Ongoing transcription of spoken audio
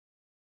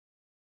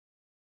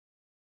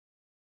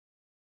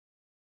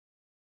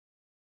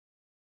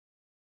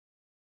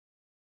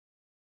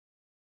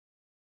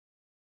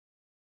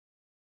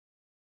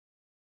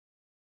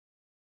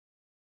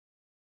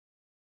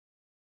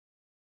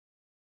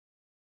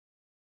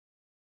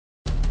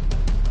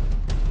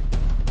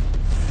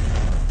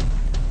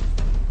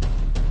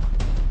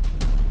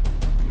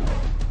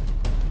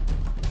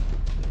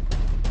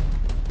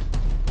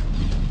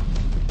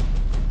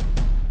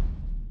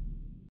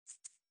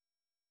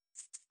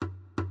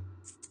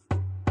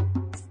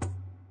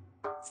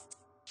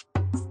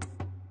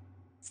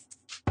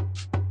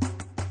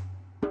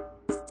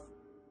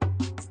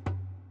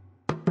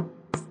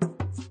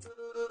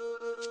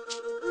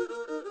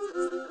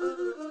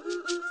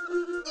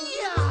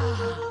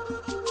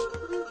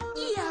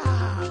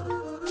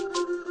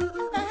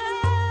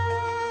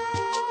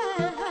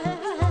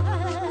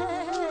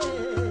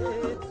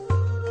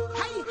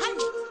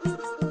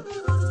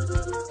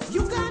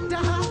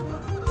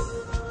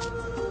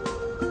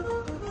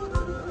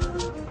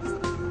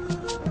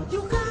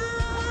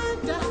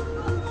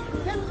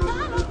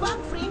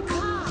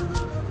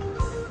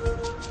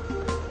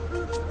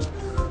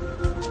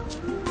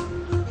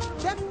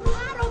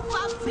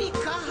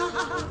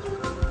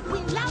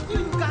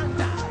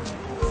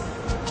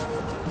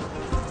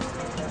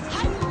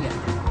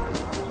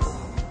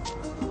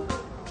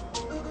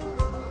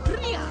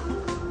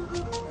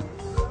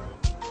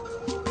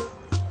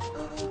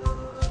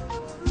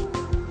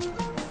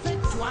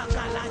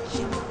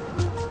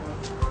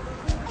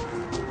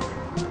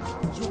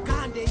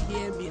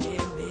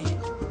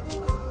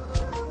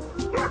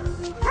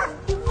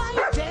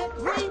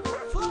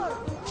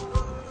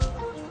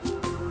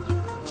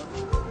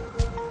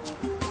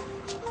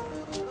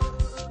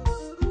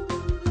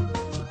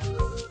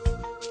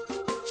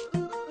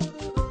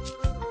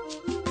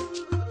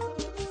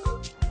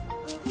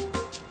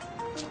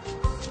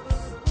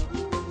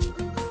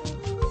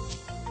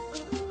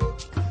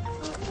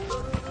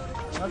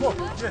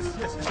Yes.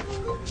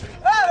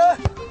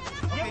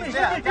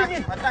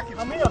 Attack him.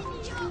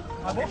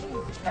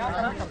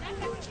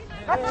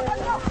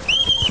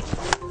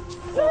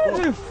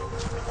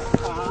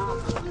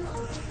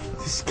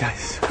 These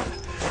guys.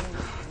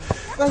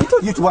 I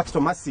told you to watch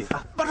Tomasi.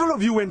 But all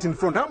of you went in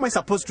front. How am I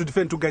supposed to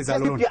defend two guys Just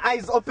alone? keep your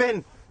eyes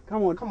open.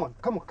 Come on.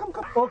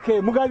 Okay,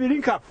 Mugabe,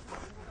 link up.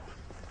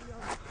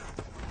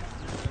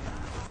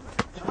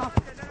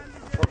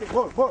 Okay,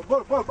 ball.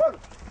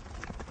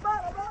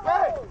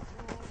 Hey!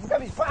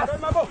 Mugabe,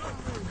 fast! Ball!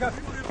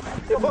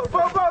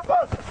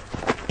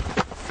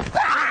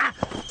 Ah!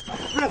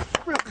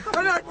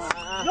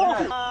 No!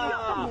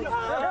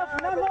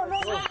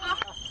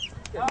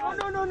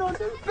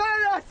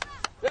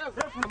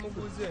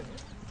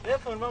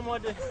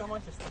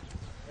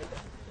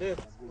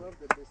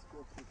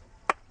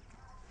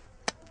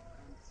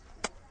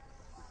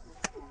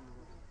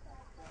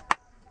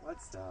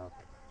 What's up?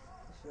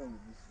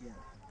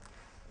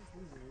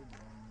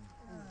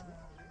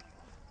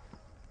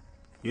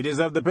 You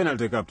deserve the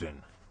penalty,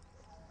 Captain.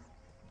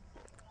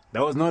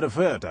 That was not a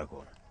fair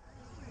tackle.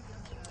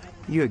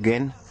 You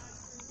again?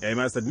 I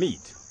must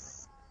admit,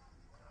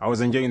 I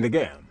was enjoying the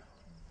game.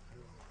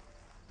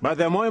 But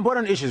there are more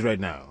important issues right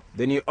now.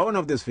 The new owner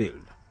of this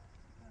field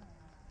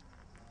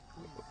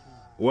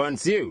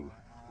wants you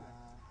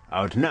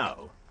out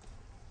now.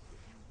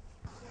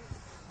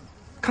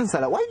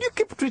 Councillor, why do you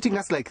keep treating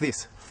us like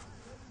this?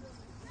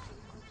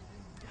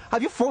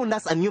 Have you found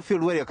us a new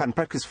field where you can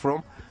practice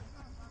from?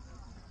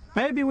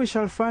 Maybe we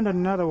shall find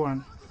another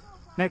one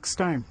next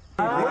time.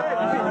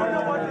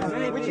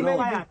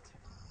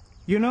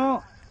 You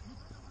know,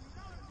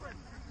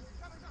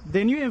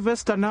 the new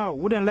investor now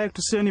wouldn't like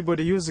to see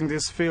anybody using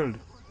this field.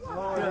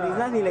 There's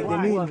nothing like the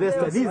new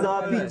investor. This is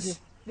our pitch.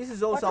 This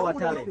is also our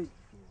talent.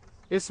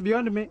 It's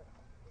beyond me.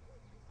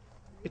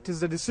 It is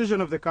the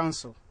decision of the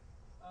council.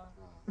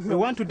 We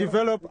want to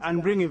develop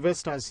and bring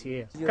investors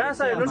here.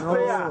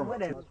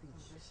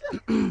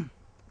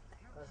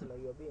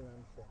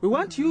 We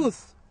want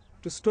youth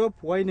to stop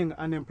whining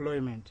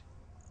unemployment.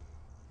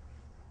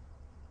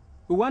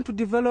 We want to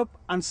develop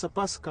and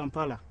surpass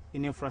Kampala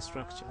in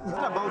infrastructure. It's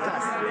not about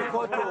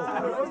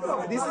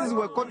us. This is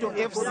Wekoto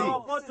FC.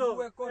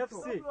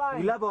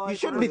 You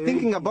should be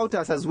thinking about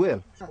us as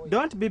well.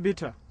 Don't be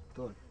bitter.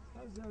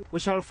 We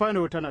shall find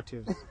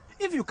alternatives.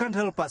 If you can't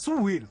help us, who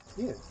will?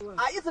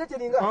 Are you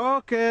threatening us?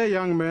 Okay,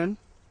 young man.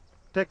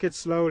 Take it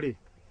slowly.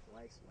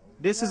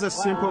 This is a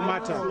simple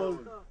matter.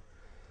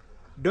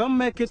 Don't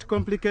make it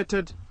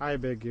complicated, I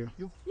beg you.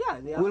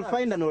 We'll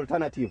find an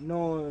alternative.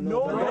 No.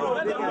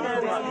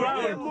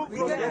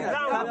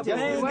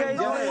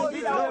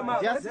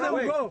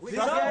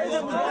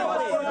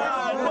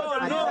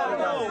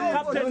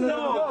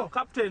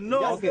 Captain,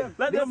 no. Okay.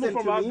 Let them move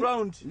from our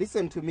ground.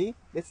 Listen to me.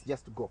 Let's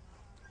just go.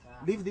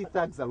 Leave these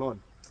thugs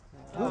alone.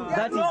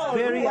 That is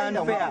very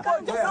unfair.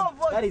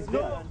 That is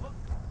very unfair.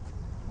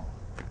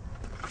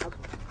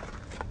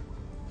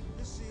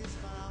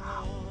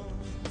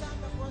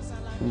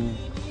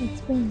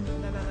 It's been.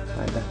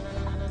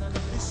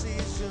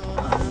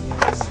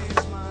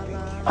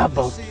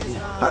 About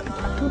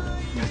Don't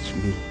touch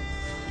me.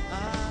 I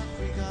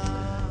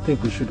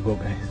think we should go,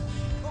 guys.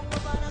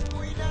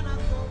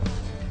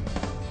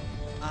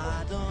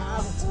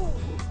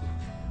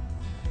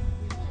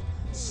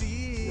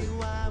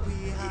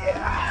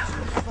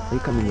 Are you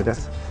coming with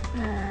us?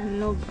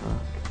 No.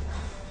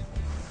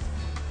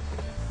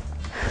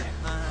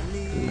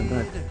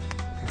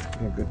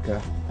 You're a good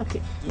girl.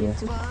 Okay. Yeah.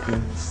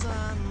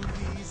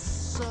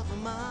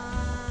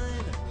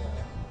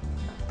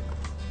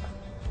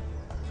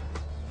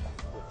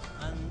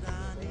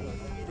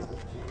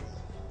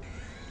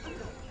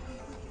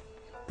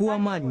 Poor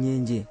man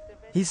Nyenje.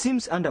 He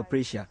seems under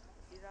pressure.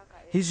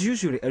 He's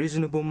usually a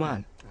reasonable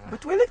man.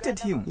 But we elected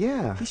him.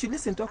 Yeah. He should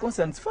listen to our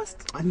concerns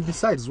first. And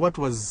besides, what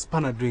was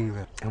Spanner doing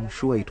there? I'm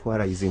sure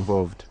Itwara is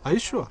involved. Are you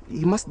sure?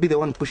 He must be the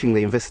one pushing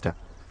the investor.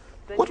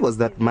 What was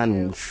that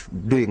man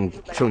doing,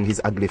 showing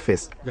his ugly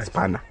face?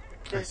 Spanner.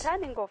 The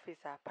returning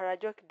officer,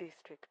 Parajoki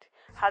District,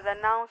 has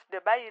announced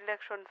the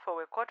by-election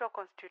for Wekoto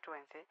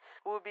constituency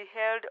will be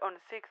held on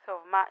 6th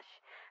of March,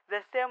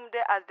 the same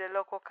day as the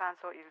local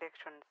council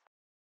elections.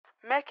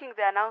 Making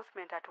the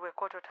announcement at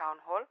Wekoto Town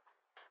Hall,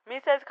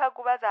 Mrs.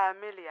 Kagubaza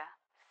Amelia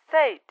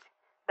said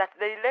that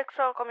the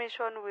Electoral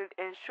Commission will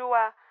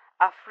ensure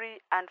a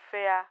free and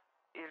fair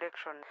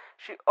election.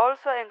 She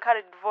also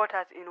encouraged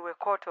voters in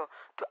Wekoto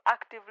to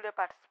actively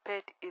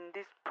participate in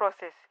this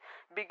process,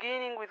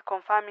 beginning with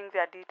confirming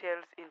their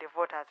details in the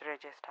voters'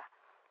 register.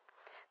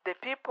 The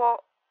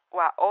people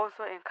were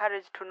also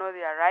encouraged to know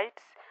their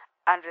rights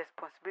and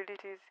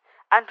responsibilities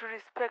and to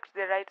respect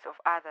the rights of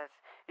others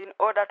in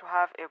order to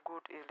have a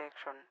good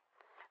election.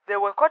 The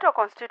Wekoto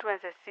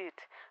constituency seat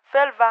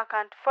fell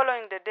vacant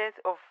following the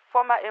death of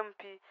former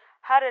MP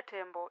Harry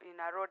Tembo in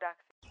a road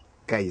accident.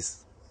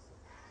 Guys,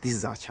 this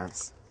is our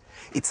chance.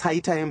 It's high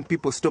time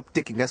people stop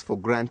taking us for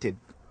granted.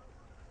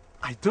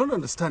 I don't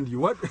understand you.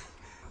 What?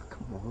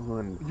 Come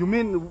on. You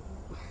mean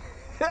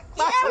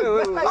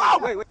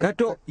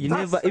Kato, you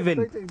never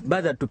even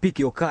bothered to pick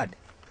your card.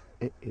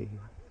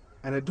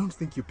 And I don't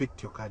think you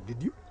picked your card,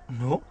 did you?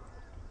 No.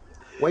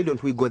 Why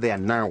don't we go there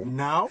now?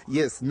 Now?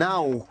 Yes,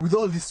 now. With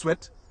all this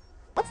sweat?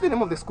 What's the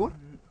name of the school?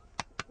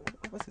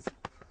 What's this?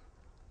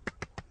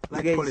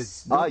 Like Guys,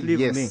 college. don't leave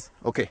yes. me.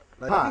 Okay.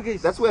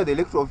 guys. That's where the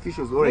electoral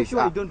officials Make already sure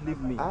you are. don't leave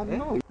me.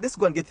 No. Let's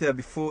go and get there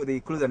before they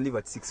close and leave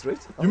at 6,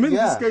 right? You mean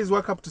Yeah. these guys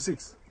work up to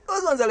 6?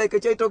 Those ones are like a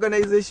charity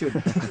organization.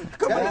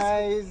 Come on.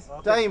 Guys,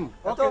 time.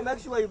 Kato, make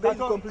sure you bathe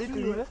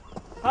completely.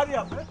 Hurry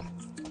up.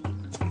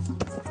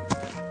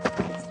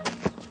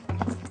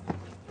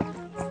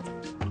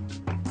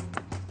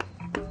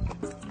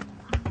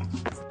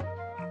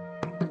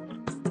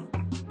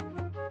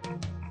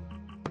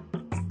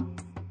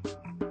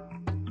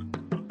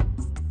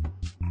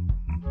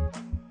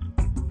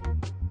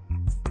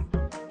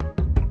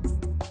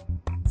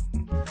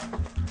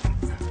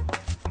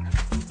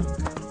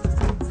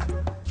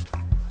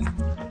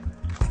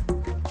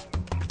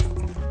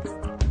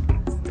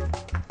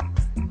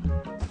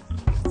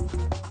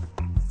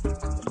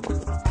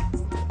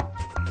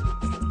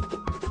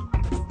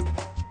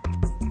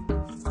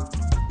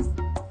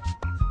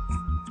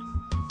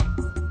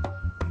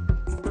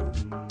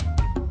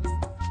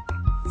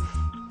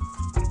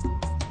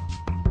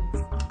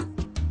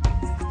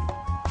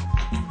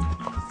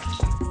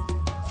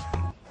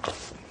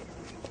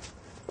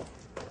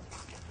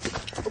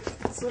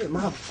 Sorry,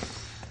 ma'am.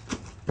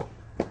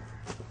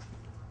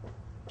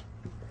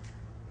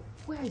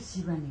 Where is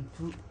she running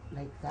to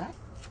like that?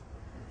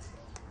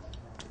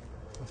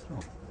 What's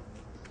wrong?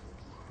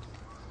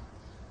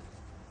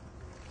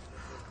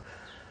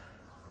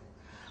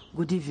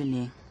 Good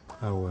evening.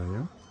 How are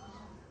you?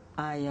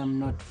 I am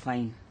not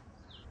fine.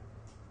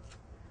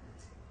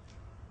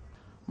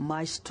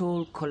 My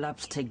stall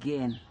collapsed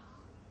again.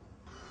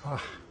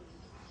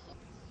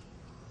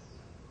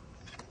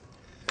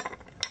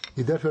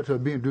 Is that what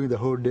you've been doing the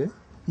whole day?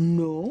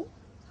 No.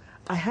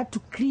 I had to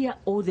clear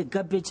all the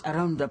garbage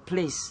around the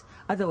place.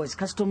 Otherwise,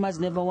 customers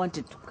never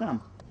wanted to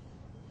come.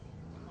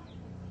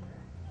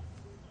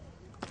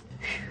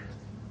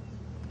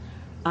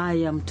 I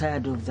am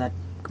tired of that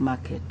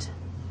market.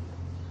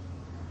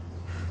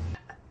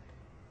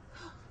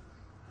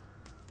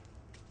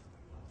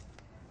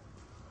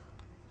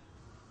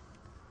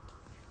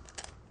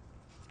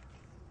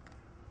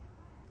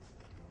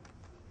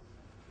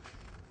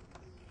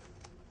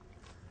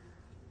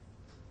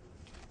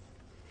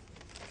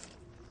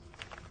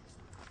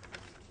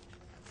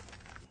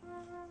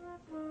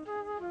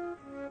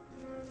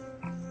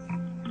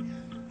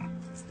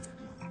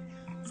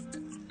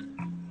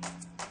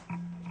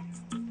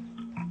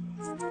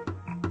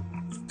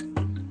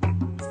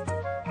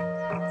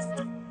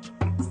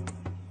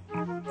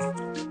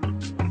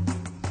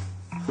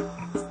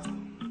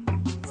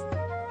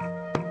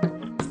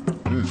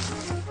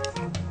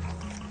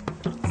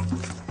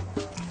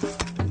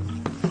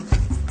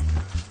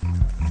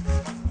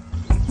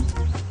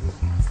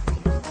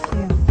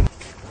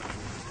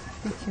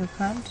 Take your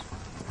card.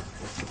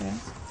 Okay.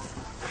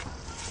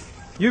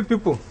 You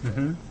people,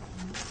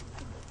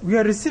 we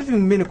are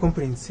receiving many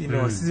complaints in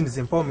our Citizens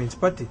Empowerment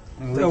Party.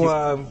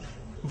 Our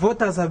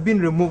voters have been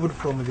removed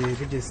from the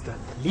register.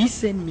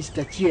 Listen,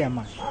 Mr.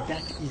 Chairman,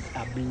 that is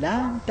a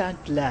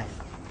blatant lie.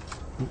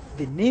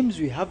 The names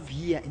we have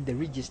here in the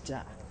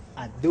register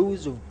are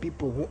those of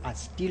people who are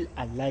still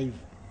alive.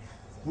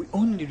 We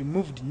only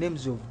removed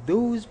names of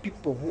those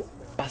people who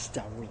passed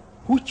away,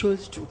 who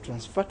chose to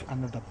transfer to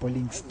another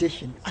polling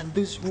station, and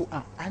those who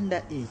are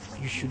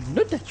underage. You should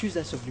not accuse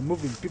us of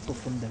removing people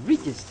from the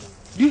register.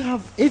 Do you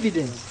have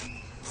evidence?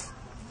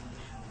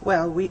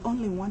 Well, we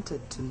only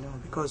wanted to know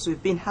because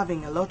we've been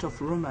having a lot of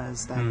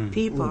rumors that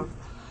people,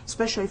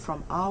 especially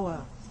from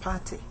our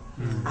party,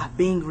 are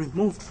being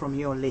removed from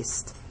your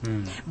list.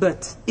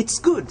 But it's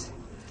good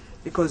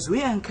because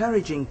we are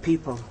encouraging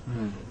people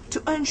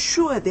to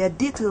ensure their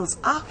details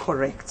are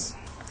correct.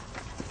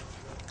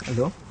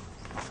 Hello?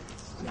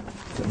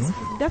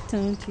 Good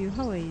afternoon to you.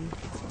 How are you?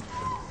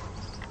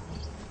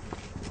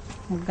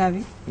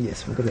 Mugabe?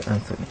 Yes, we got the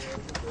Anthony.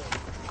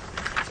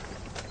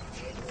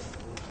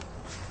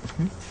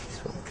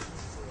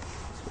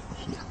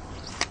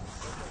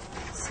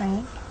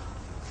 Sign.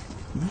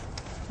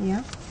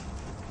 Yeah.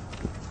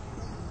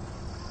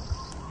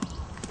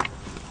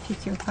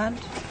 Take your card.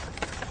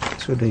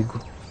 So there you go.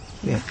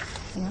 Yeah.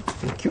 Yeah.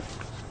 Thank you.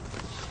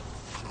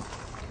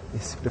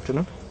 Yes, good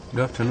afternoon.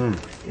 Good afternoon.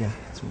 Yeah,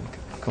 so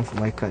come for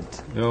my card.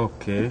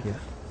 Okay. Yeah.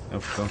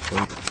 I've come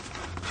for it.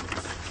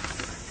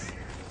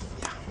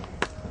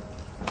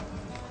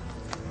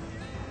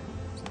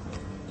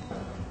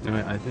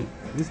 I think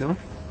this is the one?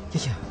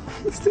 Yeah,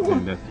 it's the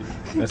one.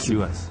 That's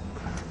yours.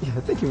 Yeah,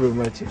 thank you very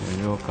much.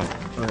 You're welcome.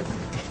 All right.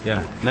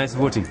 Yeah, nice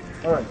voting.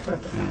 All right.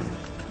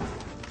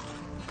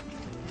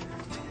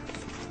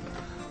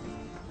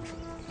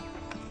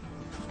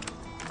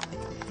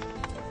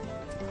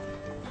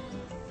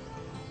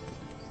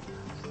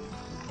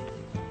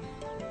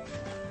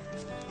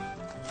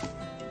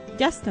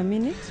 Just a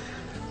minute.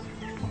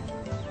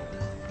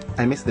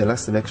 I missed the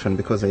last election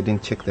because I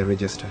didn't check the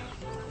register.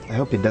 I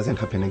hope it doesn't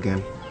happen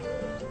again.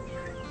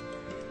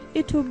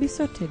 It will be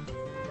sorted.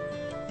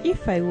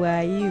 If I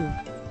were you,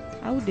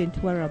 I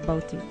wouldn't worry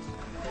about it.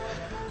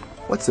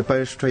 What's the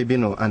parish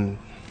tribunal and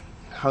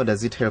how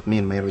does it help me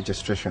in my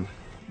registration?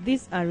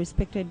 These are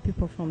respected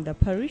people from the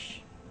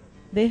parish.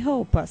 They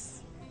help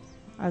us,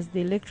 as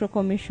the Electoral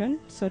Commission,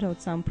 sort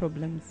out some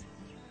problems.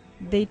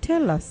 They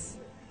tell us,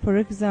 for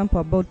example,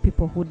 about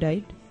people who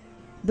died,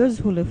 those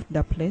who left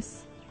the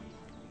place,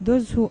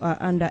 those who are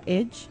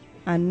underage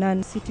and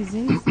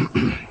non-citizens.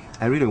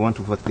 I really want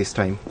to vote this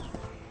time.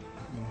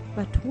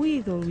 But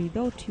with or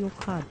without your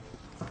card,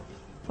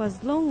 for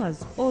as long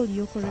as all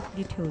your correct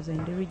details are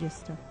in the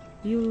register,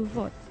 you will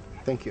vote.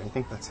 Thank you. I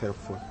think that's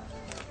helpful.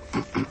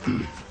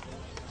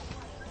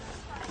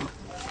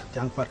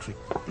 Young Patrick.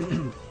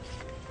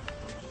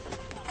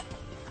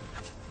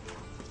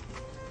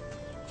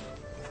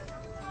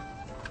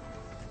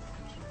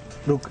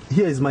 Look,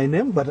 here is my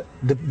name, but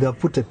they have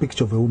put a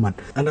picture of a woman.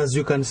 And as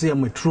you can see,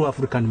 I'm a true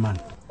African man.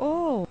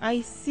 Oh,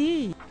 I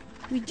see.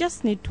 We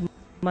just need to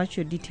match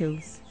your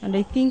details. And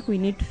I think we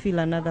need to fill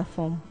another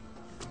form.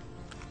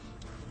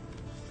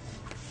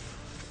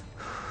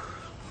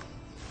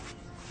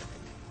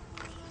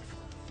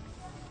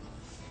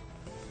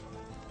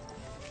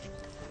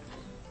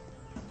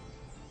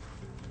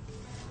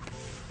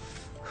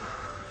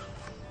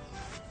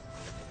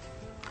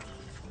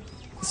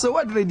 So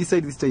what did they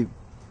decide this time?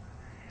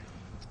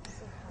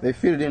 They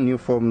filled in new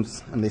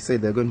forms and they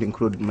said they're going to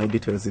include my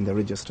details in the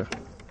register.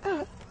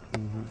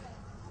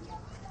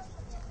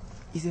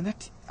 Isn't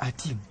that a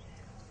team?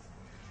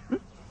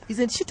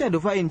 Isn't she tired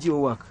of her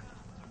NGO work?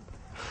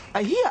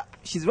 I hear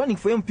she's running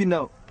for MP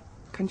now.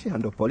 Can she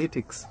handle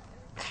politics?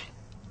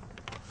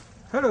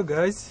 Hello,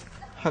 guys.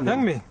 Hello.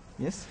 Young man.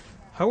 Yes?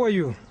 How are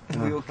you?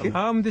 Are we okay?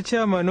 I'm the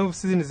chairman of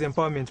Citizens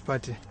Empowerment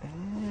Party.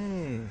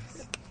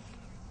 Yes.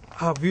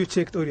 Have you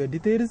checked all your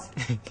details?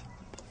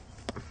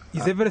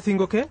 Is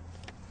everything okay?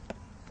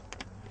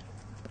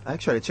 I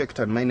actually checked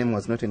and my name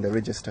was not in the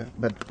register,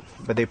 but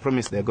they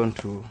promised they're going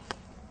to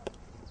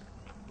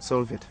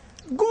solve it.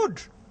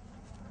 Good.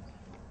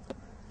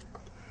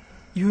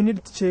 You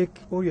need to check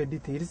all your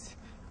details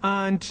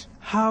and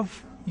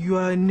have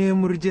your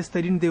name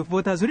registered in the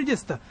voters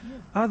register.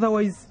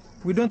 Otherwise,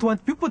 we don't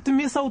want people to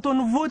miss out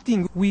on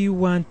voting. We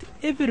want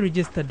every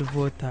registered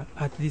voter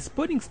at this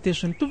polling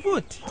station to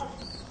vote.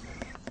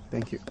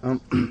 Thank you.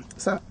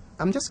 Sir,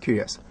 I'm just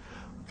curious.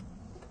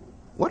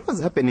 What was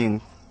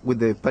happening with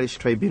the parish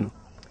tribunal?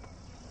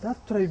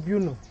 That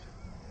tribunal,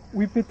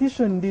 we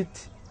petitioned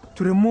it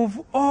to remove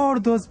all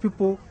those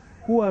people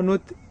who are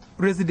not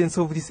residents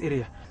of this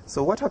area.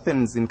 So what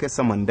happens in case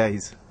someone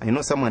dies? I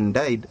know someone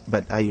died,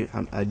 but I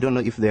don't know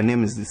if their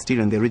name is still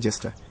in the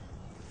register.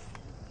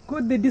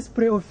 Got the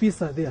display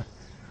officer there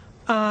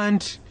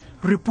and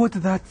report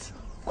that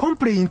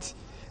complaint.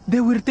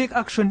 They will take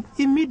action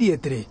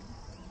immediately.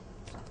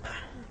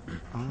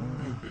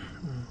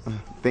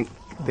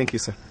 Thank you,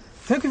 sir.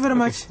 Thank you very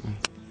much.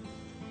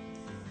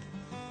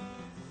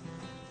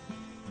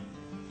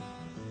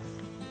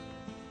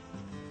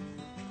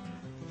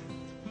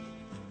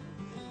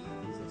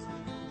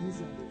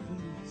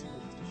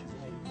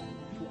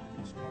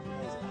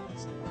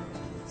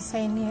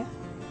 Sign here.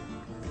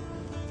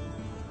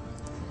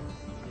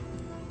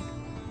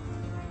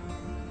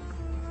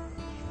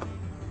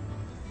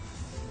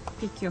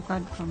 Pick your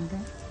card from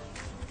there.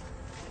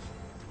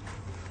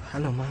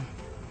 Hello, ma'am.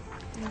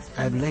 Yes,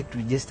 I'd like to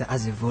register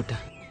as a voter.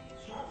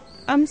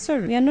 I'm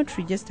sorry, we are not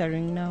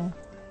registering now.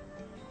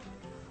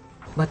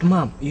 But,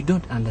 ma'am, you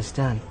don't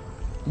understand.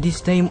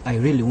 This time I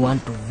really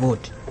want to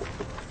vote.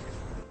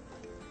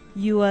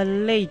 You are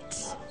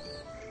late.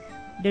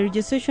 The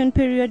registration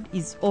period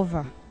is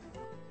over.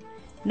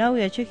 Now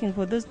we are checking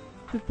for those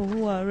people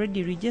who are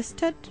already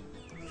registered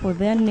for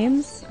their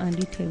names and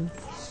details.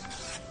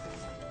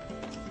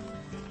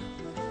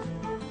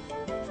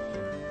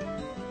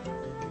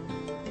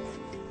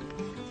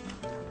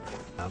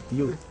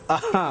 You.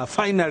 Aha,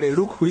 finally,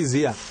 look who is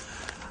here.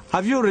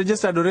 Have you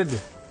registered already?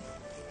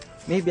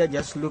 Maybe I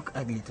just look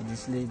ugly to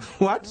this lady.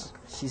 What?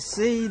 She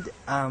said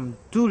I'm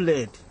too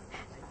late.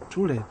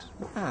 Too late?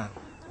 Ah.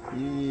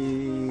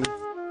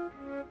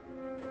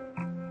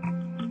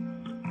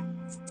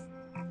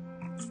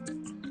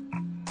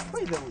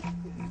 By the way,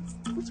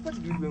 which party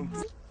do you belong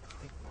to?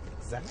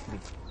 Exactly.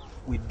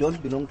 We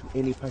don't belong to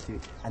any party,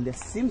 and there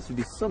seems to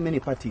be so many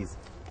parties.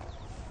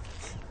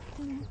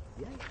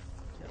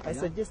 I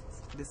suggest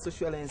the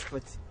Social Alliance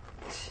Party.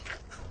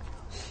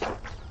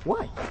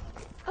 Why?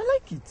 I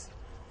like it.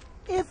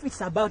 If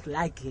it's about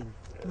liking,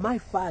 my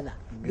father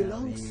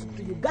belongs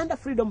to Uganda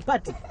Freedom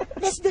Party.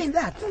 Let's do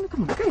that.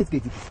 Come on, let's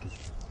get it.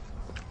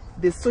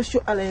 The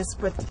Social Alliance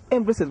Party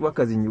embraces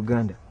workers in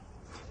Uganda.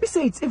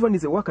 Besides, everyone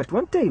is a worker at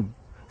one time.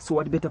 So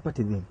what better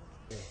party then?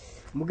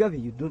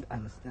 Mugabe, you don't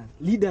understand.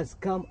 Leaders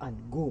come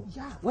and go.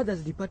 Yeah. What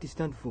does the party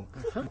stand for?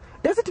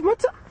 Does it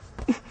matter?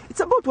 It's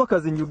about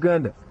workers in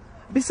Uganda.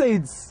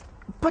 Besides,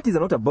 parties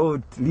are not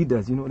about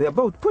leaders, they're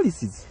about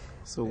policies.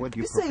 So what do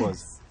you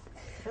propose?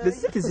 The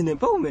Citizen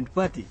Empowerment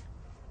Party.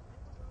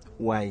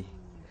 Why?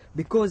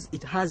 Because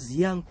it has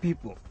young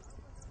people.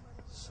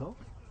 So?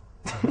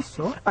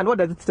 And what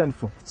does it stand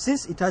for?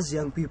 Since it has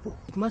young people,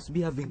 it must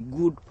be having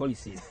good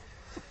policies.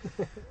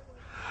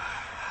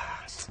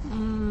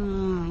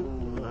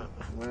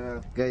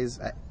 Well, guys,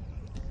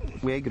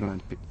 we're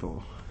ignorant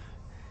people.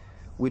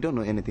 We don't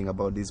know anything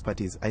about these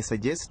parties. I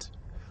suggest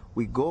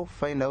we go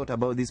find out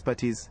about these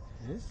parties,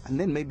 and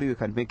then maybe we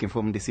can make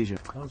informed decision.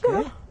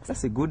 Okay.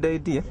 That's a good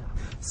idea.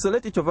 So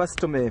let each of us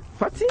storm a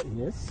party,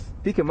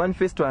 pick a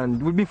manifesto,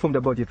 and we'll be informed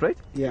about it, right?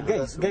 Yeah.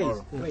 Guys,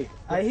 wait.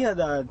 I hear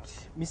that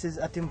Mrs.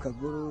 Atim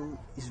Kaguru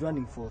is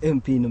running for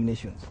MP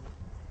nominations.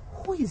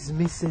 Who is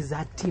Mrs.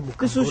 Atim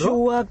The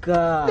social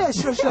worker. The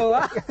social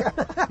worker.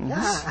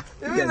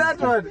 Even that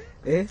one.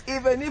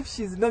 Even if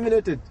she's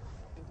nominated,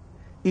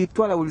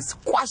 Itwala will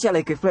squash her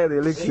like a fly at the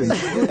election.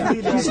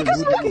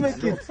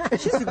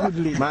 She's a good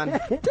leader. Man,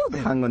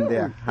 hang on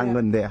there, hang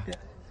on there.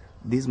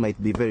 These might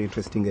be very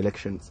interesting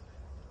elections.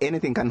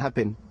 Anything can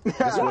happen.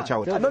 Just watch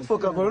out. Not for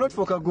Kaguru, not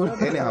for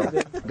Kaguru. Anyhow,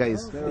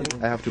 guys,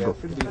 I have to go.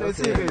 Let's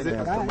see you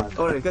guys.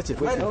 Alright, catch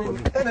it.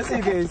 Let's see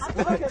you guys.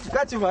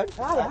 Catch you, man.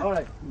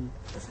 Alright.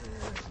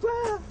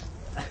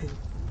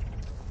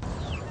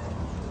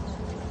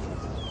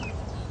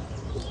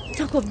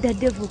 Talk of the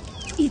devil.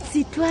 It's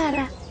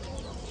Itwara.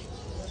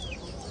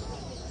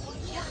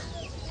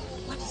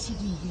 What is he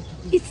doing here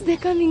today? It's the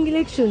coming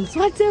elections.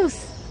 What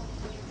else?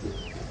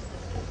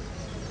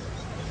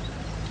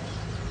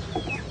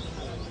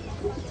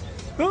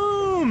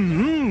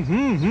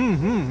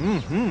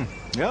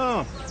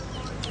 Yeah.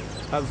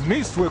 I've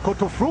missed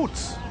Wekoto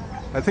fruits.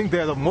 I think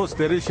they're the most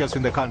delicious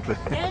in the country.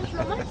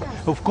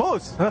 Of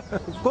course,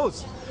 of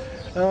course.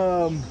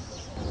 How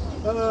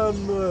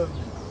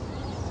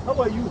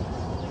are you?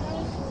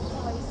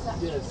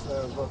 Yes,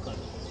 welcome.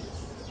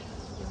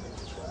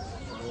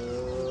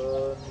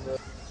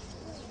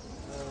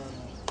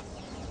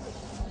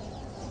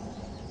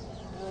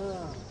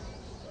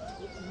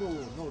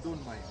 No,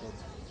 don't mind.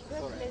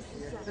 It's all right.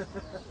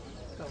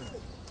 Come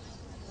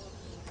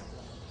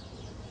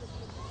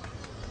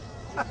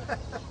on.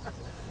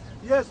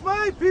 Yes,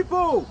 my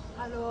people.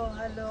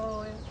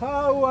 Hello.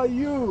 How are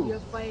you? You're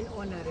fine,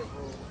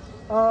 honorable.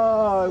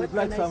 I would What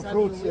like can I some serve you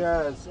fruits, with?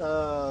 yes.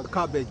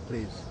 Cabbage,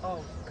 please.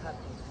 Oh,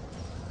 cabbage.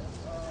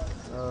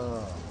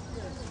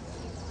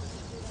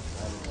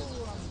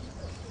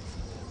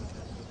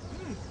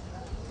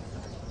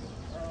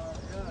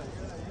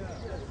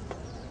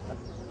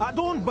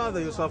 Don't bother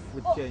yourself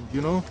with change,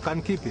 you know,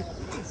 can keep it.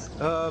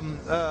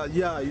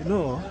 Yeah, you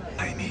know,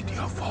 I need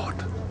your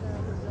vote.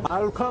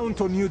 I'll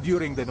count on you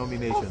during the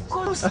nominations. Of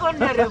course,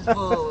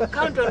 honorable.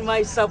 Count on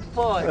my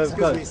support.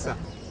 Excuse me, sir.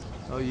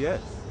 Oh,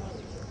 yes.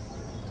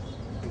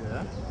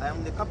 Yeah. I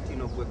am the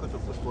captain of Wekoto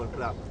Football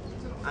Club,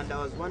 and I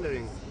was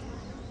wondering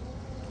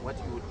what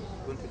you would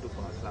going to do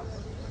for our club.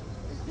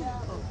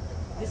 Oh,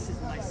 this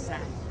is my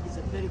son. He's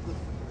a very good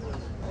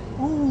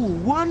footballer. Ooh,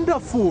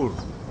 wonderful.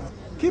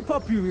 Keep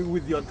up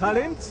with your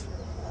talent,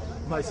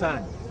 my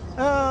son.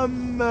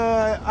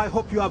 I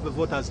hope you have a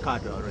voter's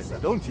card already,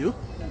 don't you?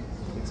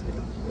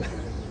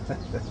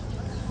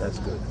 That's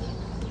good.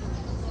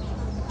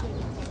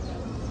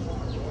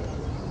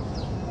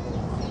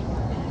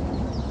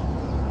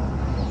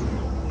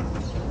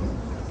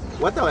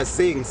 What I was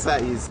saying, sir,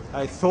 is...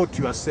 I thought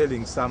you were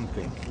selling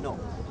something. No.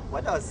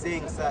 What I was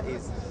saying, sir,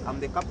 is I'm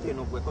the captain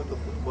of Wekoto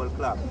Football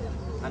Club,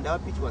 and our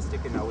pitch was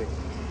taken away.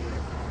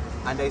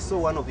 And I saw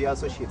one of your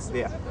associates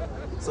there.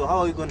 So how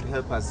are you going to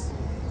help us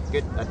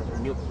get a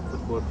new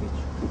football pitch?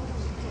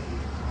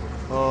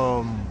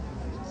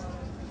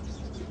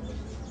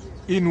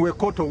 In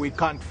Wekoto, we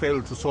can't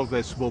fail to solve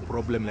a small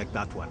problem like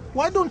that one.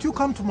 Why don't you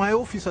come to my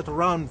office at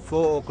around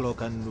 4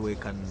 o'clock and we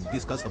can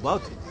discuss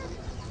about it?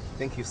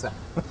 Thank you, sir.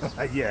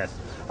 Yes.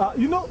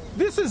 You know,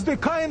 this is the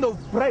kind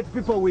of bright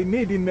people we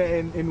need in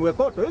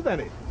Wekoto, isn't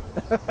it?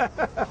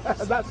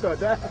 That's good.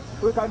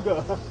 We can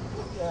go.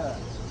 Yeah.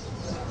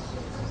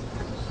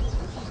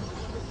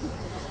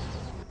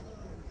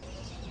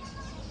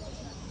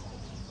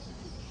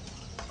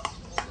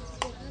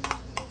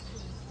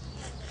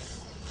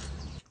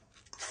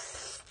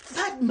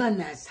 Bad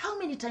manners. How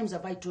many times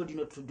have I told you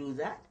not to do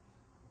that?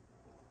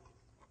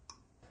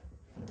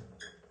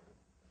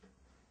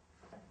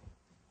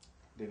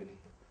 David.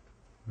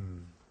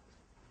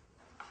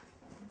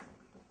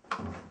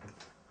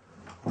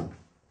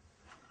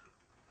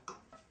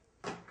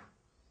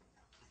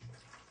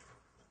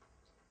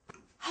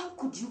 How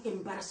could you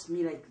embarrass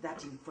me like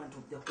that in front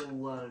of the whole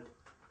world?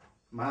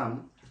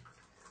 Ma'am,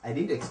 I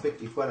didn't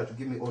expect Ifwara to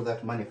give me all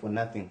that money for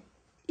nothing.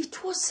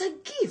 It was a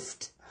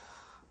gift.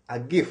 A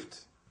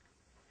gift?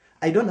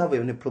 I don't have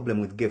any problem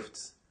with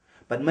gifts,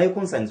 but my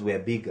concerns were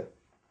bigger.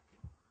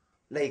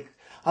 Like,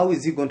 how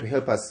is he going to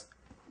help us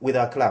with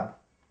our club?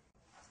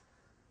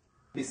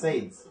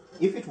 Besides,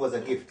 if it was a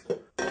gift,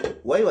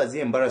 why was he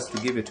embarrassed to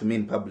give it to me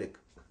in public?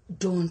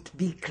 Don't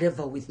be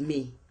clever with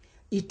me.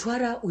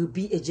 Itwara will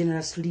be a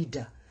generous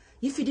leader.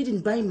 If he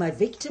didn't buy my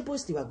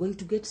vegetables, they were going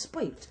to get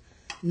spoiled.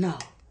 Now,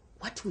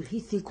 what will he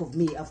think of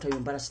me after you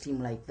embarrassed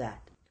him like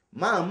that?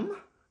 Mom,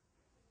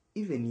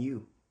 even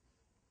you.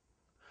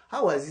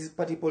 How has his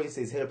party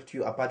policies helped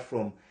you apart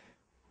from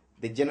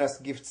the generous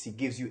gifts he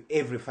gives you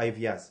every 5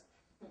 years?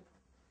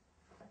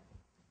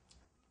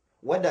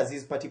 What does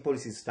his party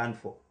policies stand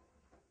for?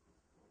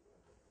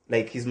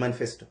 Like his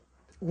manifesto.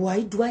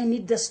 Why do I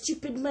need the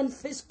stupid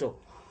manifesto?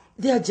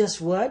 They are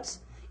just words.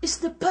 It's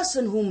the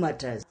person who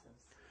matters.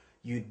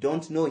 You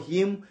don't know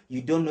him,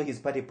 you don't know his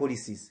party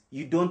policies.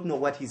 You don't know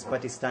what his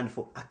party stands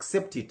for.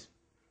 Accept it.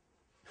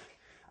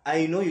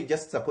 I know you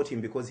just support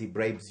him because he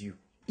bribes you.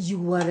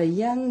 You are a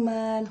young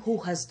man who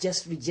has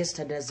just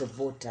registered as a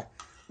voter.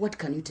 What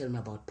can you tell me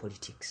about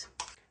politics?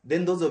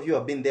 Then those of you who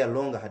have been there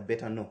longer had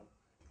better know.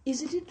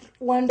 Isn't it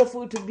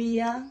wonderful to be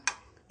young?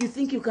 You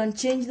think you can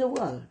change the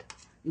world?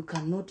 You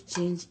cannot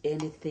change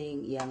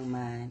anything, young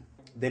man.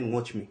 Then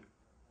watch me,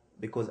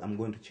 because I'm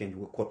going to change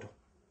Wekoto.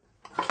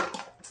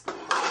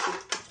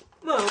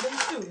 Mom, I'm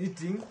still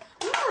eating.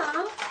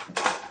 Mom.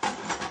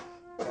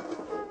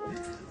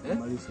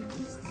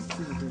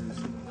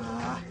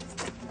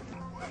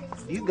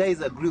 Do you guys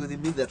agree with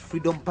me that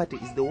Freedom Party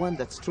is the one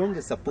that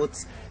strongly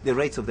supports the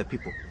rights of the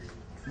people?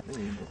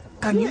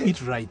 Can you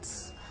eat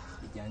rights?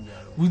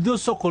 Will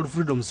those so-called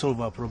freedoms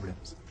solve our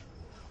problems?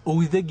 Or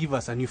will they give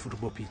us a new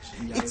football pitch?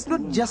 It's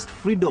not just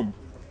freedom.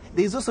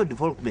 There is also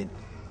development.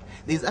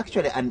 There is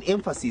actually an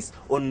emphasis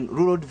on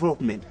rural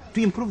development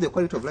to improve the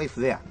quality of life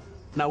there.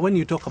 Now, when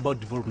you talk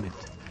about development,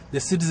 the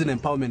Citizen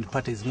Empowerment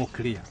Party is more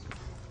clear.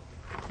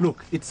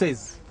 Look, it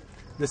says,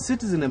 the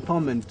Citizen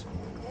Empowerment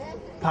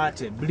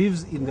Party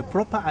believes in the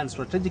proper and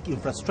strategic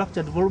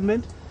infrastructure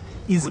development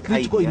is Good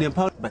critical idea, in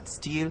empowerment. But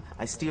still,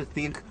 I still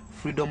think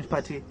Freedom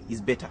Party is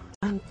better.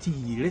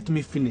 Auntie, let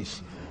me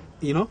finish.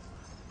 You know,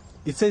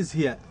 it says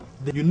here,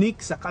 the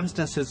unique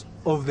circumstances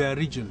of their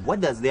region.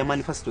 What does their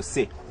manifesto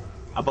say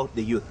about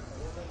the youth?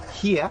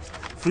 Here,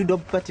 Freedom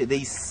Party,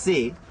 they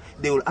say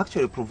they will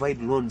actually provide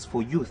loans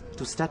for youth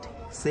to start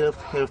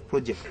self-help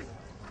projects.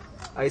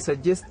 I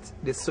suggest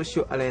the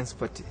Social Alliance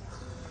Party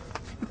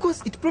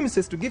because it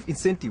promises to give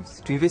incentives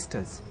to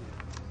investors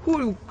who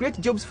will create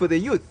jobs for the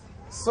youth.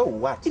 So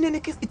what? In any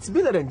case, it's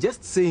better than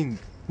just saying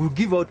we'll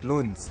give out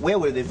loans. Where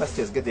will the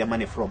investors get their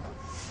money from?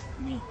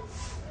 I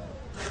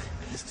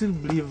still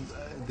believe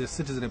the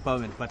Citizen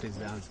Empowerment Party is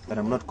the answer. But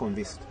I'm not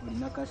convinced.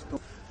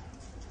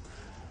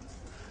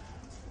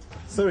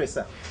 Sorry,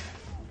 sir.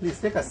 Please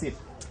take a seat.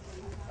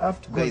 I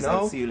have to go Guys, now.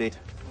 I'll see you later.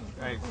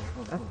 Right.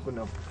 I have to go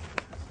now.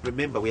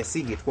 Remember, we are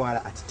seeing it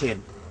at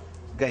 10.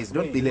 Guys,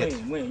 don't be late.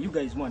 Wait, you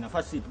guys want a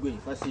first seat, go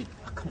first seat.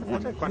 Come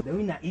on. The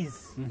winner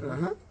is,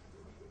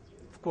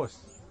 Of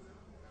course.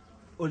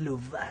 all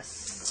of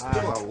us.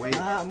 Wait.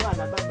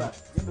 Mwana baba,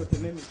 yendo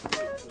tememi.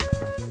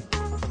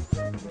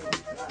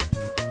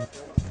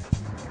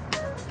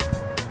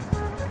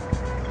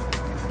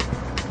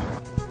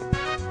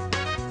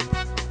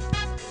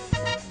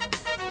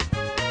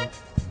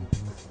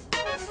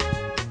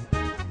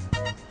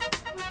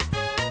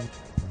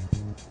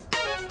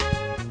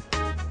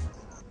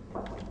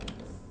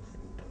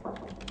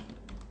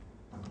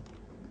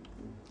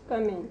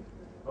 Come in.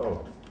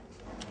 Oh.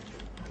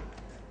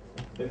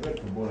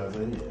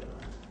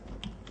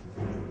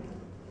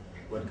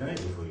 What can I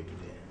do for you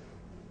today?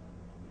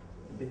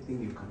 The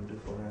thing you can do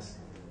for us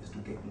is to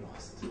get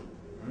lost.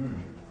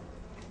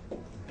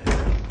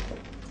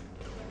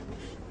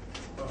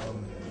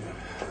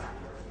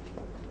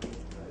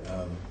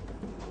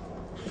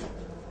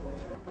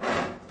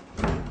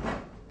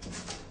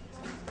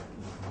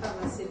 Have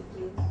a seat,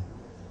 please.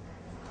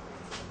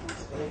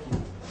 Thank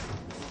you.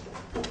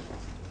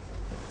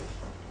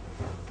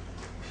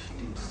 She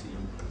didn't see.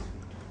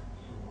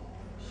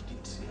 She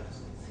didn't see us.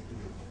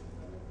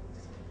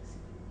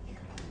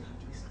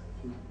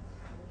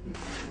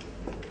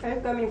 Are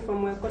you coming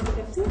from Wekoto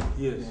FC?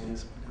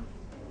 Yes.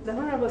 The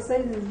Honorable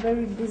says he's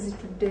very busy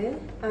today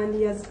and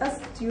he has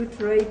asked you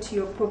to write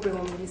your problem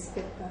on this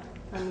paper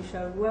and we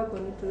shall work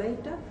on it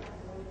later.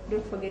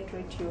 Don't forget to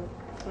write your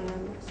phone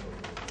numbers.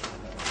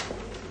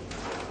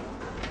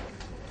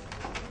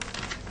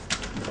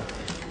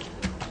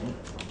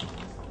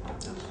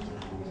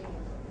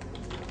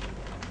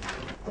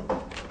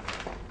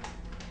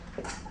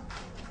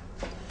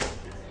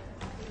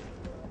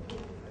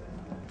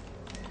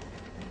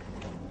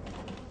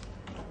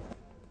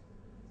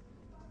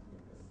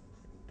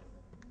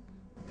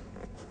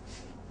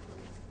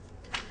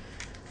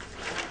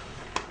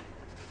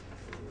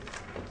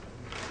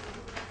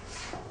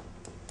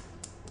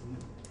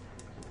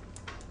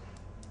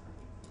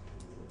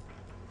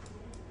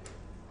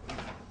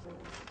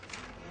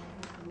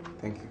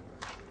 Thank you.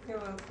 You're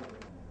welcome.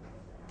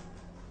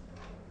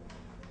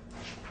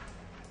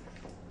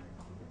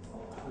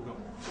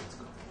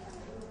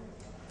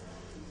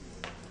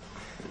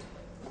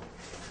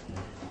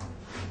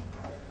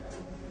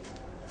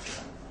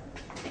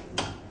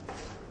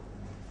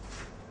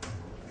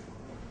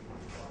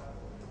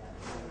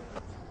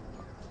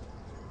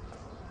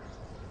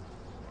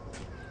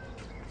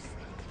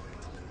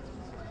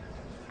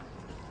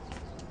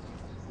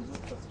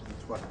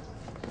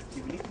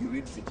 Even if you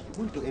read it, you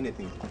won't do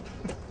anything.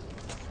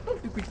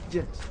 Don't be quick,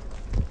 Jet.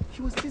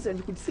 He was busy and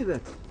you could see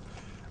that.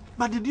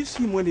 But did you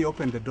see him when he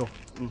opened the door?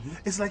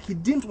 It's like he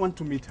didn't want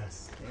to meet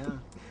us. Yeah.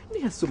 And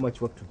he has so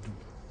much work to do.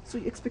 So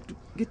you expect to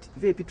get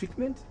VIP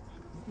treatment?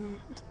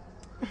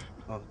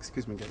 Oh,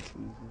 excuse me, guys.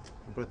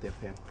 I brought their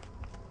pen.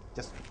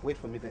 Just wait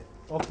for me there.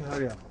 Okay,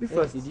 hurry up. Be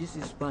fast. Did you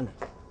see Spanner?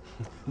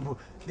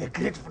 The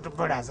great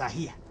footballers are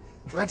here.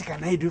 What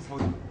can I do for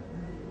you?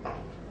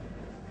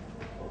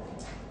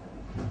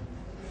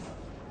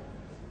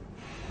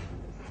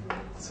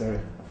 Sorry,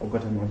 I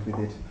forgot I'm not with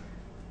it.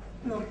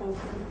 No problem.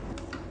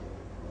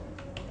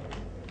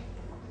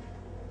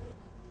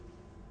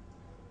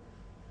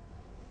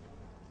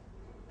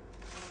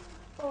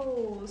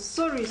 Oh,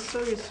 sorry.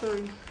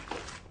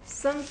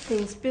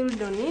 Something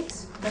spilled on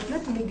it, but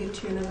let me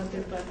get you another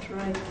paper to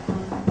write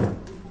on.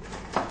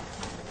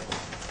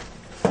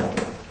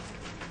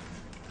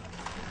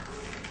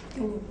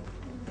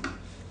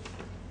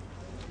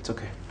 It's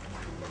okay.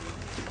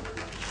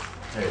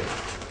 Hey.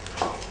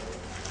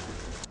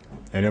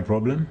 Any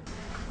problem?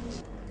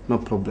 No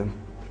problem.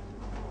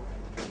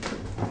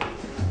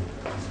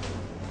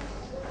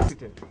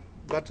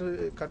 But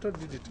Kato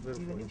did it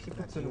very well.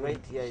 Right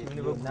here,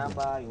 your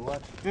number, your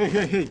what?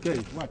 Hey,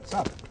 what's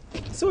up?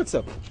 So what's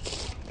up?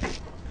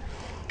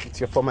 It's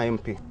your former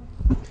MP.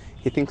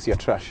 He thinks you're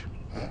trash.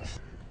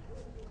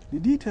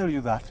 Did he tell you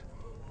that?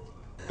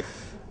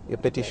 Your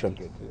petition.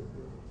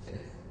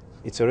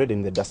 It's already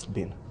in the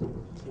dustbin.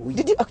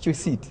 Did you actually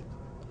see it?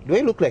 Do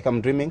I look like I'm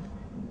dreaming?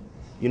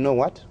 You know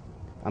what?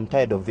 I'm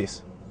tired of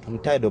this. I'm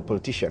tired of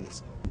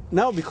politicians.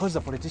 Now, because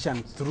the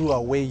politician threw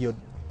away your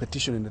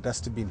petition in the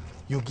dustbin,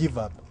 you give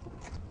up.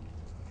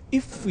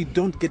 If we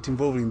don't get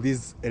involved in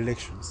these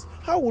elections,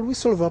 how will we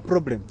solve our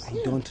problems?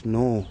 I don't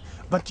know.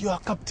 But you are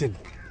captain.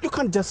 You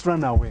can't just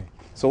run away.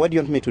 So what do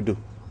you want me to do?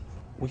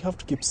 We have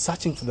to keep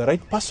searching for the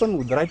right person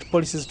with the right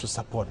policies to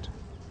support.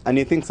 And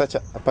you think such a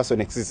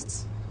person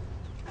exists?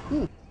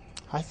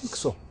 I think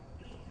so.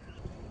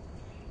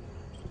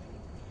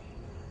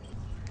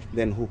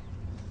 Then who?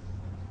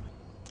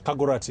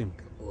 Kagora team.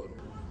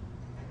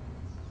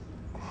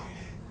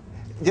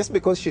 Just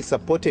because she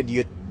supported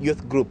your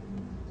youth group,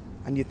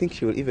 and you think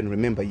she will even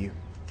remember you?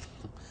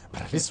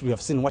 But at least we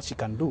have seen what she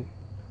can do.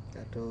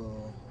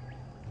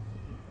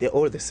 They're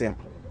all the same.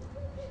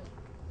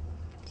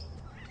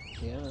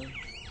 Yeah.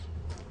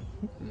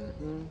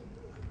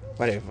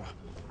 Whatever.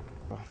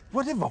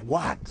 Whatever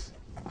what?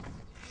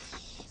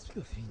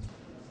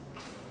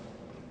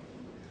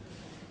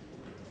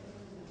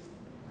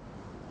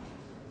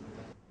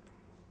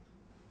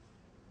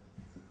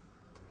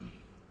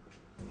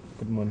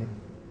 Good morning.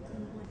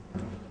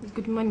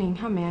 Good morning.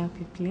 How may I help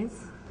you,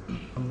 please?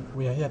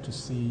 We are here to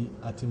see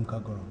Atim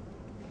Kagoro.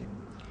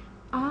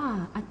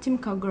 Atim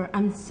Kagoro.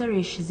 I'm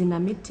sorry, she's in a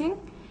meeting,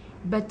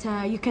 but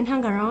you can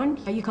hang around.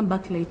 You come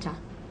back later.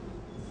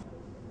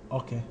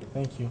 Okay,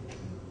 thank you.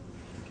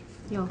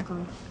 You're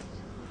welcome.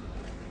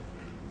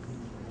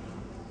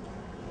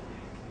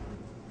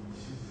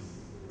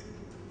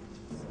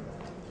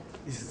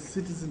 It's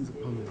citizens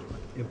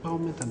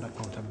empowerment and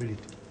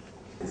accountability.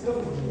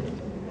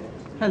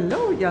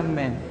 Hello, young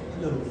man.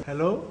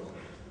 Hello,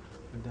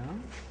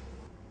 madam.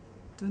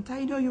 Don't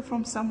I know you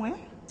from somewhere?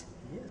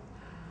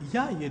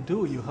 Yeah, you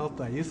do. You helped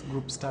a youth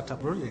group start a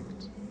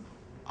project.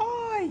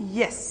 Oh,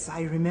 yes,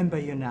 I remember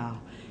you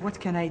now. What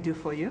can I do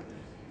for you?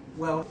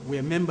 Well,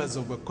 we're members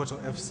of Koto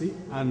FC,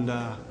 and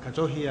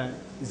Kato here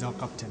is our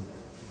captain.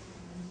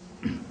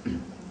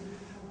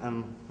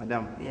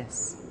 Madam.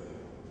 Yes.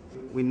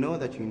 We know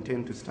that you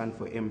intend to stand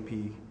for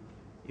MP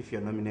if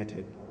you're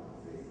nominated,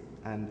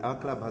 and our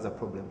club has a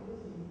problem.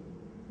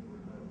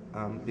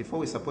 Before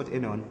we support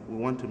anyone, we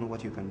want to know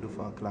what you can do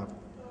for our club.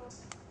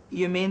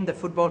 You mean the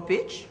football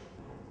pitch?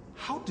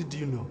 How did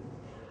you know?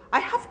 I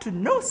have to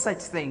know such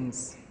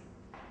things.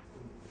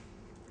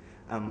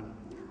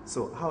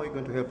 So how are you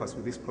going to help us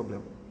with this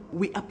problem?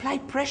 We apply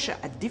pressure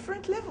at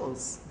different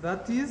levels.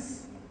 That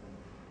is,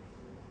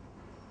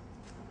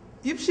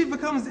 if she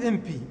becomes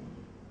MP,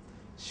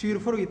 she will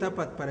follow it up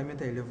at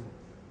parliamentary level.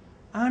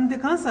 And the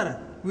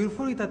councillor will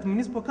follow it at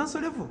municipal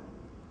council level.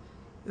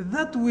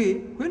 That way,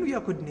 when we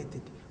are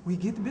coordinated, we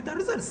get better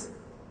results.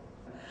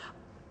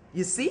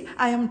 You see,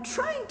 I am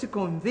trying to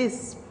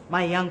convince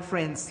my young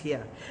friends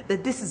here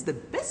that this is the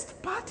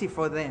best party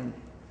for them.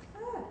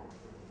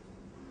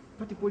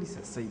 Party policy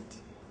aside,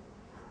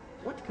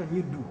 what can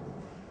you do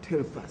to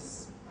help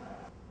us?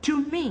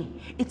 To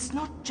me, it's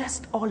not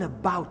just all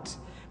about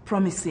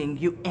promising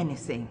you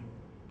anything,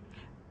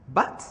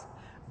 but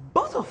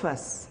both of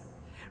us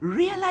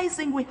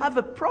realizing we have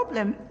a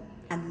problem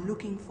and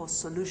looking for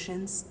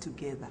solutions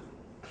together.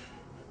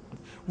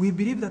 We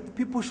believe that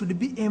people should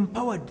be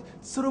empowered to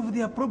solve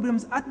their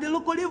problems at the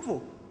local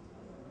level.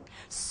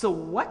 So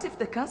what if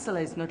the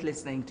councillor is not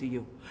listening to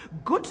you?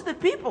 Go to the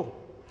people,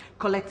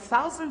 collect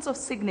thousands of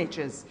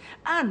signatures,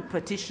 and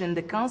petition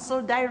the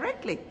council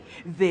directly.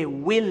 They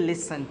will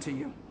listen to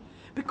you,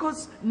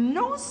 because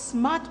no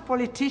smart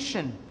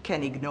politician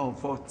can ignore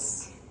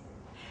votes.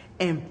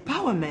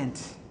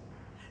 Empowerment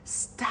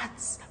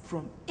starts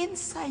from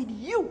inside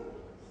you.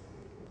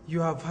 You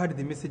have heard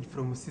the message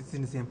from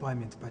Citizens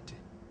Empowerment Party.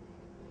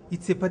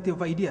 It's a party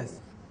of ideas.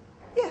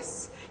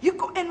 Yes, you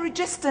go and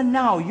register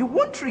now. You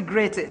won't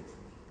regret it.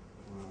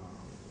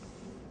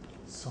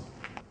 So,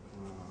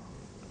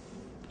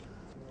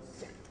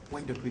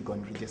 why don't we go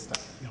and register?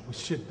 Yeah, we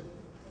should.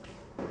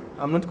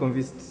 I'm not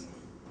convinced.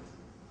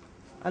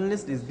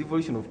 Unless there's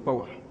devolution of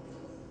power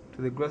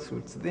to the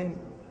grassroots, then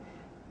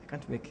I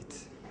can't make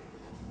it.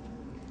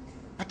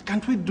 But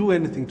can't we do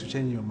anything to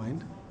change your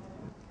mind?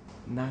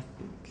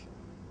 Nothing.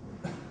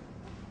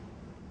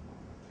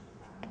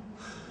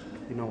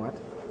 You know what?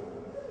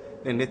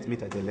 Then let's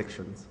meet at the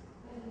elections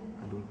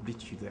and we'll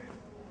beat you there.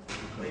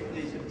 My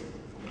pleasure.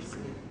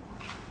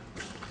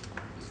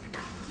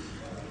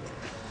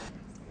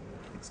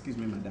 Excuse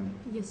me, madam.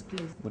 Yes,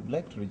 please. Would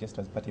like to register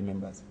as party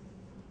members.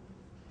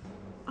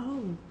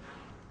 Oh,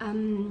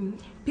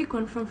 pick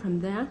one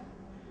from there,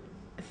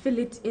 fill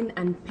it in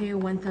and pay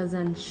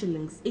 1,000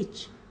 shillings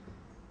each.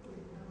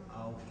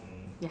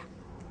 Okay. Yeah.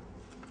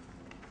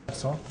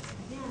 That's all?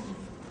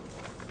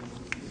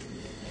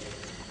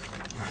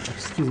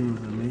 Excuse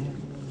me.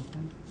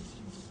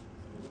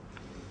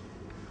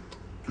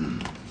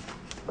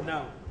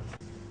 Now,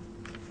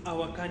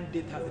 our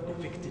candidate has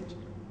defected.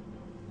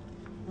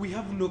 We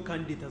have no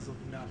candidate as of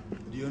now.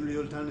 The only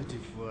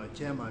alternative,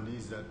 Chairman,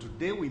 is that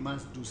today we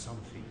must do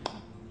something.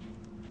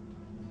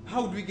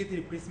 How do we get a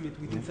replacement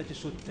within such a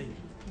short time?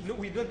 No,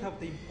 we don't have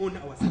time on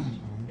our side.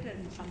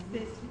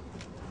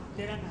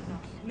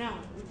 Now,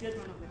 we get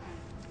one of the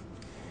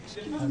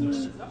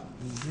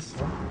This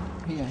one?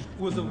 Yeah.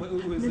 Was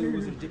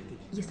rejected.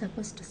 You're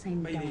supposed to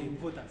sign by down. the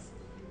voters.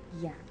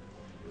 Yeah.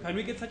 Can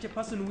we get such a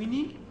person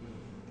winning?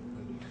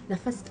 The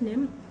first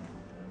name?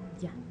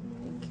 Yeah.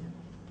 Thank you.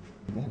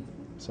 Yeah,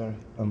 sorry.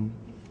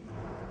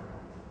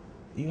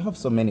 You have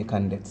so many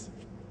candidates.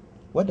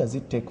 What does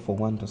it take for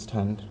one to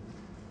stand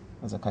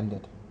as a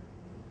candidate?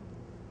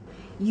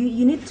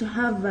 You need to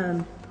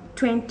have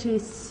 20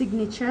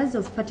 signatures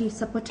of party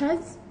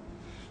supporters.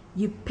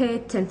 You pay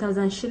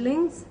 10,000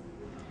 shillings.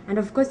 And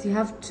of course you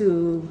have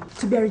to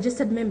be a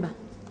registered member.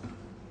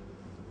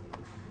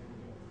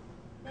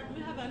 But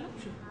we have an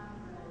option.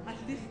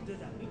 At least those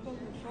are people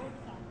who show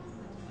some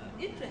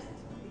interest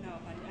in our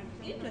party and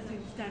interest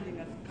in standing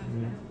as a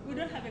councillor. We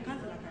don't have a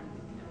councillor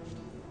candidate.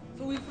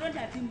 So we front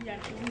a team here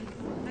to win.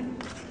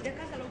 And the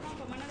councillor will come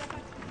from another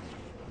party.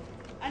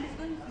 And it's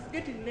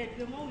getting late.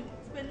 The more we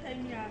spend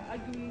time here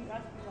arguing,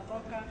 asking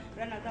about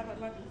runners up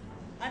and what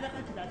other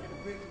parties are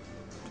celebrating.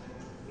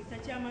 Mr.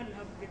 Chairman, you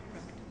have to get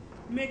practice.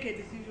 Make a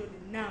decision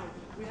now.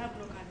 We have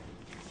no candidate.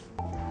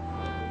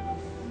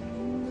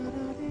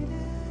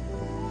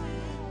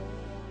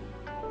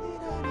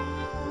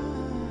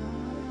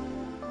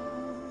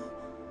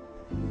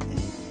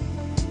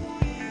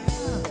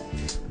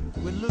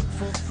 We look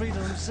for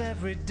freedoms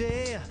every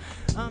day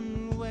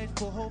and wait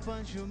for hope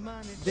and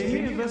humanity. The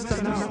new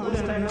investor now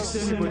wouldn't like to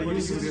see anybody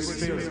using the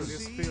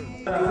experience.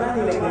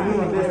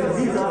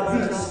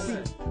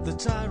 The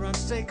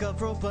tyrants take our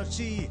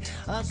property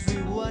as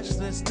we watch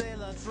the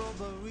daylight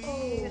robbery.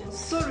 Oh,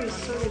 sorry.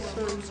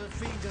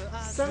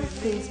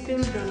 Something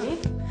spilled on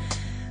it.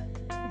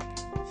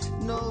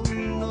 No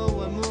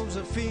one moves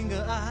a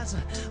finger as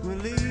we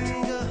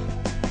linger.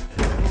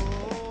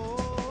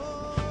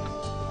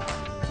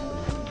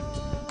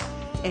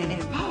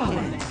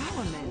 Empowerment.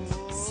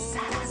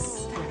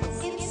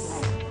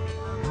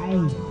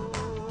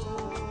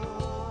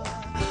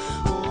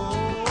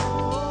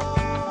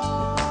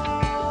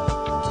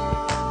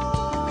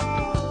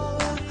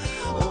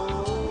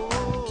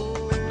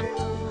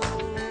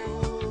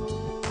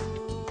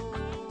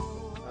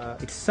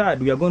 It's sad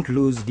we are going to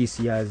lose this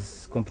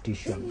year's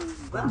competition,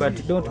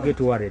 but don't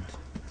get worried.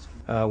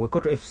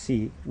 Wekoto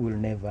FC will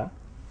never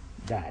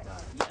die.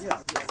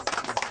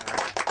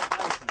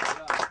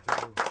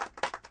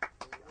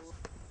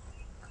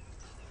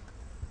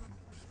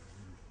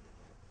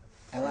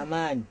 Our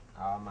man.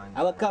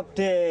 Our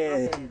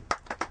captain.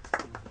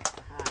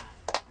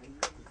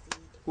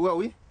 Who are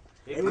we?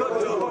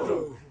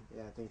 Ekoto.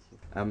 Yeah, thank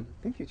you.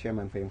 Thank you,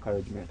 Chairman, for your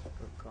encouragement.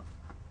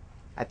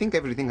 I think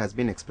everything has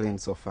been explained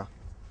so far.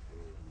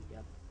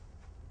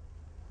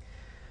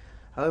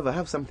 However, I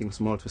have something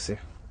small to say.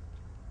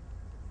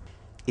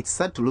 It's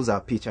sad to lose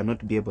our pitch and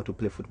not be able to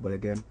play football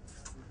again.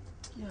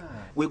 Yeah.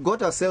 We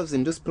got ourselves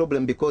in this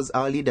problem because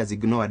our leaders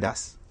ignored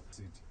us.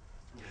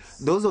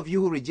 Those of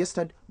you who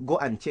registered, go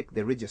and check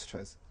the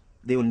registers.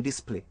 They're on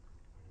display.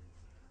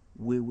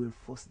 We will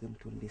force them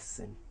to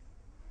listen.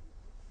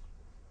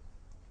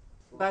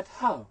 But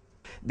how?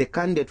 The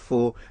candidate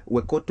for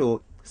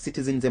Wekoto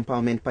Citizens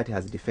Empowerment Party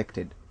has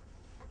defected.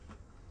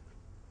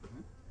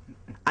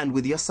 And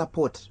with your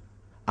support,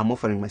 I'm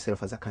offering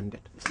myself as a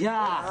candidate.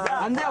 Yeah,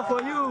 I'm there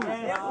for you.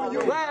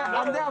 Well,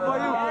 I'm there for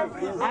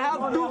you. I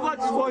have 2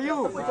 votes for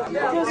you.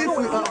 If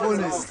we are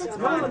honest,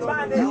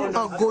 you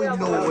are going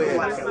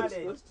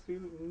nowhere.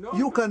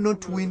 You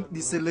cannot win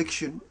this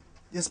election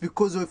just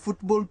because of a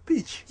football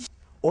pitch.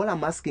 All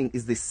I'm asking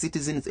is the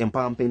Citizens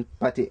Empowerment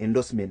Party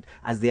endorsement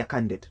as their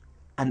candidate.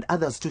 And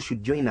others too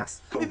should join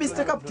us.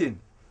 Mr. Captain,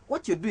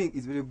 what you're doing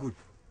is very good.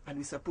 and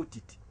we support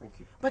it.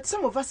 Okay. But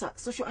some of us are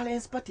Social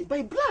Alliance Party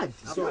by blood.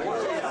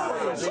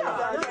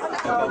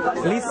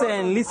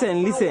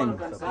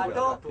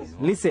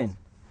 Listen,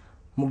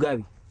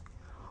 Mugabe.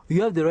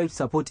 You have the right to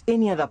support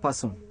any other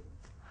person.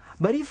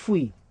 But if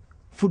we,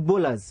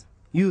 footballers,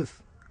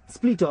 youth,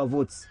 split our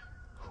votes,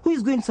 who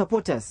is going to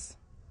support us?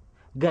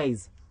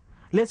 Guys,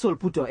 let's all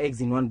put our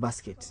eggs in one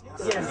basket.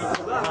 Yes.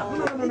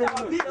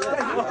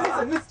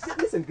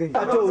 Listen, guys.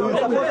 Kato, we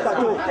support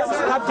Kato.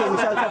 Captain, we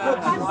shall support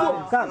you.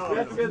 Come.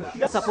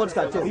 Let's support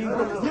Kato.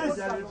 Yes.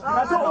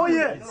 Kato, oh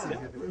yes.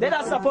 Let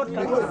us support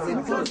Kato.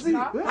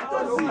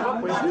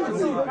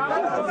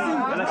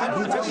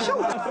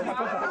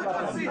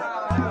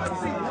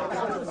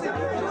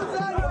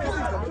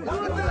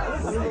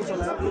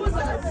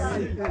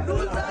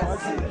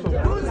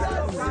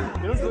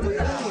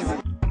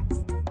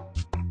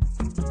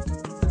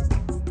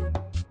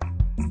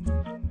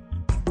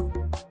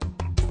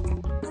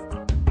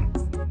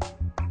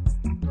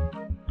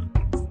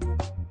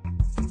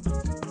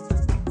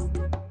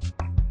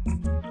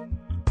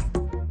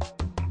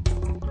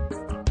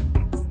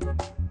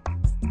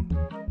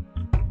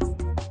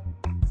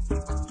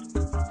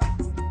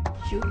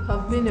 You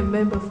have been a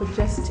member for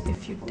just a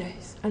few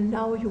days, and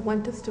now you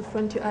want us to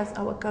front you as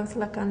our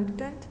councillor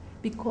candidate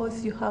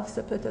because you have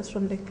supporters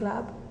from the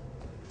club?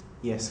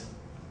 Yes.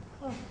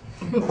 Oh.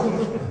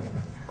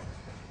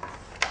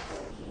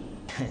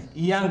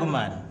 Young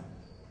man,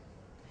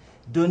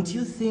 don't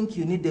you think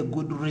you need a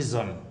good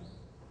reason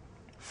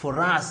for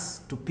us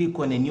to pick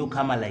on a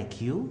newcomer like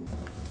you?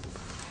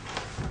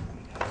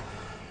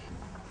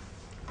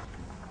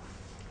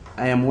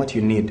 I am what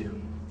you need.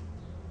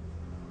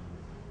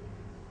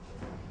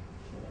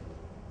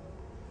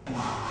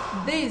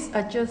 These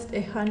are just a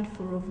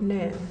handful of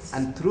names.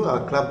 And through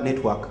our club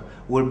network,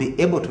 we'll be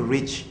able to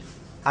reach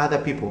other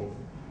people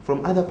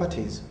from other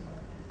parties.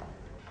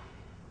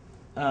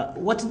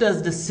 What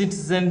does the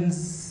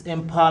Citizens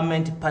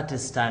Empowerment Party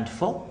stand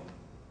for?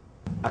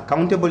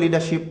 Accountable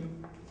leadership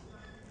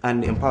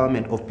and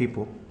empowerment of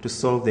people to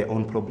solve their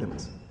own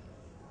problems.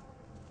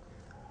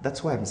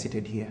 That's why I'm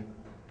seated here.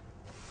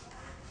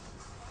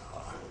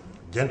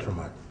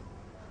 Gentlemen,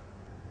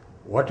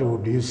 what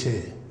would you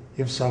say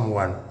if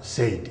someone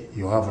said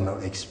you have no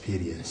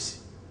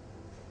experience?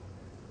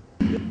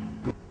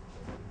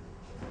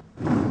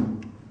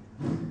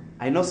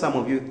 I know some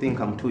of you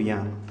think I'm too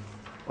young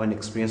or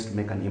inexperienced to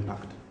make an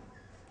impact,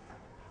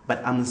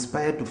 but I'm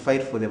inspired to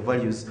fight for the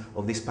values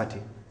of this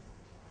party.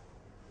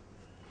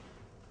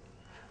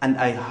 And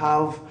I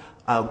have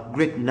a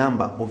great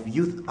number of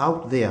youth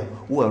out there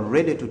who are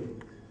ready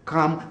to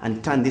come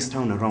and turn this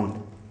town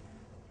around.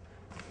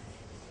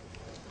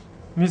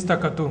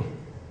 Mr. Kato,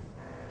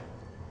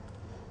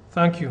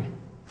 thank you.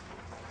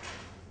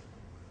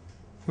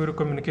 We will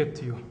communicate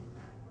to you.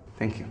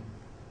 Thank you.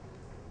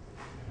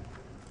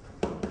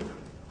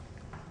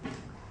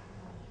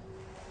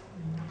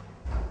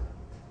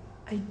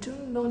 I do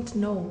not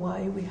know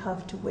why we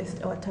have to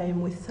waste our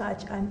time with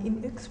such an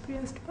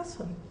inexperienced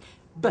person.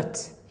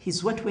 But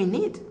he's what we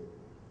need.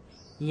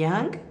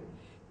 Young,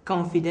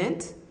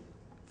 confident,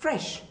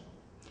 fresh.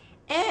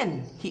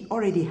 And he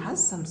already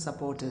has some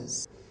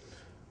supporters.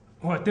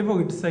 Whatever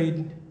we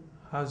decide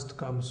has to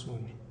come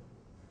soon.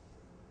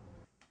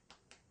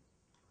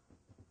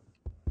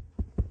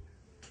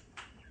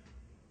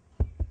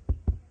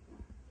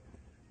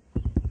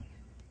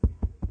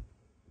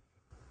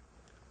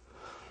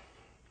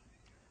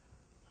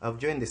 I've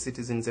joined the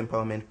Citizens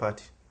Empowerment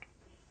Party.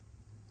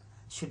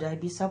 Should I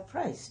be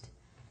surprised?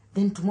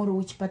 Then tomorrow,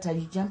 which party are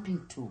you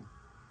jumping to?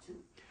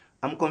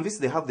 I'm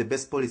convinced they have the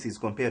best policies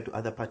compared to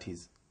other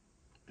parties.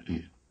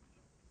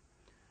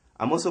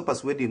 I'm also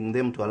persuading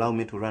them to allow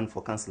me to run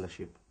for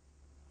councillorship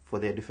for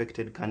their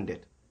defected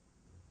candidate.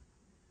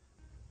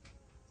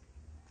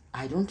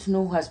 I don't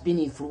know who has been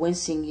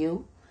influencing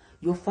you.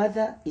 Your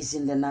father is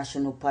in the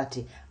National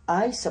Party.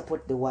 I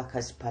support the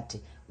Workers'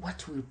 Party.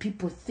 What will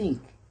people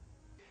think?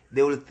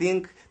 They will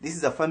think this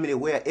is a family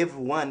where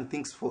everyone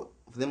thinks for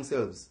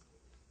themselves.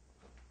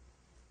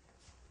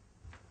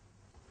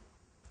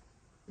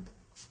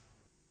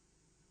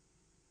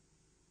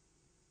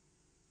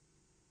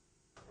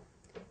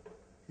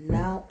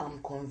 Now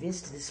I'm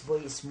convinced this boy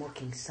is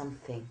smoking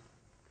something.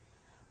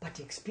 But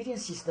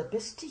experience is the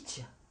best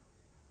teacher.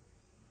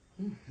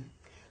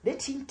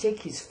 Let him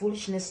take his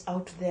foolishness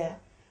out there.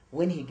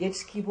 When he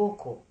gets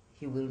kiboko,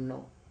 he will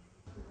know.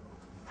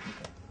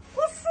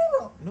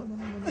 No.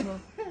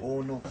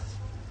 Oh no.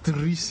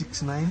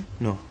 369?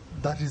 No.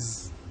 That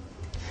is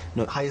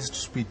no highest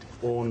speed.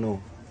 Oh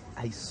no.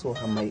 I saw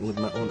her with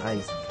my own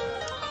eyes.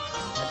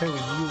 I tell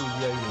with you,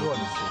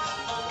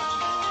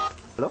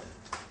 Hello?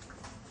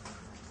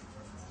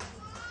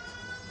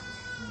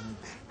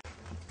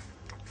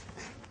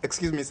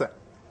 Excuse me, sir.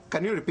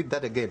 Can you repeat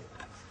that again?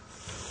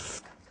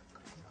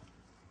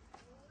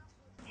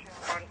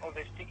 Chairman of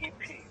the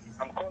CEP,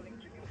 I'm calling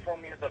to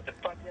inform you that the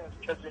party has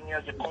chosen you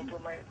as a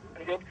compromise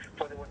candidate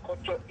for the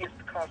Wekoto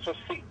East Council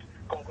seat.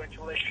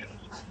 Congratulations.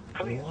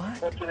 Please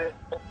go to the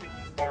office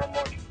tomorrow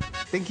morning.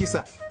 Thank you,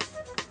 sir.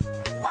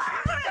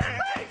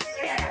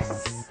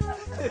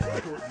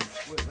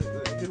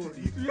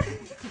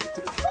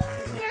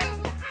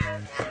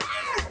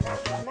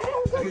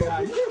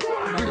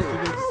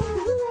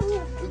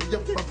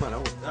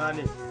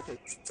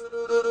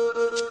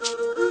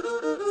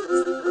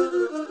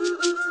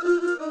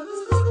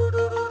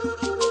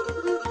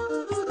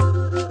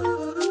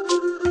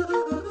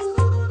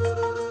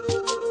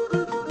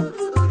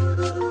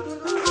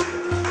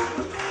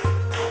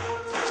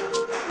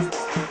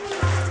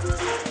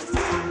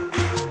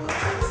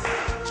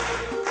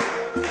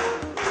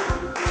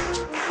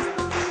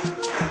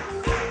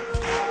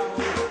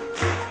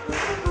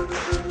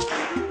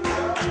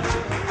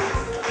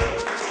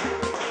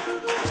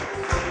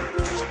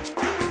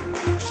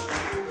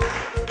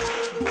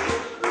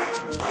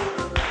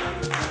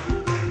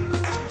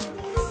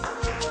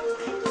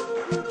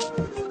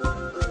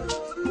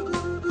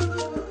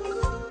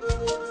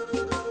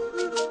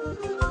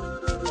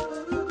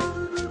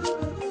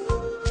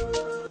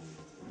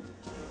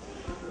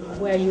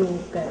 Where are you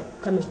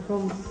coming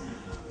from?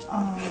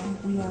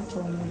 We are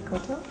from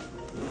Koto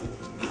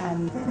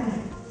and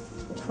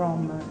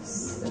from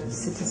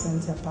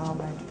Citizens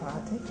Empowerment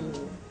Party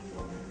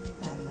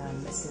and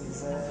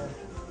Mrs.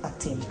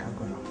 Atim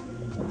Kagoro.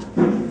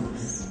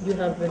 You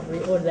have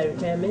all the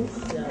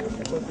requirements you're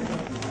supposed to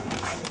have.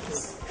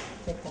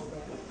 Take them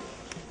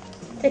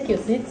there. Take your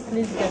seats,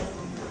 please.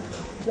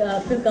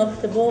 Just feel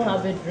comfortable,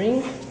 have a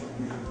drink,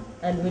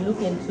 and we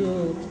look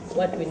into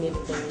what we need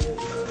from you.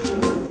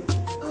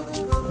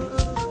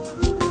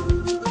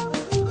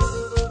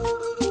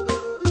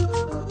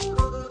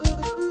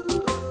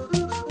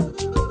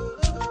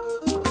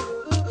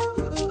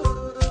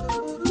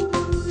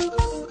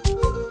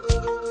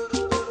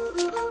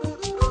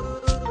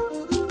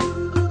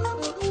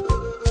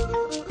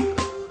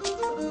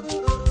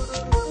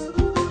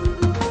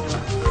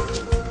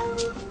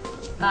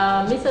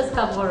 Mrs.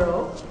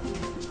 Kagoro,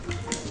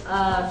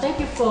 thank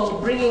you for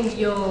bringing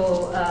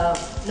your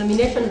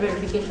nomination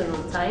verification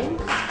on time.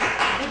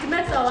 It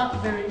makes our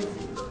work very easy.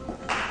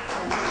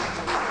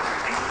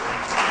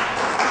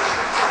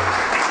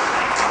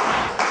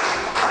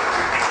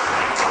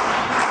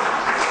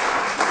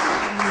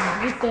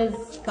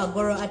 Mrs.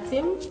 Kagoro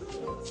Atim,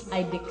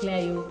 I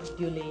declare you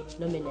duly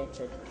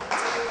nominated.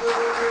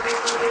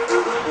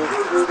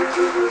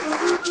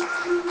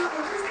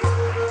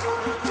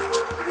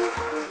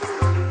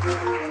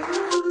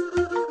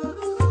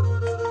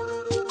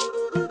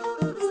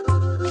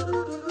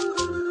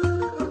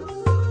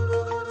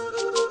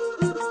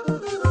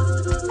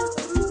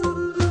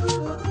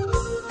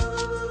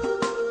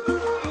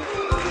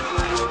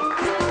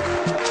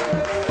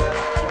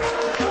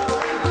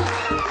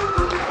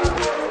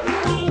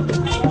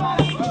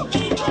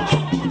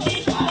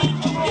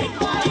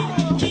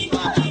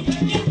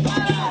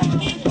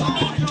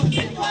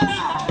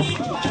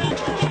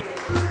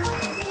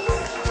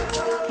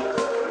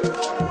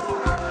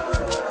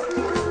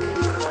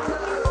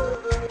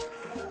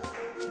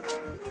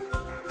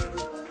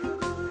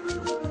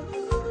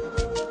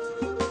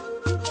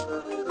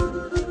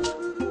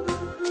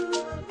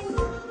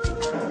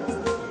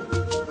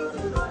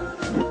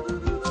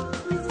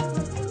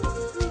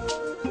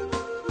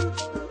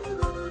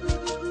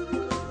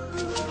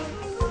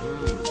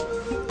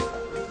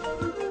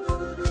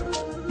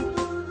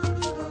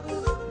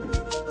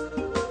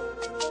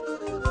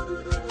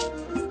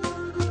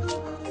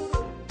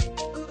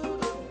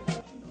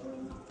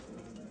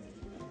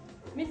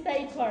 Mr.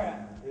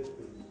 Itwara,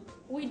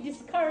 we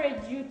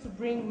discourage you to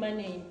bring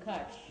money in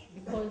cash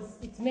because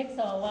it makes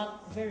our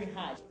work very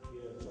hard.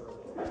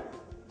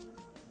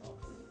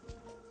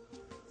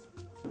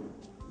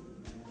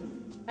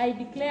 I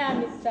declare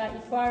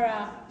Mr.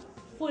 Itwara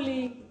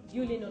fully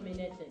duly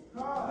nominated.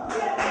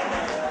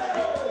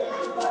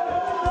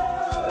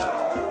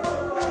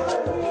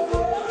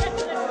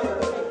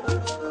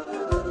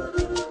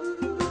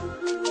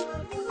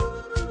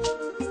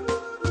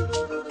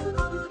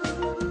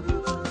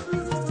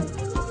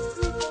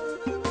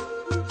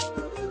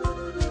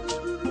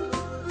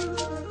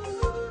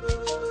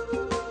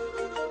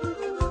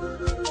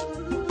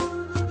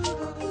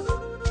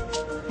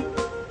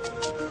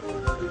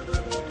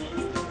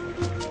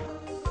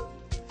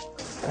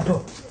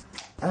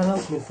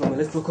 Announcement from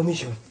Electoral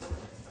Commission.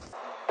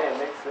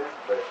 Next is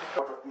the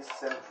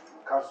Eastern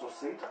Council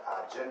seat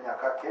are Jenya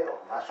Kake of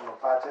National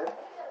Party,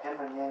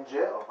 Henry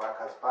Nyenje of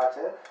Workers'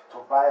 Party,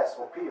 Tobias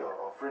Opio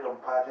of Freedom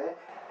Party,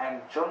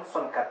 and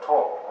Johnson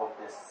Kato of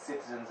the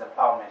Citizens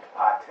Empowerment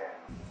Party.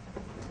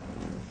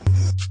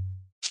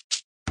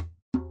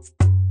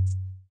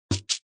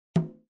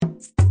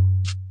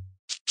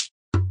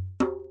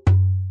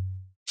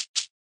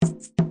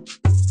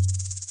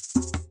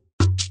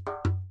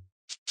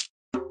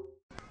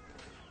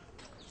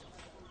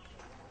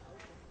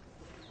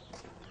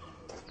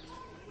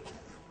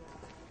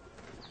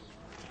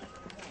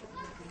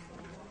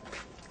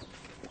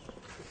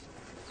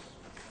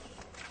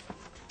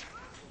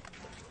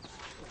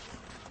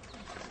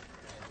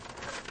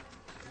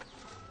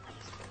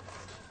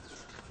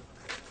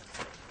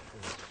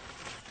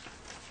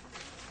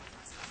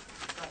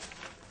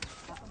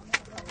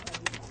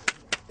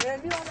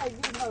 Maybe what I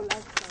did now last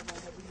time.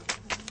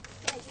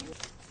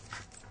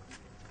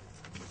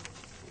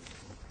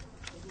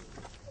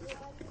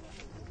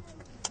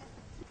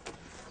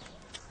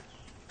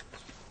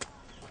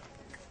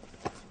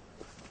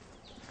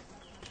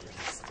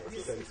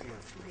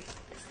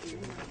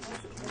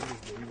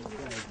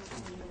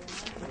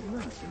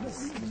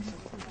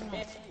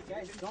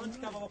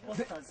 Don't cover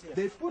posters here.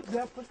 They put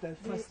their posters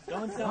first.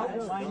 Don't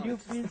mind you,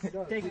 please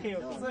take care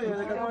of it.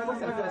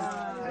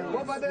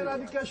 What about the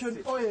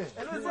eradication? Oh, yeah.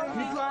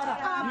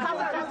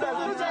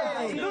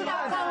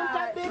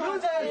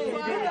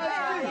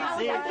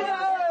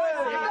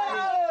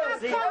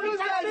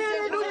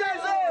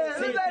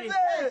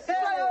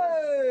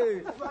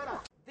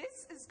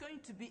 This is going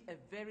to be a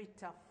very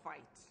tough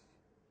fight.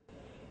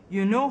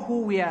 You know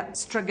who we are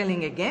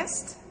struggling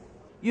against?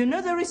 You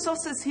know the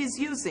resources he's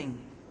using.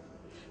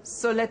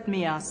 So let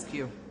me ask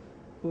you,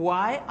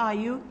 why are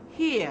you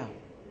here?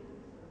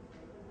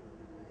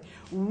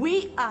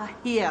 We are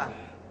here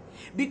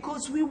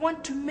because we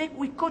want to make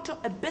Wikoto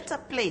a better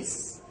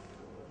place.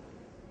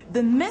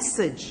 The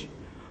message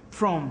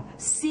from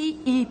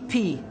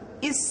CEP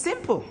is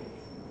simple.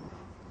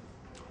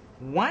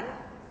 1,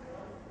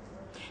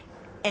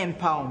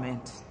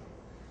 empowerment.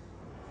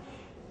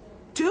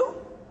 2,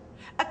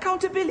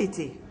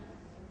 accountability.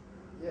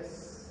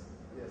 Yes.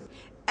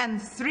 And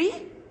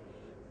 3,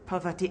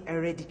 poverty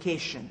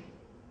eradication.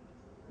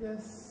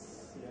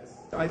 Yes.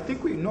 I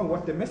think we know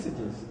what the message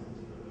is.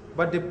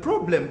 But the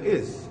problem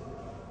is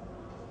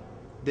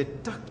the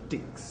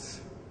tactics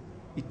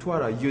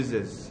Itwara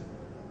uses.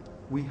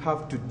 We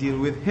have to deal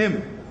with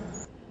him.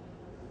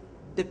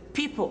 The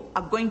people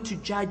are going to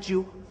judge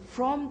you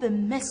from the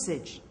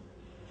message,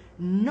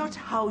 not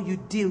how you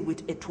deal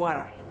with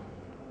Etwara.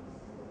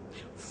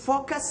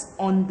 Focus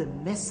on the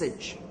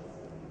message.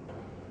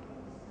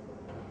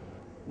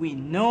 We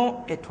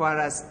know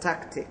Etwara's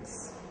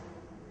tactics,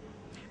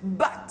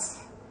 but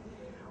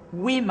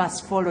we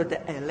must follow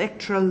the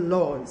electoral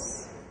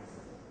laws.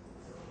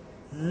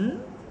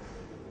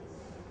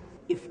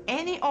 If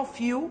any of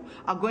you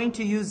are going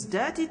to use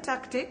dirty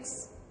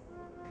tactics,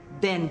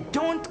 then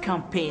don't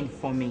campaign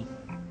for me.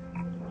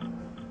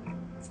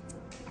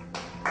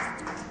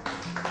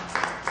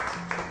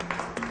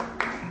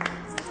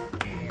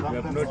 You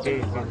have not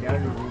tasted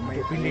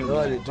my feeling.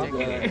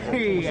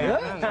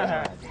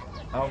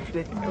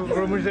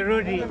 From the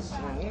road.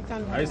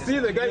 I see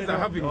the guys are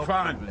having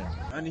fun.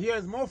 And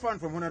here's more fun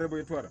from Honorable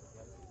Itwara.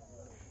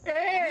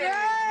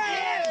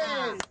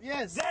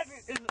 Yes! That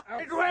is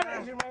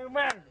Itwara is my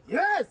man.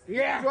 Yes!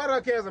 Yeah.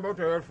 Itwara cares about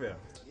your welfare.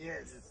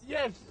 Yes.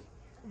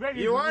 Very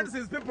He good. wants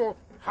his people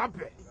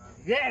happy.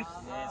 Yes.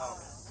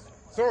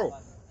 So,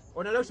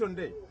 on election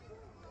day,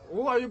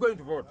 who are you going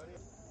to vote?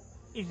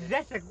 Is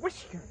that a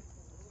question?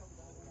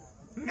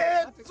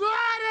 Itwara!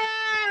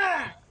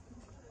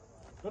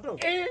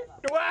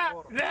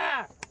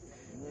 Itwara!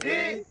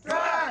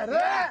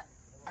 Itwara!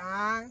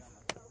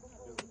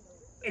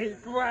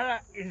 Itwara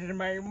is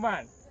my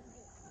man.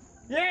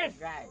 Yes.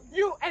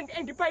 You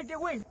and by the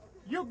way,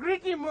 you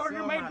greet him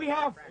on my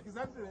behalf.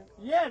 Exactly.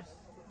 Yes.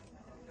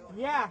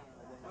 Yeah.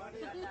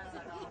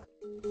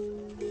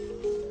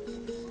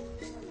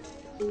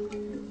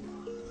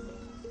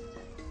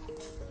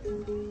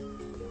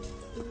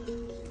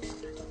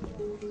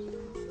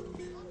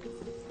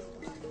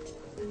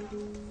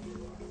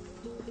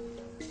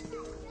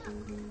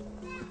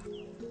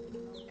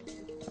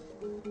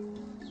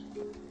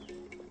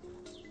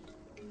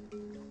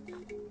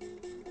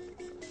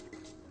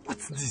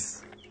 What's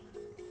this?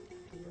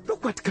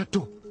 Look what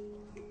Kato.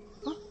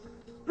 Huh?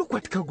 Look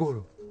what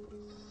Kagoro.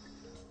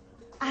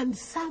 And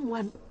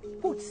someone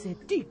puts a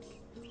tick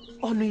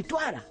on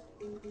Itwara.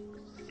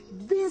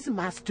 This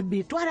must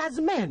be Itwara's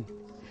man.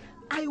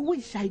 I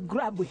wish I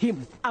grab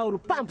him. I'll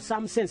pump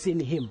some sense in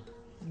him.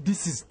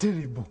 This is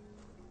terrible.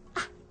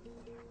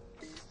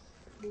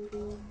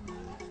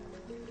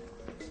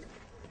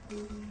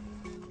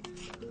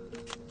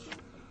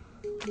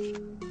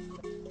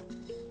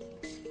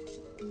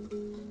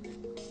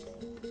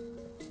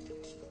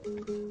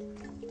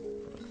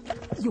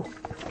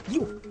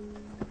 You.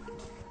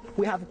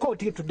 We have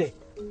caught you today.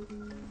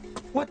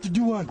 What do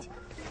you want?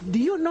 Do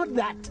you know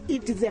that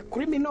it is a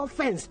criminal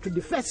offense to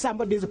defend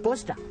somebody's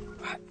poster?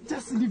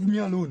 Just leave me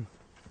alone.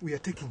 We are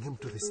taking him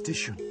to the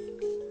station.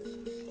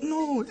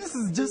 No, this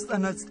is just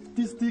an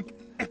artistic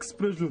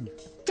expression.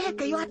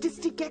 Take your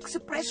artistic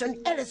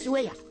expression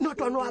elsewhere,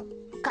 not on our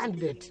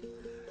candidate.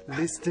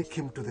 Let's take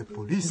him to the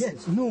police.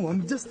 Yes. No,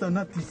 I'm just an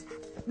artist.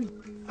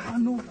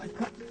 No, I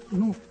can't.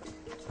 No,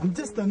 I'm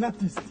just an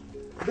artist.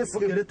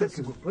 Okay, let us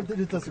go.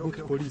 Let us go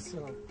to police.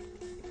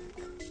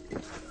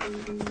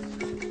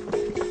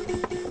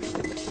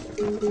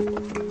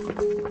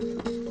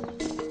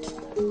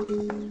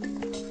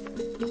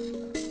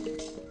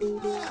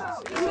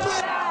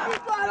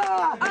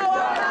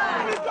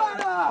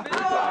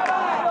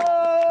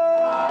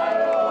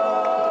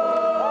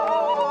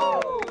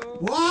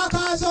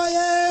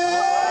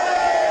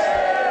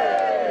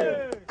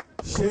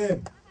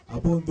 Shame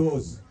upon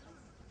those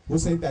who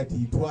said that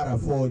Itwara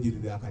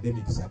forged the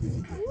academic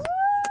certificate.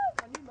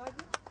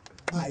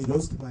 I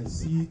lost my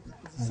seat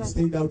and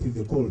stayed out in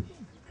the cold.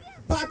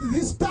 But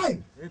this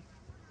time,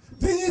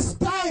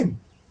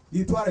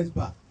 Itwara is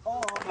back.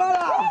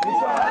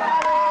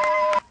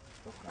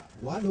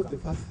 One of the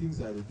first things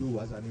I will do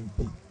as an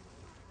MP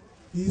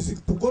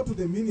is to go to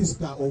the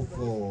Minister of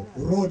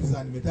Roads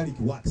and Metallic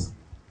Works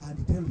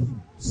and tell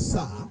him,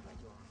 sir,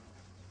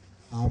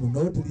 I'm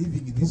not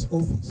leaving this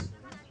office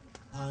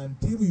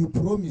until you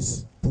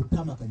promise to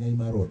tarmac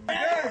Nyaima Road.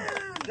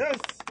 Yes,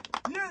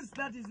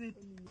 that is it.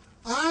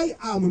 I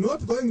am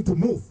not going to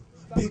move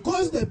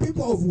because the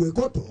people of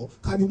Wekoto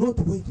cannot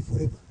wait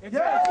forever.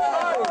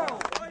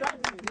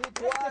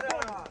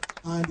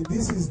 And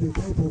this is the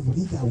type of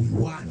leader we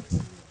want.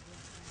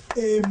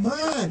 A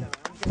man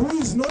who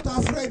is not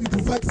afraid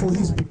to fight for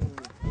his people.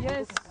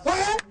 Yes.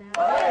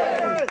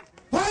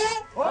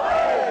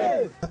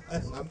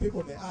 Some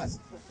people may ask,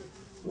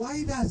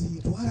 why does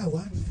Itwara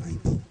want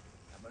fighting?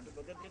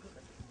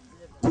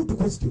 Good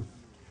question.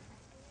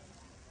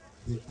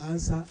 The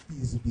answer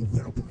is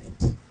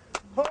development.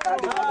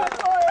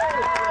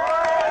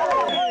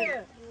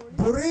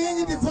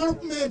 Bring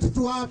development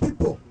to our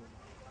people.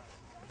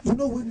 You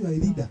know, when you are a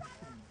leader,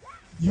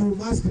 you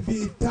must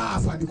be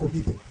tough and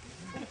committed.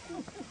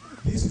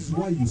 This is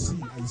why you see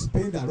I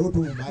spend a lot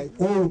of my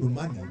own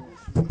money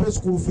to pay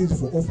school fees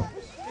for orphans.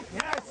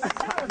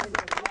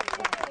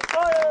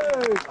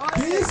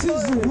 This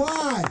is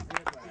why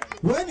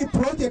when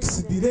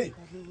projects delay,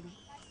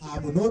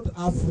 I'm not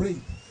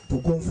afraid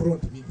to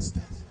confront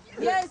ministers.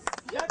 Yes.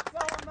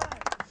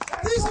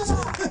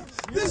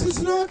 This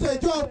is not a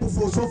job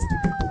for soft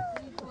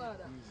people.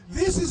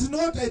 This is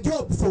not a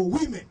job for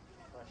women.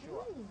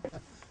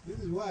 This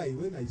is why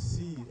when I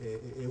see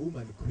a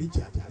woman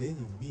creature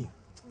challenging me,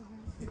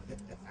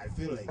 I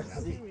feel like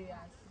laughing.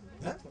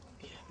 Huh?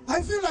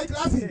 I feel like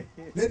laughing,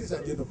 ladies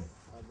and gentlemen.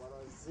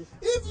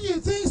 If you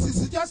think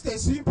it's just a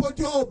simple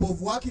job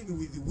of working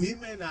with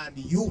women and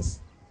youth,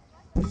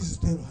 please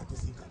tell her to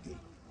think again.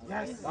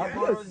 Yes.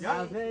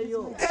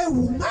 A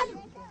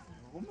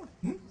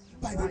woman?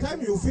 By the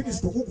time you finish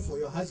to cook for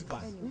your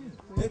husband,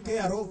 take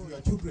care of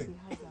your children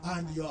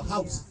and your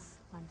house,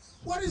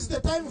 what is the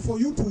time for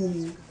you to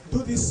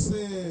do this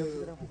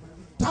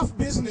tough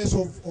business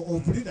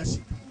of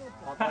leadership?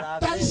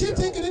 Does she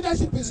think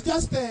leadership is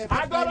just a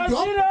part-time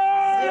job?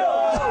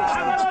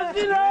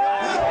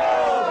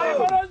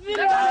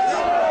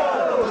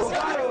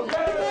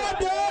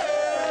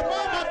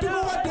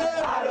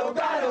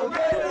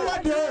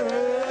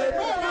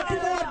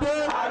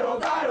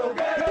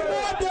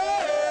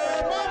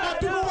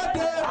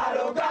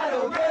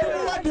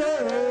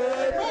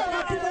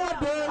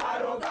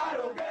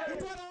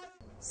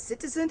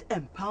 Citizen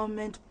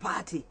Empowerment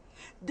Party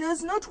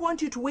does not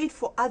want you to wait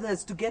for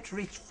others to get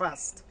rich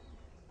first.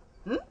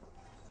 You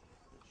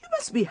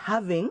must be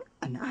having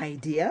an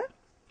idea,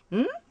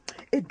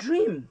 a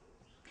dream,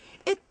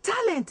 a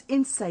talent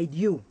inside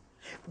you.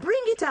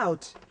 Bring it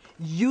out,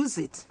 use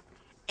it,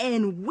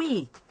 and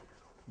we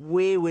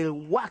will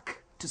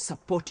work to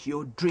support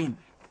your dream.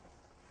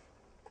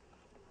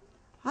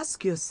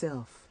 Ask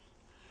yourself,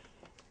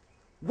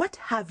 what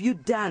have you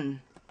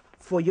done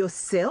for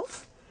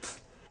yourself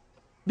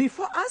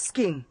before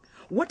asking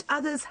what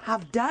others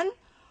have done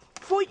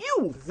for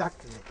you?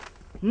 Exactly.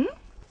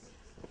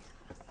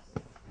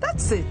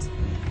 That's it.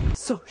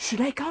 So, should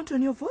I count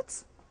on your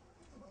votes?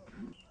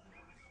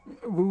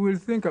 We will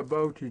think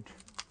about it.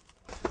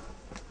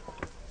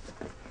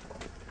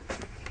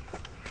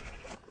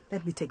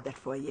 Let me take that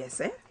for a yes,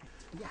 eh?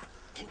 Yeah,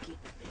 thank you.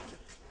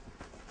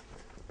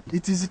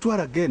 It is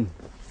Itwara again.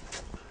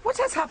 What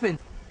has happened?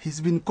 He's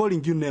been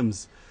calling you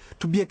names.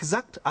 To be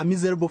exact, a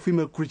miserable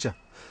female creature.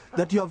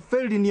 That you have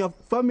failed in your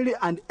family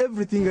and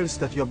everything else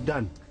that you have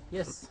done.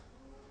 Yes.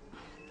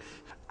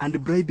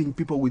 And bribing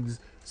people with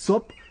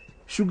soap,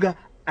 sugar,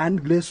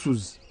 and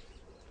glasses.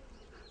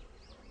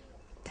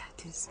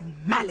 That is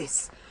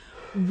malice.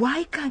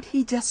 Why can't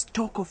he just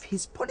talk of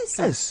his policies?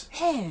 Yes.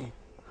 Hey.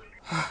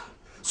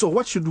 So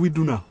what should we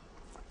do now?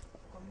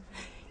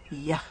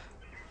 Yeah.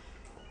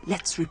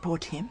 Let's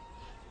report him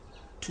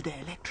to the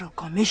Electoral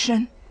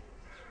Commission,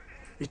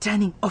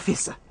 returning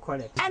officer,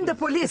 and the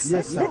police.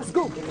 Yes, sir. Let's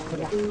go.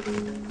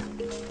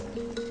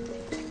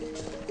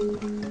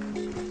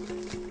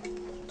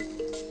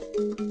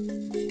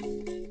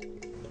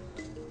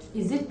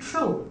 Is it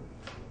true,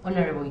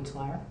 Honorable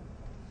Itwara?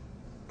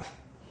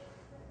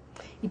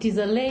 It is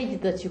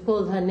alleged that you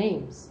called her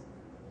names.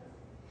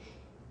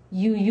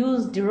 You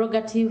used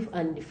derogative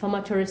and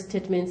defamatory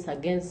statements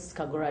against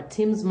Kagora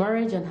Tim's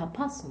marriage and her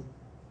person.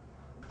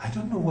 I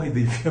don't know why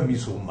they fear me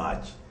so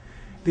much.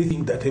 They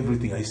think that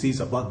everything I say is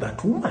about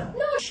that woman.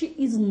 No, she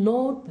is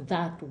not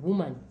that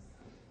woman.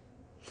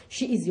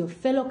 She is your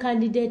fellow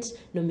candidate,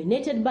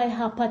 nominated by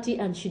her party,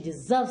 and she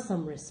deserves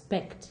some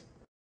respect.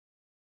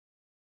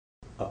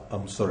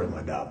 I'm sorry,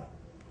 madam.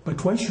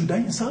 But why should I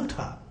insult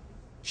her?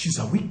 She's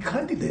a weak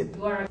candidate.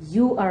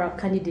 You are a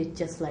candidate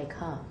just like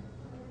her.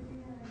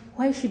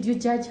 Why should you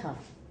judge her?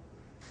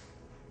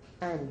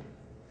 And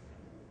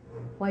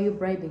Why are you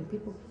bribing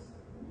people?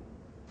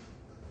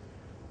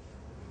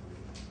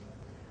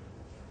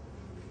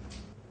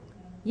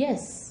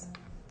 Yes.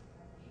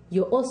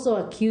 You're also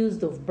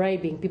accused of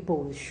bribing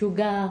people with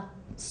sugar,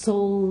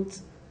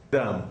 salt.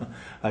 Damn,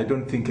 I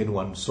don't think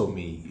anyone saw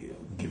me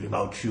giving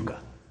out sugar.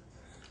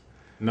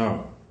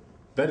 No,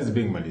 that is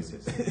being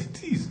malicious.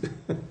 It is.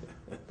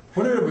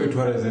 Honorable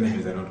Itwara's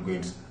enemies are not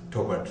going to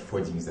talk about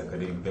forging his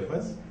academic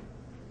papers.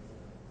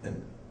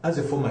 And as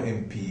a former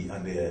MP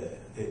and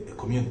a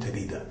community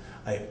leader,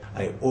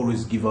 I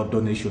always give out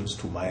donations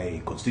to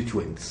my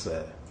constituents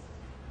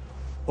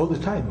all the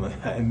time.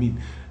 I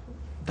mean,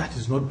 that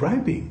is not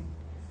bribing.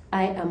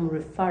 I am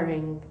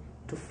referring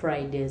to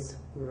Friday's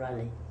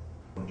rally.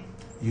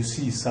 You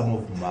see, some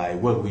of my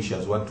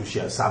well-wishers want to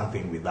share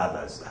something with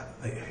others.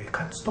 I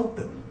can't stop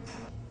them.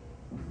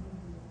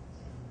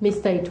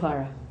 Mr.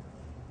 Itwara,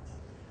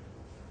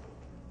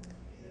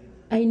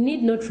 I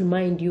need not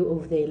remind you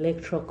of the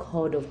Electoral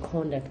Code of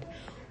Conduct,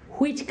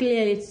 which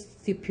clearly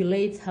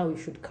stipulates how you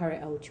should carry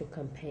out your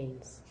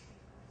campaigns.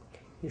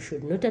 You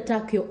should not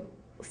attack your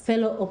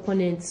fellow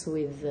opponents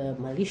with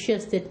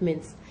malicious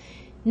statements,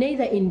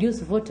 neither induce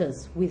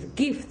voters with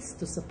gifts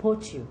to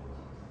support you.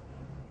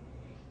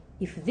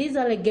 If these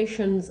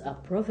allegations are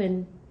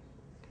proven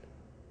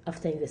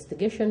after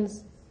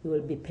investigations, you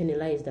will be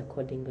penalized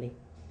accordingly.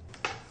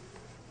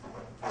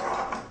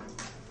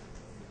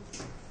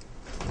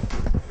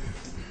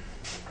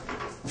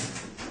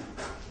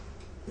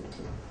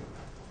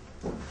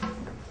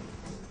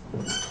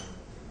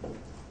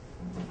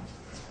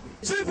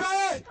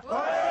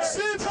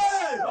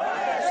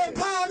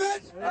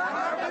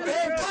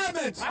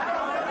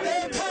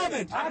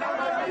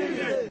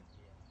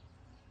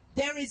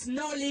 There is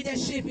no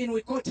leadership in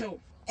Wikoto.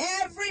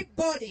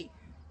 Everybody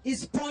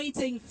is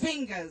pointing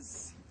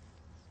fingers.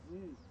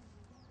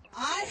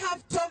 I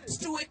have talked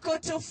to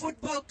Wikoto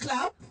Football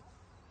Club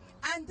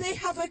and they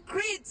have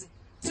agreed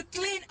to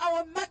clean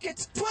our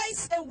market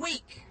twice a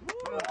week.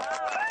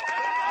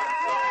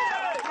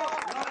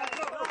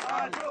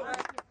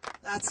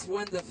 That's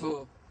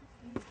wonderful.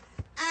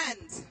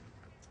 And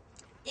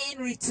in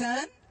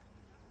return,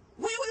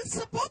 we will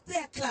support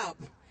their club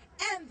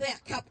and their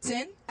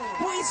captain,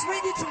 who is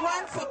ready to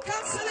run for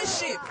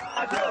councillorship.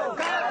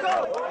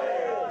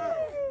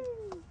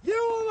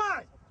 You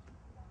woman!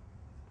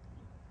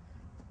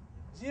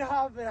 Do you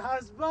have a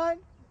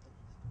husband?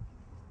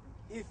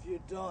 If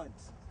you don't,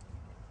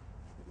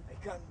 I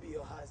can't be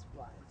your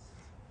husband.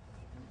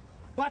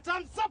 But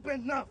I'm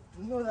stupid enough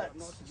to know that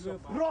you're a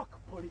broke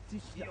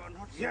politician.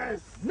 Yes.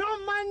 No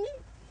money.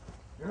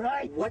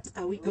 Right. What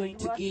are we going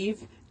to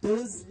give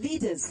those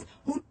leaders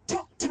who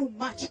talk too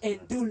much and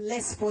do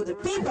less for the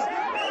people?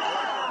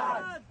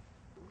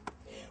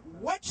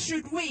 What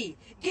should we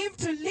give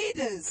to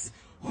leaders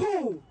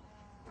who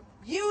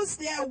use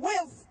their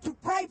wealth to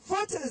bribe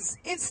voters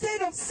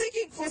instead of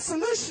seeking for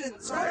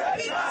solutions for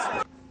the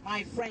people?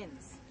 My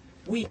friends,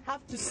 we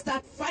have to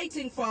start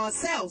fighting for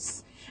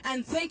ourselves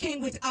and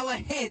thinking with our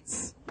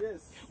heads.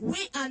 Yes.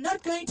 We are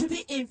not going to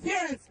be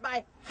influenced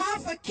by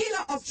half a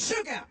kilo of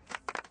sugar.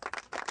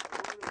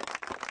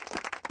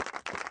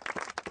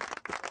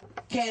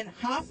 Can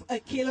half a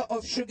kilo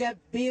of sugar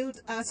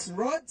build us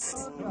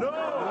roads?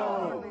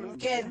 No.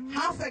 Can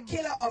half a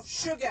kilo of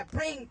sugar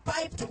bring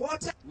piped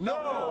water?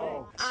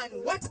 No.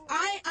 And what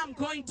I am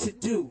going to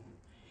do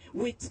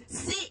with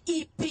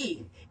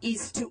CEP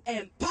is to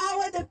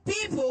empower the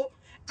people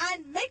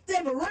and make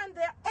them run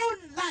their own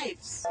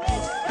lives.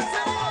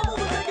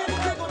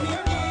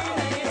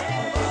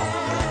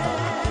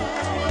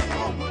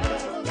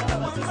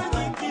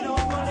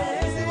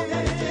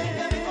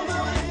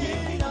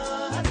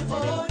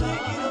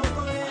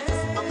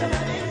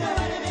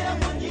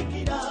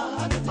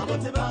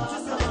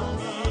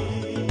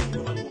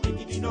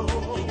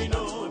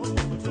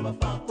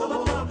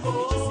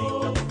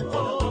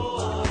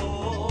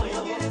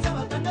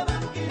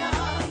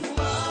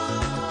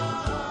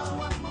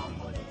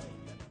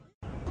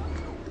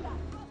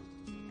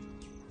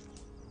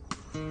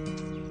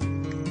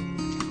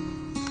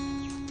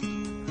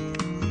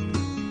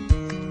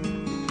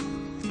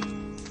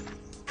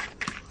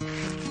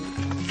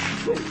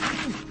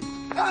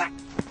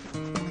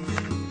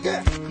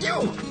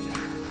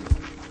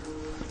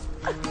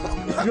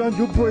 If you and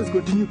your boys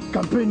continue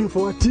campaigning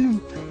for a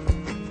team,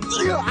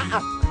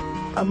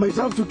 I might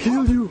have to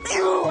kill you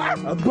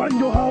and burn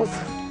your house.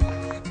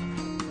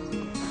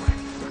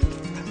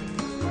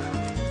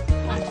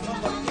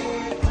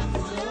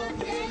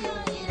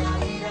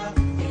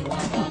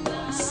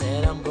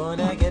 Said I'm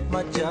gonna get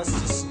my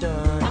justice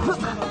done.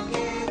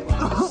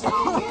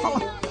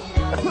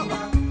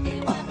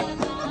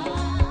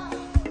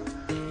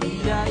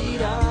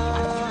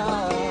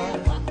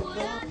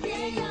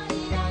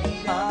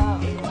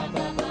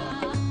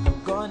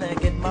 I'm gonna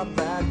get my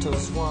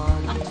battles won.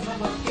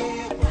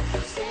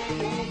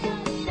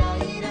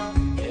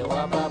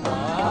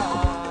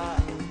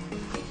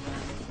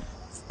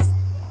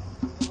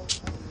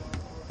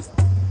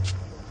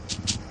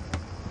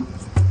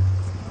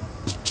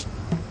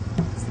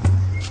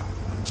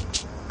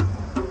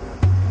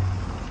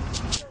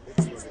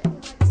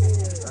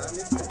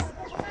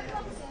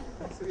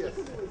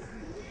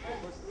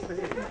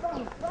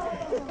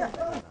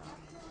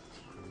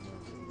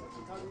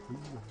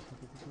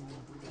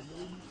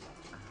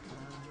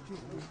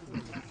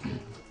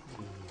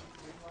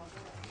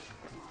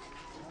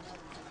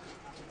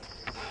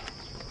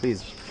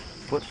 Please,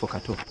 vote for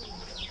Kato.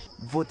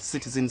 Vote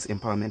Citizens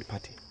Empowerment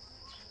Party.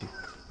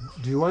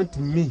 Do you want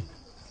me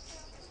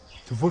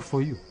to vote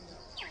for you?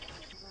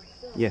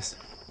 Yes.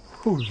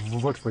 Who will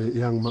vote for a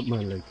young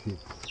man like you?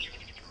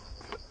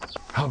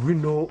 Have we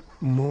no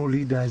more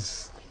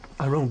leaders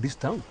around this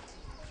town?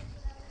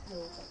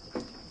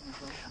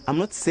 I'm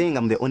not saying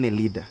I'm the only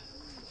leader.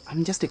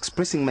 I'm just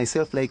expressing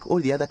myself like all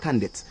the other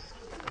candidates.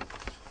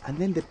 And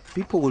then the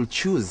people will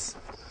choose.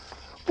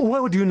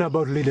 What do you know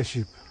about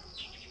leadership?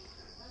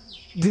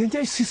 Didn't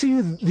I see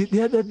you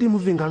the other day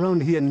moving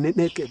around here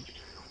naked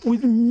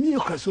with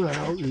milk all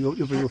around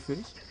over your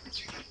face?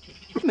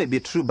 It may be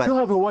true, but... You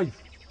have a wife.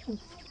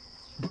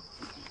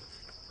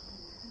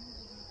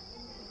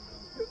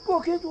 Go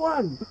get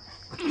one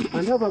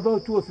and have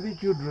about 2 or 3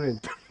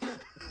 children.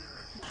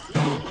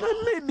 And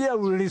maybe I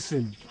will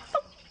listen.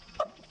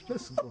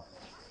 Let's go.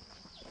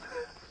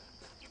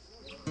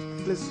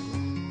 Let's go.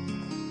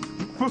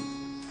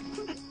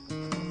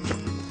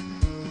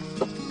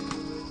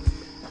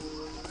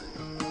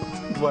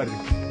 Don't worry.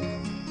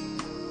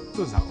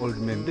 Those are old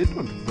men. They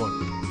don't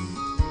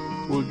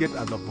vote. We'll get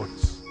other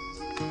votes.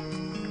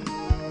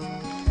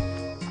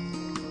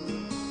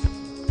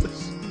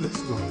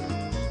 Let's go.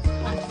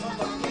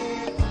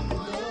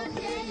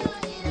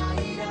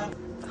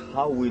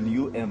 How will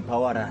you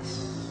empower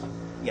us?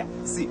 Yeah,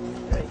 see,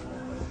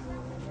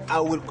 I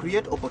will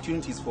create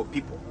opportunities for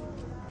people.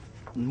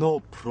 No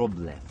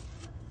problem.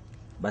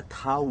 But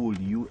how will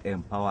you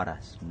empower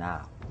us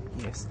now?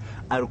 Yes,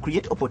 I'll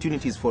create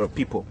opportunities for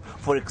people.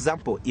 For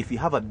example, if you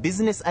have a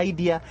business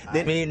idea,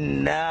 then... I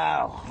mean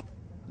now.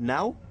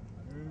 Now?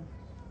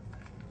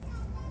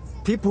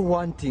 People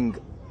wanting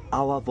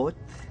our vote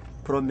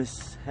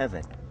promise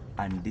heaven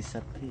and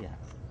disappear.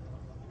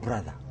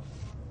 Brother,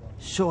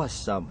 show us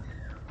some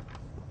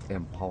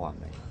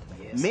empowerment.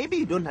 Yes. Maybe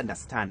you don't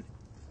understand.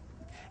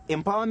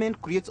 Empowerment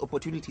creates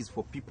opportunities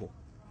for people.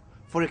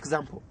 For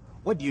example,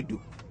 what do you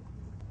do?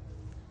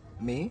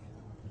 Me?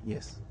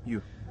 Yes,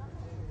 you.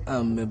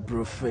 I'm a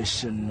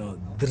professional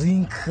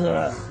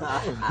drinker.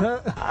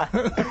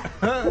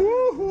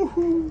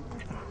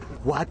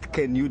 What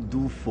can you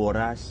do for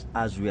us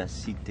as we are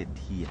seated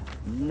here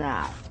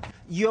now?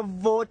 Your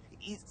vote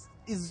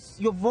is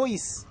your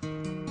voice.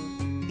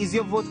 Is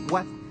your vote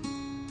what?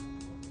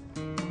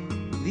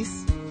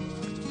 This?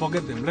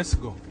 Forget them. Let's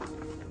go.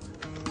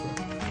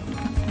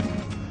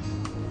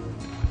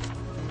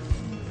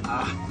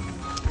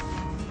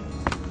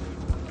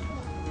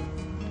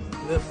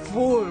 The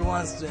fool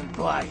wants to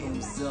empower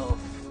himself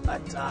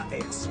at our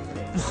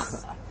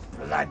expense.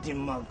 Bloody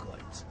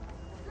maggot.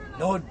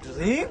 No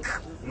drink,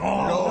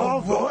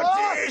 no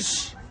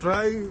votish.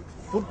 Try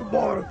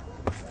football.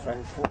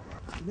 Try football.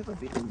 I've never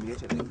been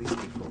humiliated like this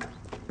before.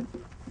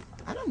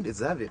 I don't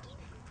deserve it.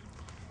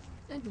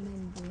 Don't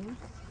mind me.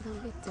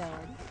 Don't get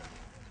tired.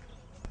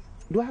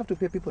 Do I have to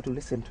pay people to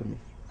listen to me?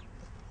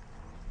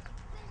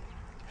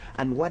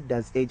 And what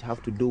does age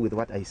have to do with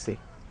what I say?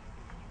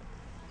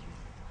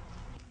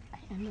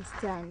 I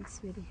understand,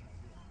 sweetie.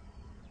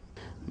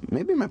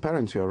 Maybe my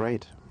parents were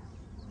right.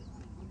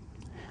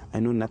 I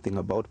know nothing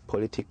about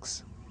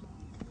politics.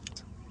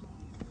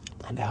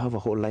 And I have a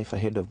whole life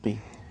ahead of me.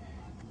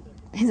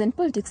 Isn't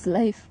politics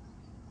life?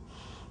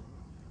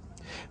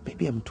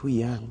 Maybe I'm too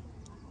young.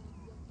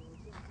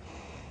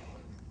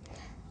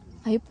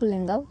 Are you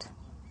pulling out?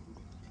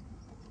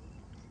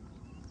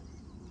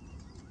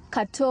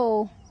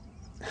 Kato.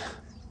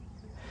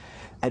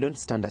 I don't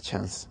stand a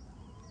chance.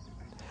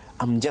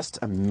 I'm just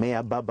a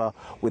mayor baba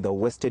with a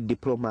wasted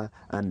diploma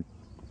and,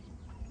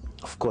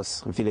 of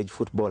course, a village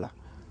footballer.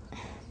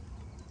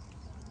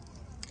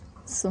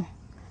 So,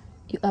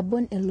 you are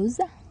born a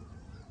loser?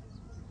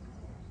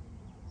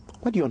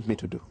 What do you want me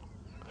to do?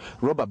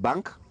 Rob a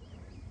bank?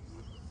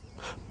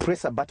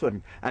 Press a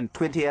button and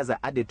 20 years are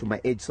added to my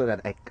age so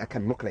that I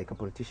can look like a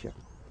politician?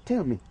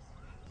 Tell me.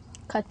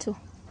 Kato,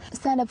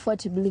 stand up for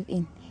what you believe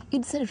in. You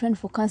decided to run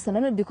for council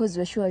not because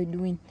you were sure you're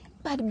doing,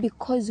 but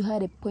because you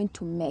had a point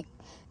to make.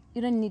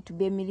 You don't need to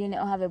be a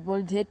millionaire or have a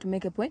bold head to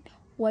make a point.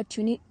 What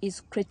you need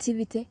is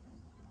creativity,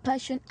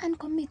 passion, and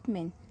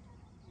commitment.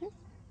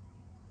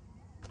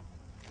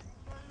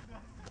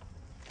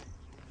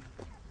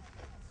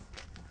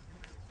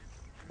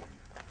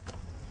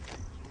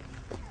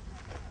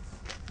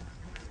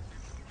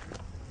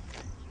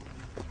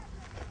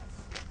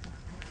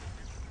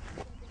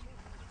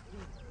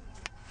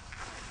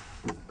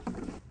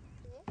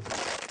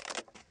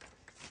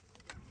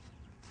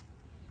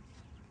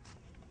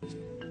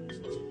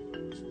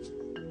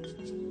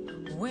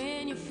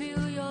 When you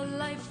feel your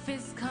life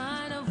is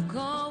kind of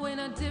going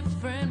a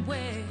different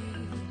way,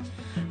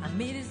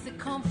 amidst the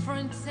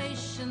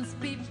confrontations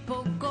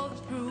people go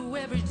through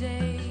every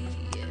day,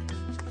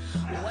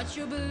 what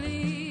you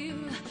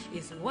believe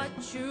is what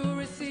you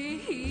receive,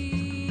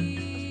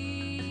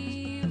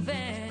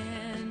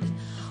 and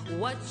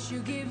what you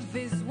give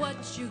is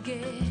what you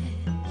get.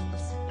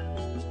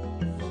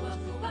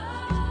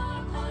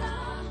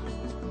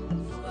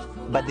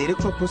 But the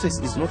electoral process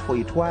is not for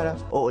Itwara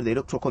or the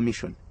Electoral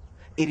Commission.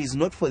 It is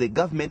not for the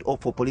government or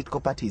for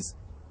political parties.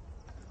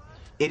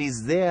 It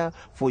is there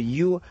for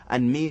you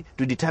and me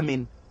to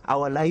determine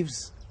our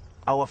lives,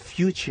 our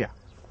future,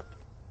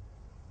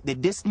 the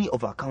destiny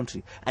of our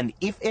country. And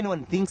if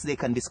anyone thinks they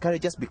can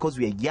discourage us because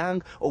we are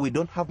young or we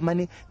don't have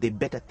money, they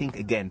better think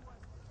again.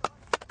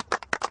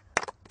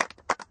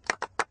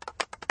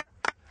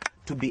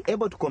 To be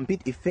able to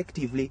compete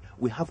effectively,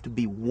 we have to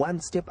be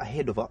one step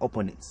ahead of our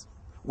opponents.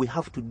 We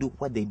have to do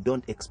what they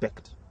don't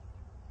expect.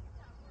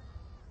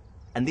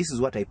 And this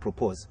is what I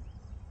propose.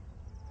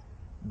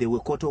 The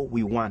Wekoto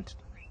we want.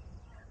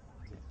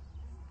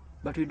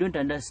 But we don't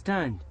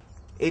understand.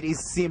 It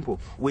is simple.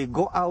 We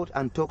go out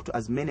and talk to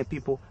as many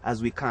people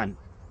as we can.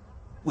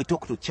 We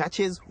talk to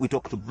churches, we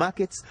talk to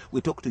markets, we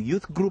talk to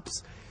youth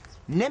groups.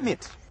 Name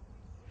it.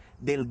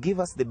 They'll give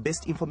us the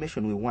best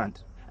information we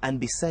want. And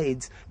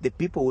besides, the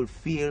people will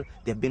feel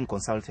they've been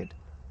consulted.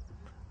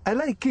 I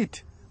like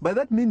it, but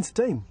that means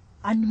time.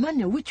 And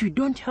money which we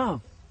don't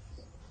have.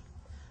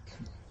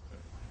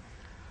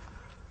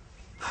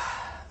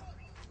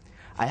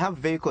 I have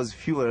vehicles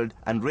fueled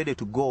and ready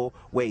to go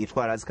where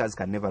Itwara's cars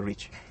can never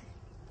reach.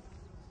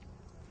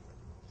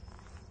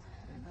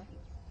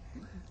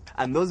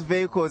 And those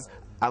vehicles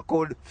are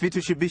called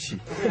Fitoshibishi,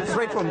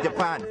 straight from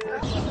Japan.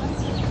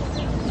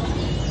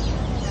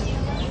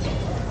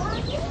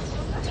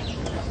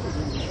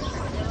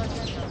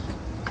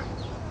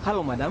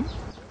 Hello, madam.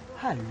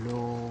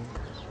 Hello.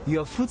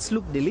 Your fruits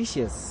look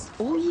delicious.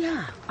 Oh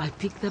yeah, I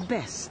pick the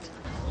best.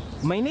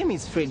 My name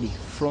is Freddy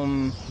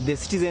from the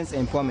Citizens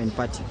Empowerment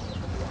Party,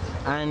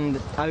 and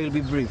I will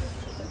be brief.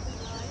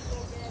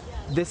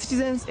 The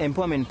Citizens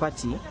Empowerment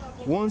Party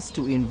wants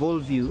to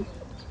involve you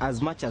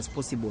as much as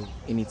possible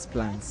in its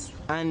plans,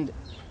 and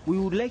we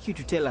would like you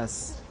to tell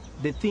us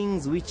the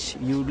things which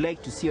you would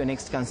like to see your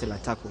next councillor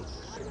tackle.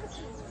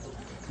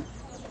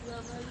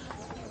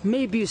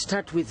 Maybe you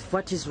start with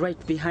what is right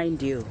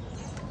behind you.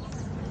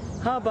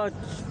 How about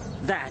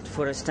that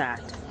for a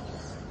start?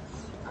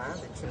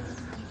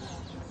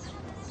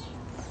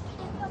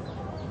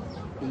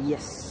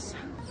 Yes,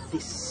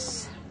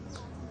 this.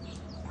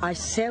 I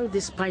sell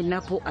this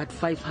pineapple at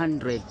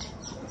 500.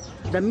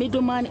 The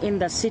middleman in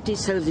the city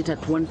sells it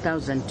at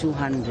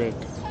 1,200.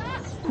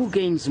 Who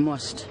gains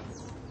most?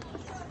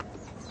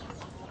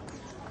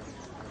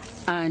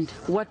 And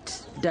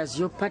what does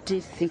your party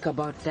think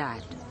about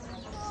that?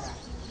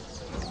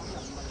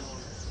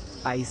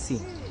 I see.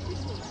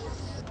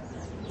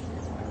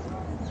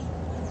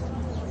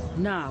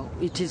 Now,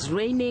 it is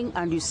raining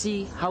and you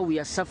see how we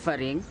are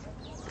suffering.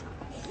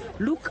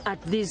 Look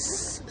at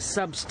these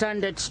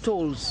substandard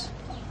stalls,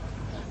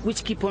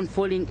 which keep on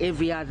falling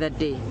every other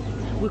day.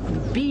 We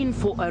could be in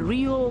for a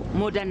real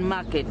modern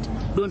market,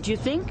 don't you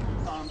think?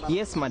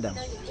 Yes, madam.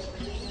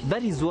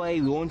 That is why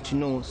we want to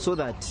know so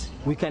that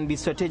we can be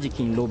strategic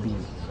in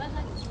lobbying.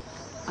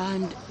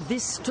 And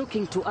this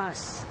talking to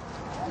us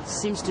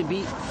seems to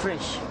be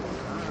fresh.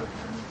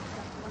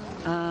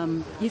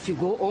 If you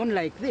go on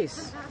like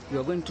this,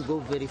 you're going to go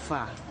very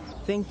far.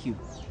 Thank you.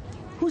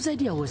 Whose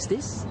idea was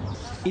this?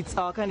 It's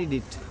our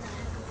candidate.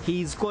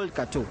 He is called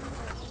Kato.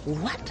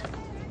 What?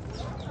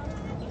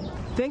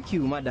 Thank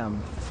you,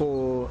 madam,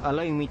 for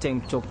allowing me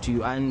time to talk to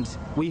you, and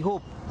we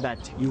hope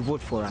that you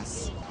vote for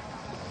us.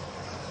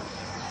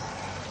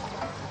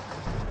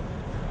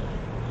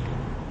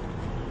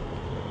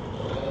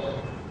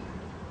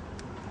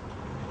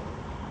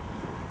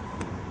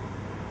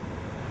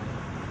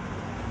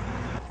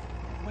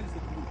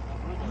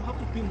 You have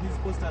to pin these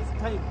posters.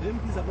 Time, the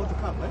MP is about to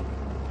come, right?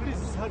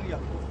 Please hurry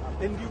up.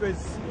 And you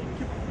guys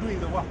keep doing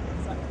the work.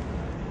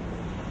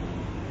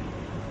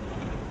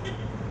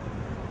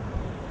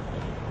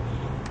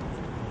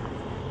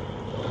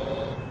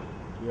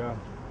 Yeah,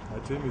 our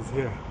team is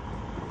here.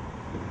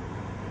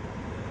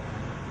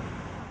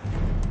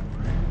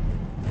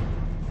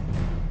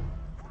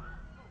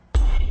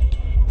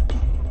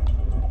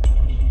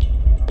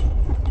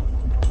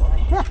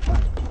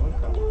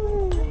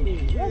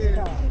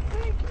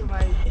 Thank you,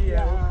 my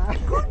dear.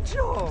 Good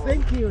job.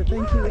 Thank you,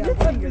 thank you. You're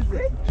doing a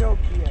great job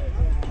here.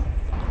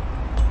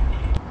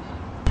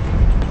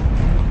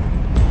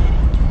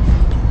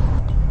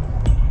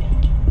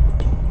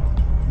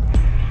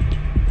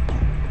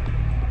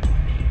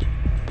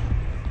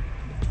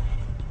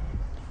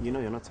 You know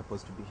you're not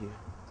supposed to be here.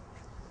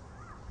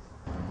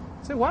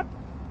 Say what?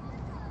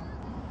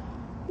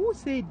 Who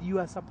said you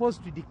are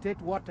supposed to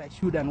dictate what I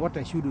should and what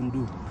I shouldn't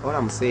do? All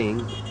I'm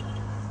saying,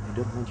 I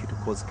don't want you to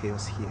cause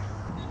chaos here.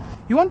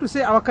 You want to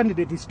say our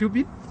candidate is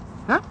stupid?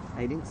 Huh?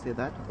 I didn't say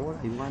that. All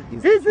I want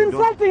is... He's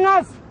insulting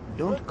us!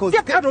 Don't cause...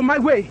 Get out of my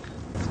way!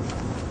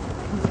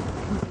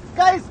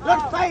 Guys,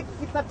 don't fight!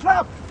 It's a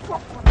trap! It's a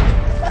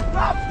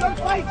trap! Don't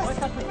fight! Don't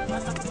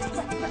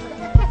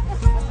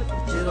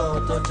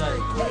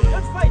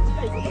fight!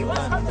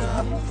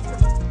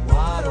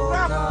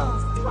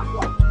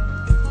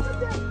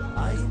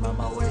 Ay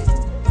mama we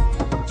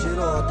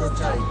Chiroto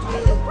chaiki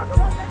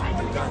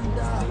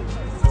Uganda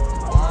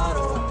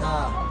Warota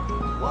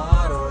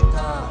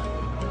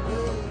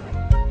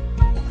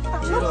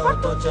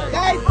Chiroto chaiki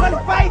Guys,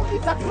 don't fight!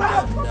 It's a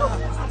trap! It's a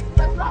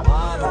trap!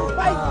 Don't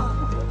fight!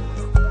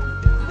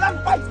 Don't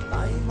fight!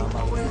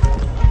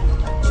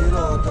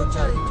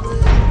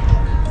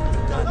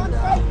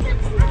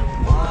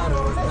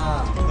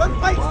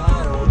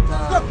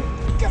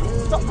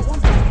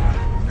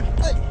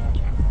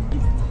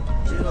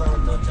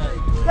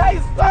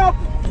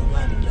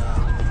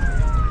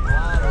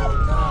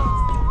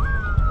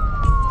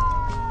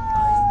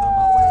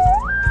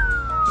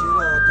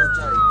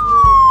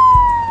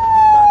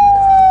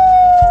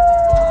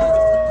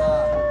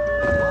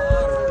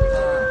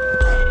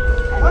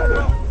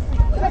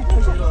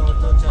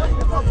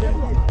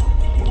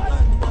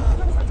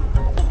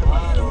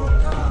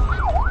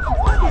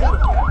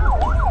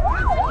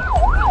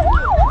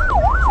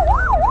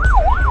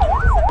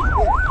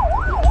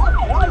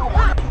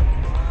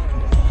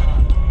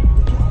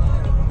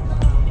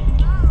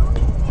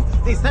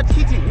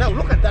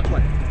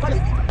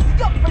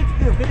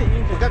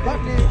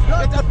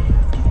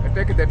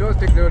 told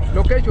the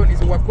location is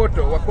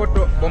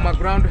Wakoto Boma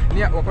Ground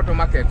near Wakoto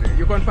Market.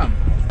 You confirm?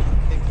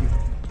 Thank you.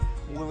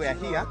 We were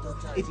here.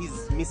 It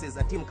is Mrs.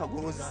 Atim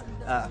Kagoro's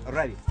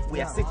rally.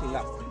 We are setting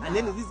up. And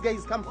then these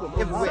guys come from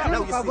everywhere.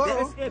 Now you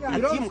see there,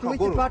 Atim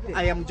Kagoro.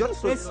 I am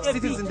Johnson,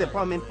 Citizens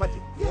Empowerment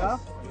Party. Yeah.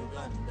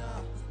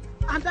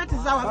 And that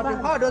is our But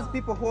how are those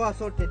people who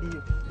assaulted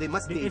you? They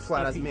must be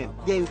Itwara's men.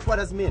 They are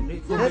Itwara's men. They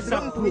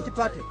belong to which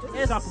party?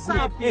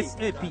 SAP.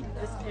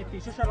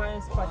 Social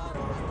Alliance Party.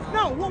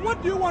 Now,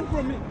 what do you want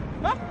from me?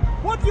 Huh?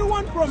 What do you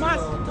want from us?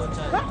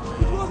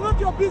 Huh? It was not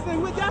your business.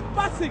 We were just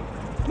passing.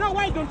 Now,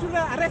 why don't you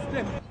arrest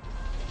them?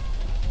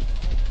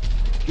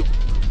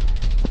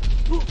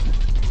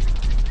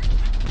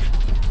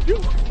 You.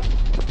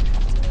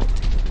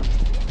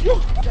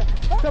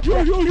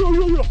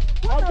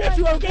 I'll get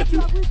you.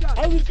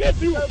 I will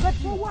get you.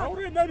 I will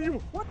remember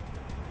you. What?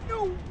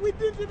 No, we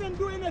didn't even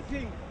do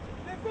anything.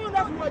 They found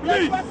out we were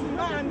just passing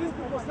by and these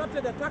people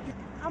started attacking.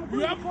 I'm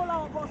going to call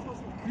our boss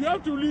also. You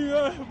have to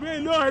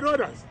leave law and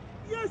orders.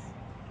 Yes.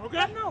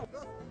 Okay? No.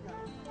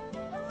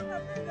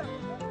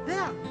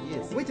 There.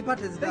 Yes. Which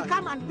part is that? They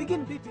come and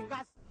begin beating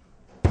us.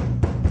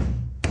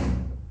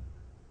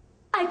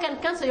 I can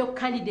cancel your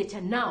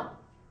candidature now.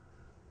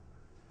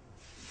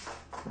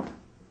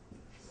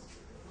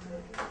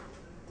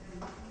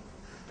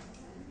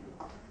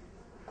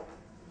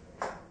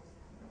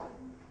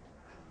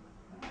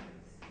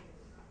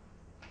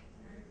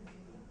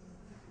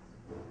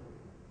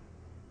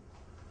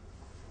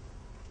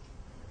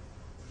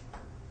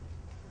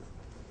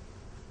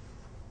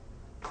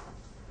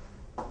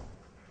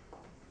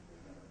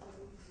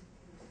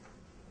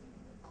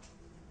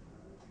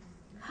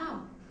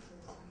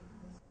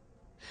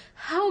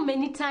 How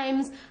many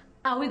times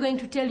are we going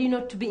to tell you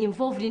not to be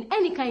involved in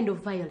any kind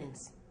of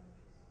violence?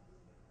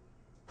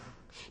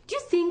 Do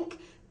you think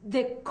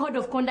the code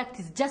of conduct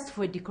is just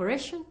for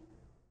decoration?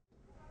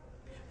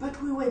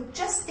 But we were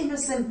just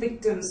innocent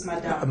victims,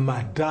 madam.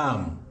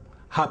 Madam,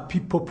 her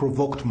people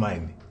provoked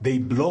mine. They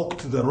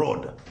blocked the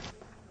road.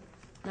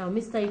 Now,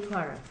 Mr.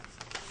 Itwara,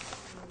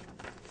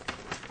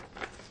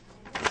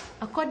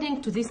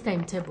 according to this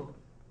timetable,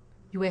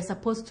 you were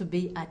supposed to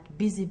be at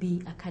Busy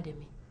Bee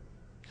Academy.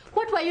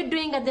 What were you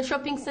doing at the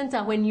shopping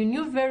center when you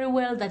knew very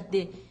well that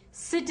the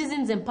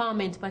Citizens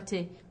Empowerment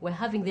Party were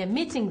having their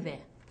meeting there?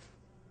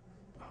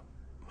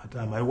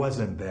 Madam, I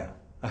wasn't there.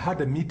 I had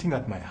a meeting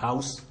at my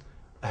house.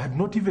 I had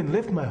not even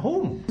left my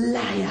home.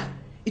 Liar!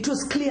 It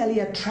was clearly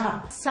a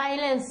trap.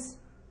 Silence!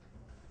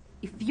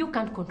 If you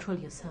can't control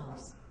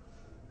yourselves,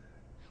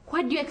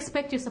 what do you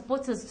expect your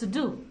supporters to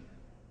do?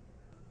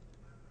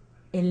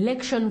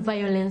 Election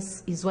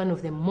violence is one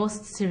of the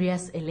most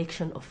serious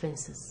election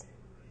offenses.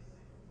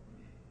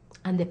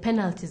 And the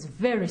penalty is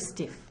very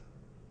stiff.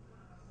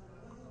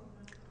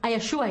 I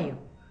assure you,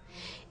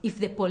 if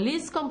the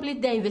police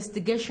complete their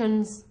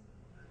investigations,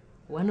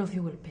 one of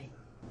you will pay.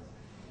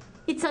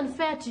 It's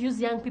unfair to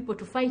use young people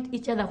to fight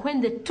each other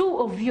when the two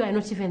of you are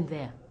not even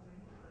there.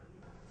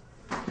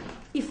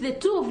 If the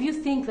two of you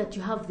think that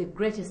you have the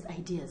greatest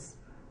ideas,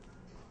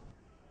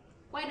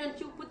 why don't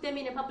you put them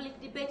in a public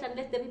debate and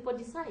let the people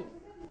decide?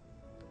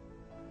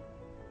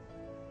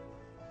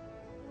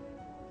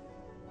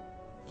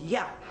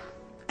 Yeah.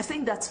 I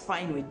think that's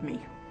fine with me.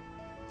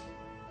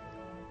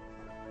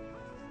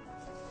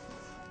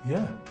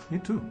 Yeah, me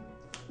too.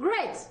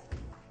 Great!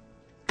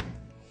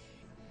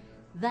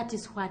 That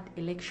is what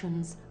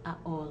elections are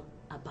all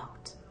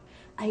about.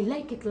 I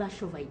like a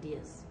clash of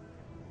ideas,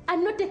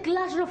 and not a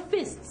clash of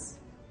fists.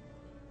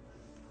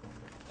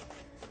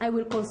 I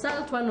will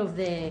consult one of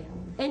the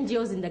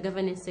NGOs in the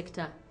governance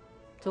sector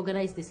to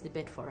organize this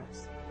debate for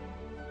us.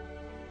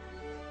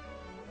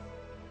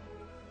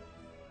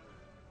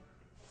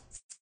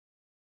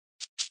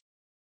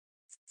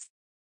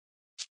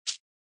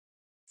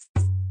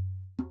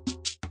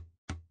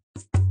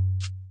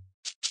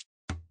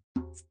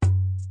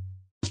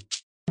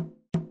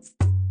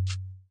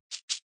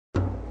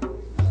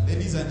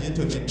 Ladies and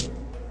gentlemen,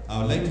 I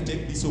would like to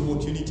take this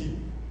opportunity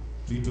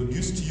to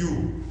introduce to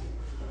you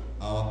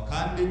our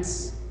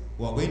candidates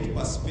who are going to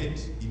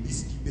participate in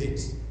this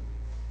debate.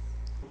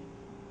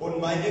 On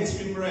my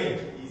extreme right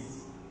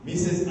is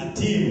Mrs.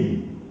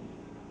 Atim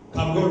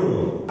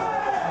Kagoro of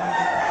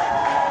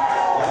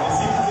the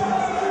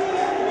Citizens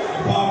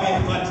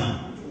Empowerment Party.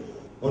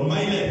 On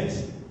my left,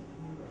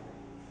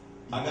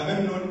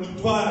 Agamemnon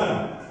Itwara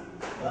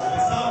of the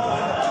South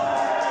Party.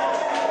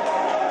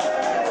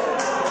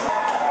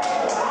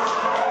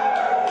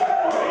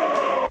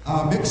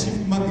 Our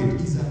makeshift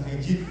market is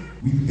unhygienic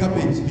with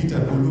garbage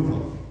littered all over.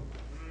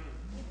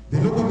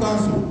 The local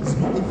council is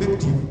not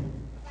effective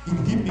in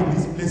keeping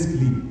this place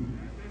clean.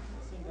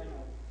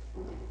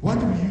 What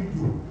will you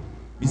do,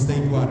 Mr.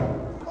 Itwara?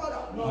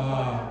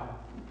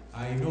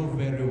 I know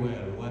very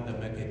well what the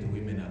market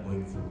women are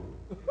going through.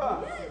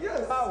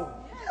 Yes. How?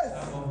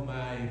 Yes. Some of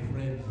my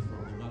friends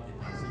from the market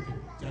are sitting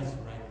just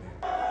right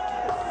there.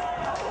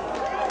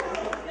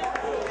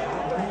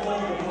 I know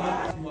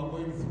what you are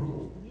going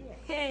through.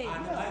 Hey.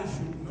 And I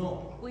should know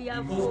We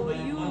are because for my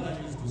you. mother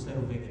used to sell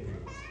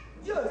vegetables.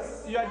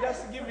 Yes, you are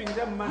just giving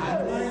them money.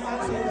 And my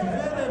answer is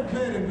very,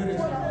 very, very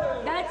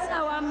simple. That's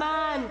our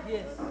man.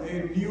 Yes.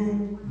 A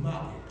new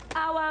market.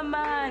 Our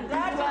man.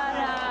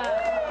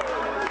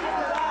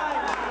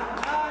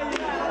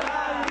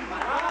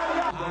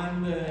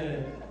 And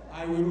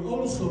I will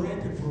also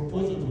write a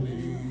proposal to the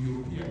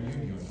European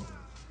Union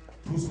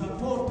to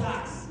support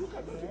us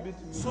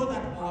so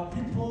that our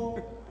people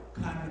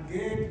can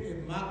get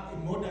a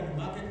modern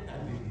market that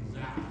they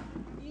deserve.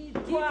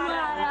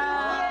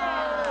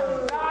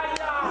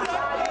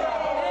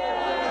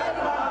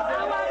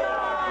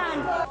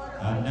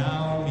 And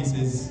now,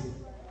 Mrs.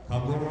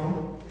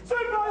 Kagoro.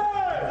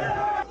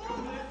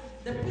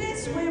 The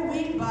place where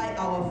we buy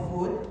our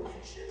food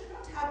should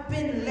not have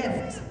been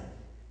left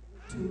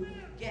to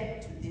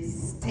get to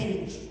this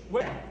stage.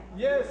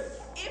 Yes.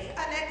 If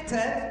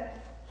elected,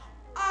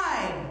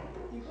 I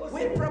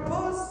will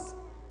propose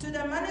to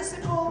the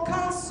municipal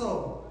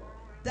council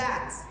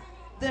that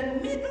the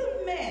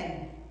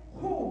middlemen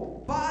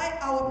who buy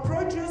our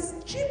produce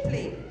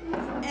cheaply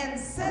and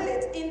sell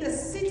it in the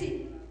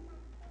city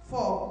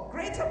for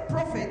greater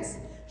profits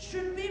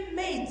should be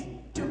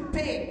made to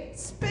pay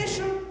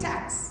special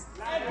tax.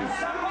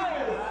 That's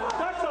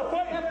a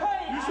point.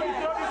 You should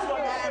throw this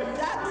one. And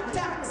that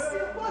tax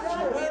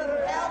will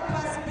help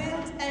us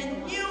build a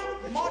new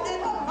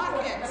modern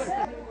market.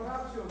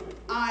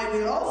 I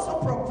will also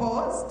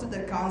propose to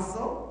the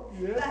council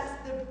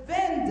that the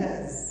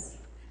vendors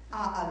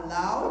are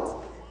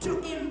allowed to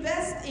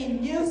invest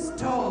in new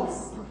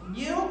stalls,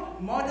 new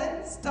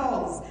modern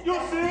stalls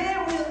that they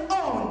will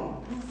own.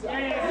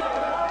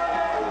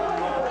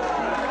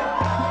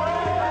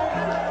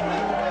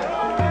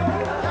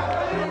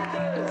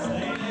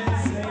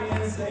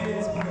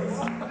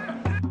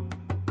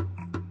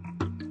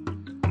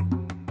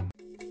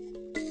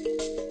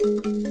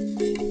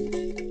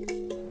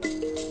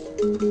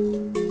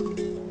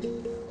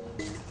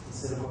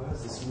 Cerebral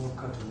has a small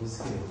cut on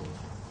his head,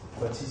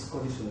 but his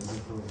condition is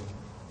improving.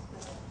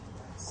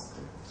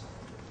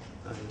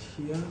 And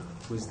here,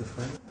 where's the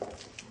file?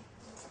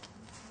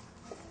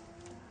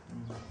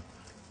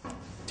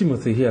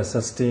 Timothy here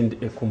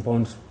sustained a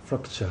compound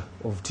fracture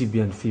of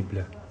tibia and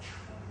fibula.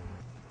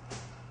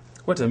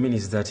 What I mean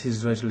is that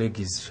his right leg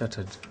is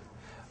shattered,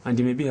 and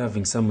he may be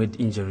having some head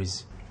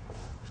injuries.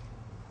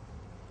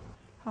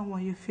 How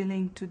are you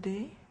feeling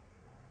today?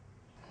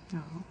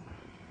 No.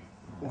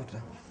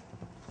 Water.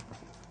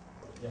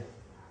 Yeah.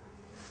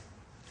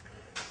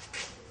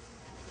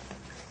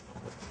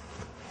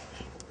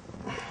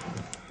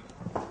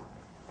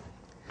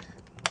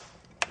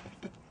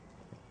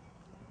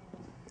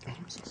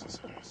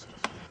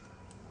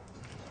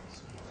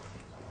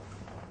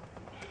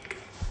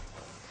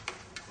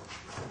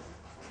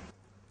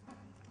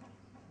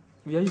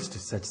 We are used to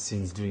such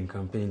scenes during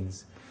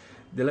campaigns.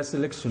 The last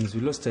elections,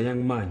 we lost a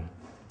young man.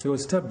 He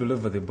was stabbed all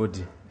over the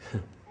body.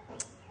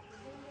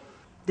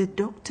 The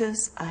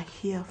doctors are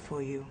here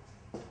for you.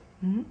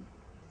 Hmm?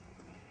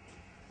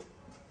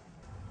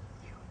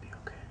 You'll be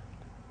okay.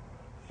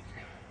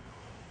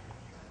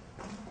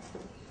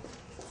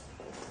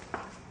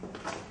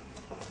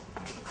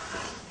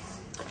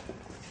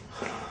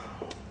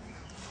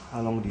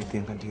 How long do you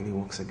think until he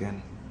walks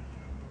again?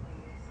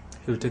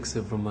 It will take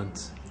several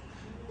months.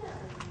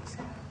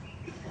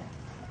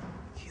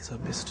 He's our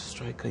best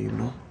striker, you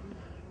know.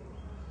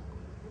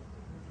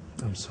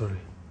 I'm sorry.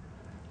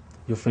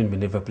 Your friend may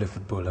never play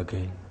football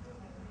again.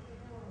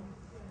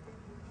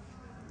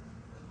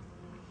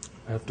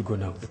 I have to go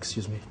now.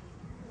 Excuse me.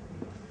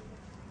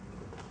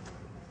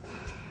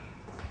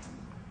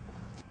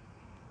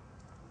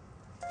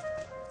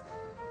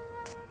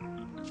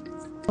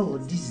 Oh,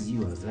 this is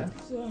yours, huh?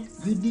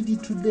 Yes. You did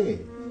it today?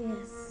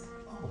 Yes.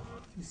 Oh,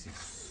 this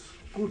is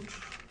good.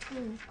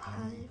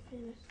 I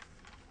finished.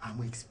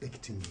 I'm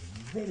expecting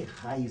very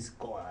high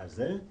scores,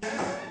 eh?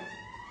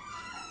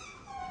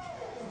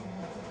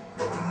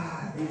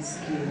 These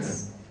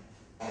kids.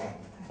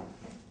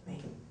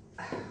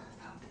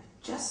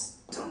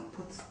 Just don't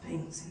put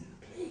things in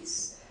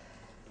place.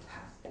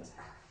 I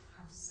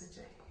have such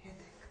a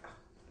headache.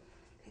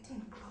 They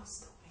didn't close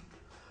the window.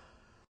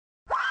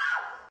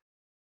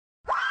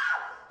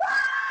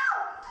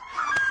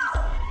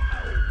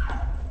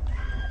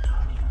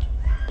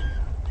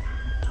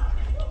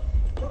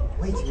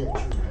 Wait here,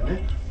 children, eh?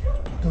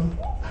 Don't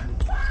panic.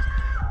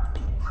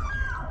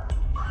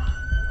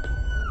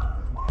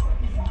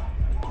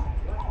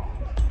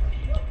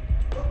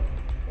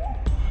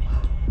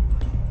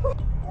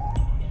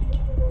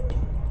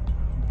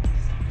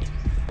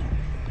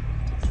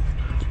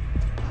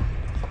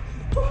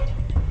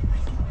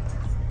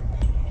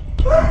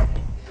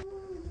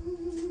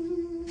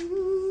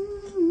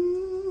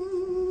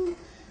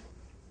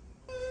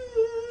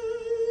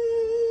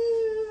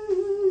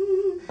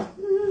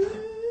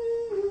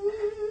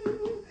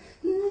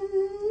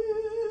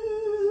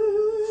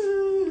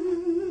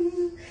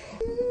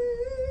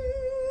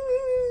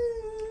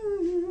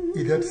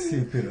 Is that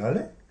CP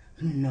rally?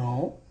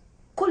 No.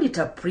 Call it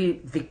a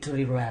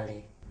pre-victory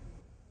rally.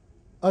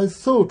 I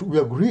thought we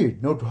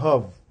agreed not to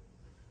have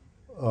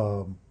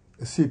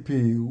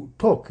CP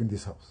talk in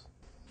this house.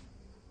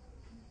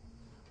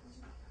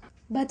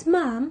 But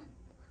Mom,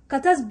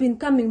 Kata's been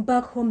coming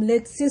back home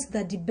late since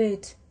the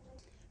debate.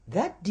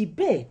 That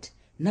debate?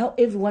 Now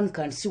everyone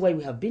can see why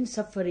we have been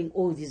suffering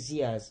all these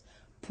years.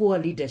 Poor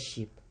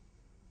leadership.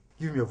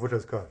 Give me your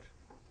voter's card.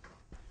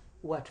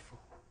 What for?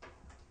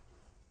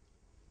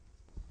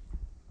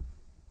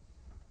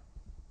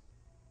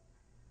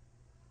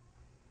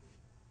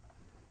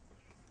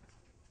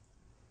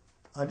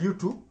 And you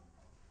two,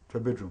 to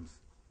your bedrooms.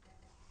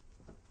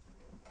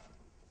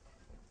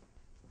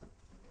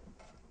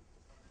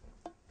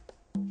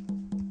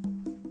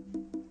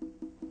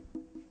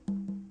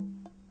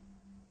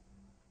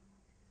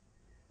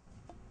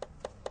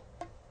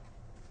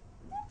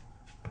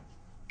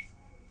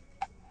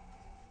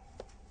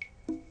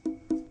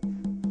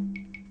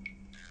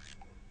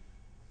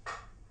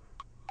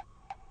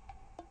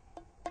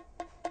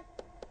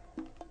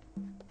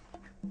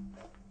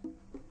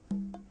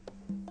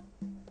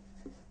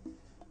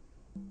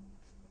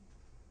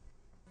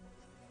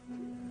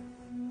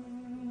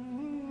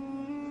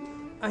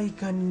 I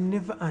can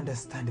never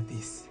understand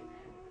this.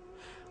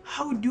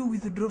 How do you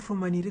withdraw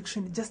from an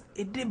election just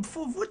a day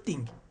before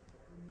voting?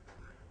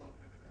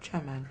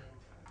 Chairman,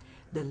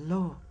 the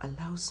law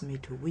allows me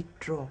to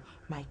withdraw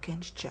my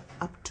candidature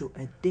up to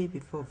a day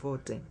before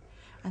voting,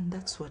 and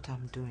that's what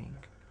I'm doing.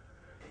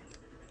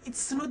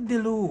 It's not the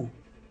law.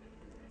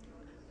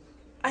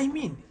 I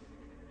mean,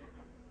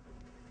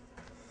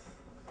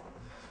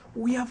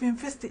 we have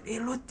invested a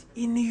lot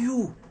in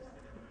you.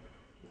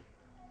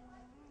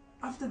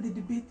 After the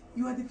debate,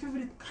 you are the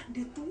favorite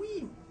candidate to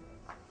win.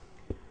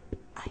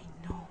 I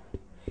know.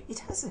 It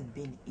hasn't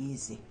been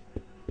easy.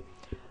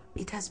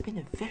 It has been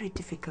a very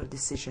difficult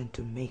decision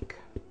to make.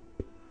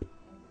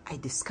 I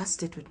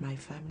discussed it with my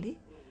family,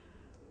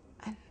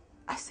 and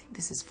I think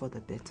this is for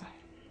the better.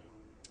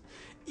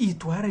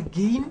 It were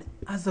again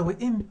as our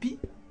MP.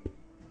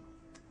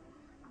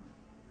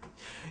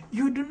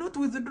 You do not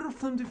withdraw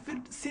from the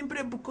field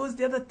simply because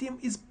the other team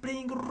is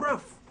playing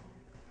rough.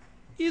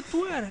 It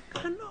were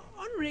can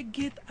only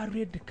get a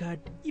red card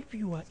if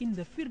you are in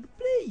the field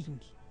playing.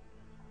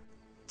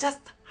 Just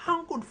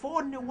hang on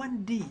for only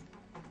one day.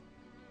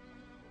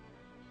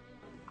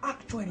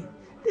 Actually,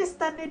 less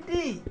than a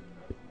day.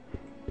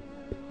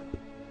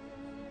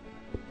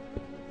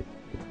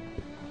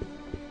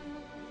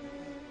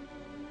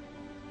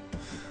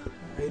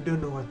 I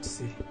don't know what to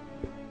say.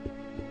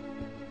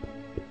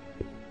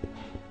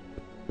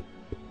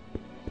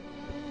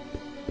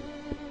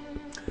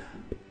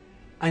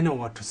 I know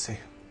what to say.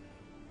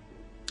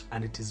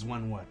 And it is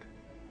one word.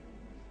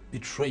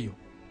 Betrayal.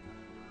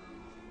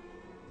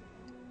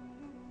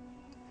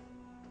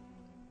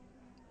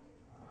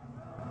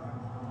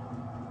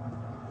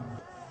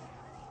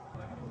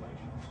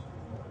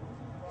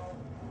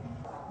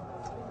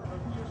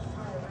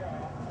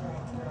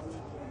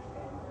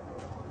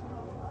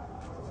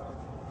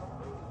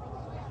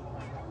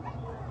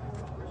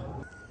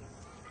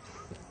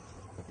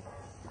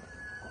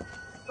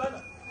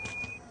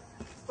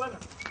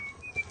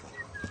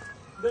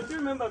 Don't you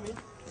remember me?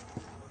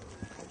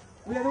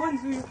 We are the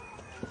ones who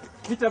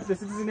beat up the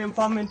Citizen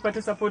Empowerment Party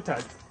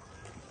supporters.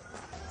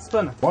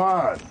 Spanner.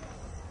 What?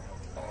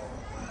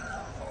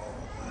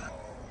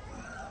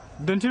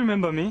 Don't you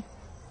remember me?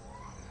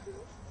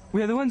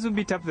 We are the ones who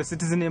beat up the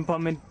Citizen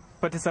Empowerment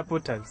Party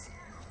supporters.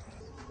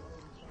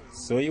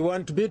 So you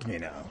want to beat me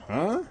now,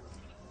 huh?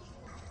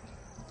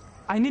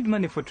 I need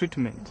money for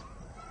treatment.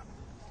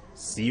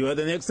 See you at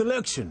the next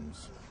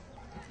elections.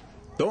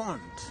 Don't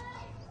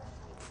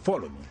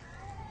follow me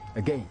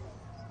again.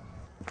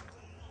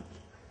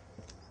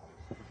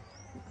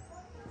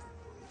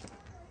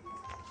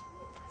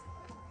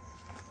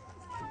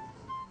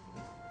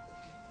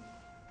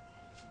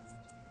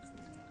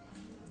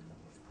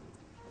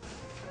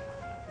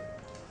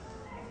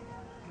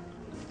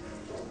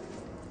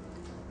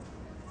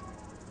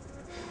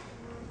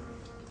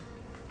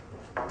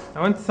 I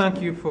want to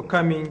thank you for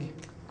coming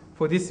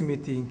for this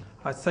meeting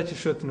at such a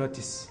short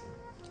notice.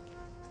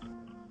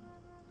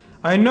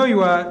 I know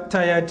you are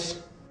tired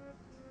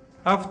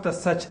after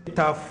such a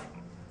tough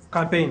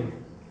campaign.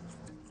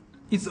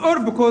 It's all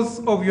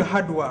because of your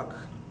hard work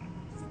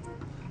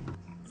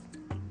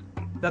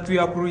that we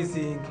are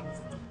cruising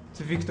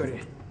to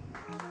victory.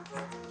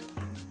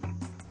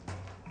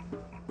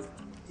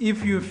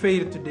 If you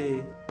fail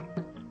today,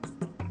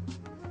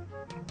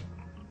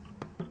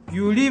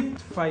 you live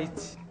to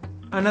fight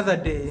another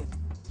day.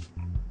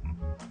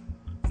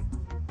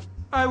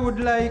 I would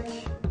like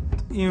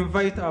to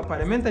invite our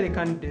parliamentary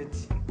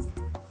candidate,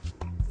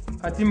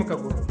 Atimu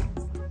Kagoro.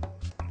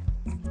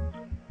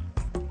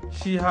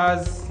 She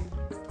has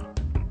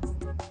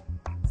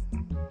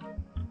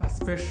a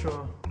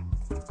special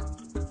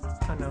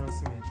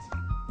announcement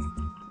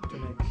to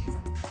make.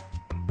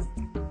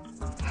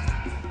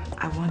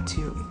 I want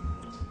you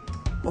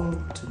all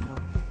to know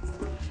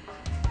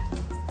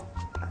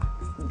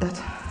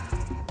that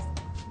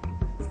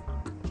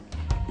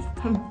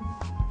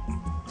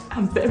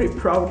I'm very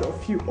proud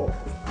of you all.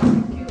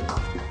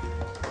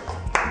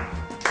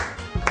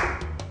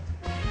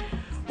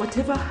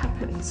 whatever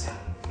happens,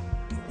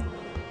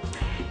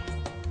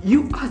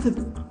 you are the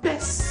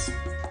best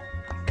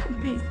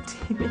campaign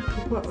team in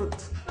the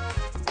world.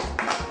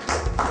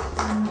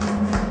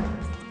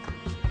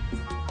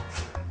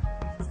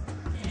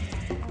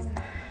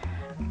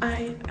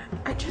 I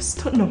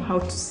just don't know how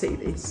to say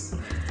this.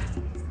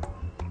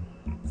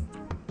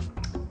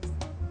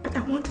 But I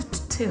wanted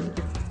to tell you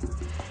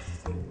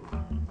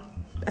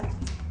that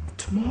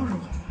tomorrow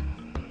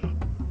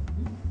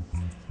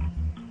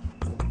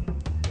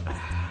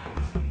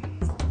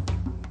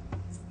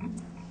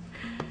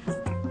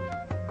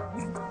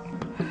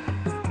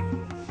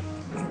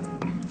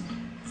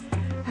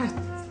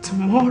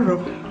I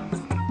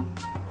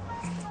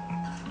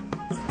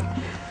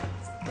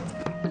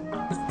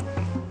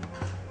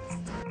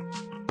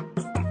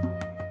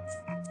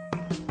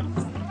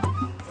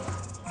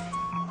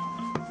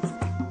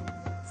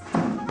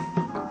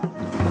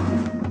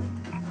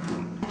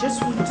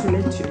just want to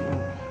let you know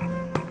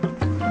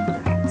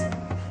that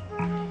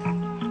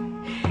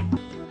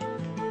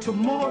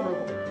tomorrow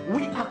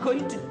we are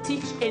going to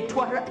teach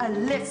Etwara a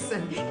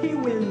lesson he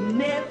will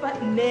never,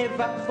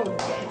 never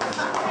forget.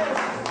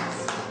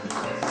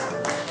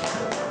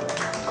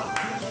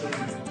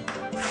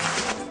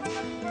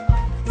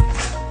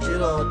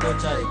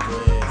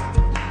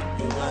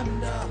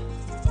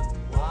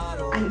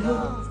 I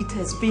know it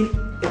has been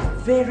a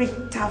very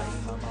tough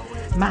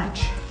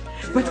match,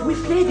 but we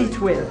played it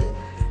well.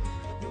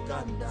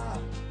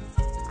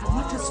 I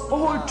want us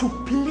all to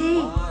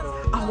play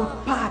our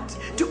part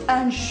to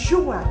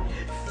ensure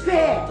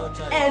fair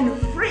and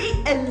free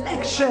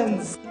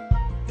elections.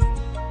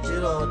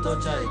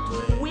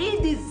 We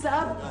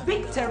deserve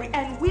victory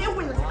and we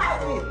will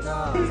have it.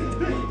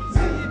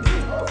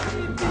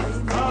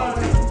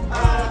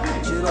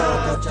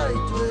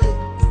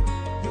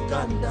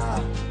 Uganda,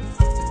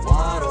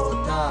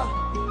 warota,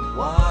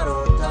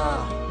 warota,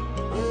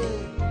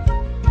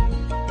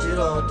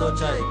 chiroto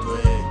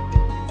chaitwe,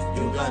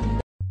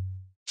 Uganda.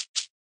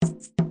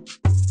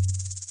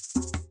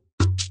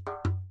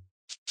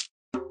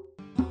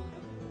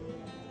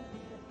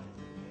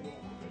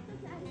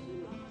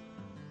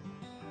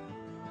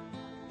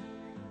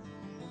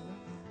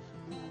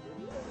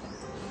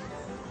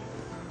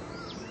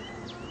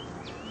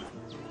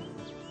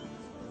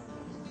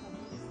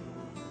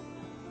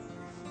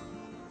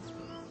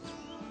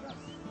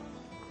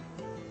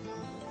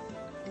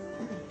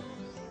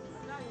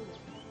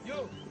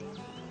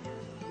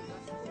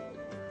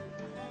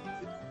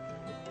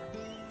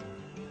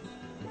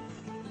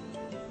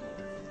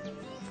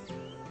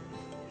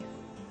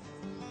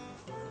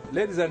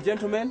 Ladies and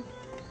gentlemen,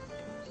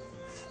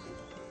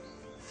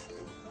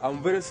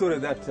 I'm very sorry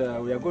that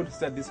we are going to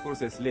start this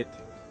process late.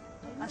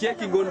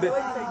 Checking on the...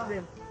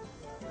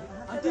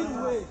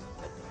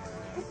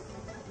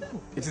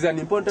 It is an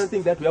important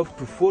thing that we have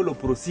to follow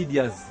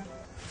procedures.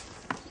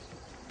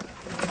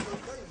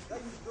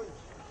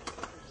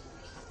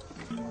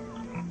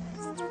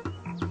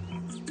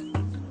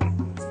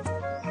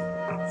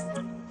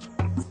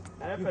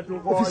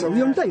 Officer,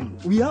 we are on time.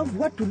 We have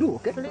what to do,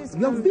 okay? Please,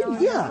 we have been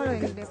here.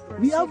 Okay?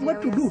 We have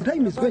what to do.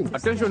 Time is going.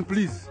 Attention,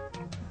 please.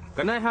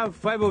 Can I have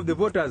 5 of the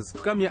voters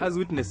come here as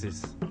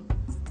witnesses?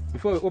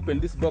 Before we open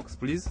this box,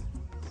 please.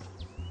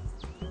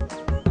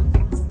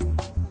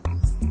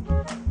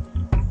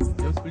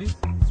 Yes, please.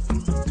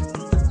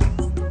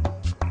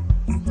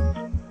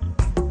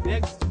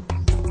 Next.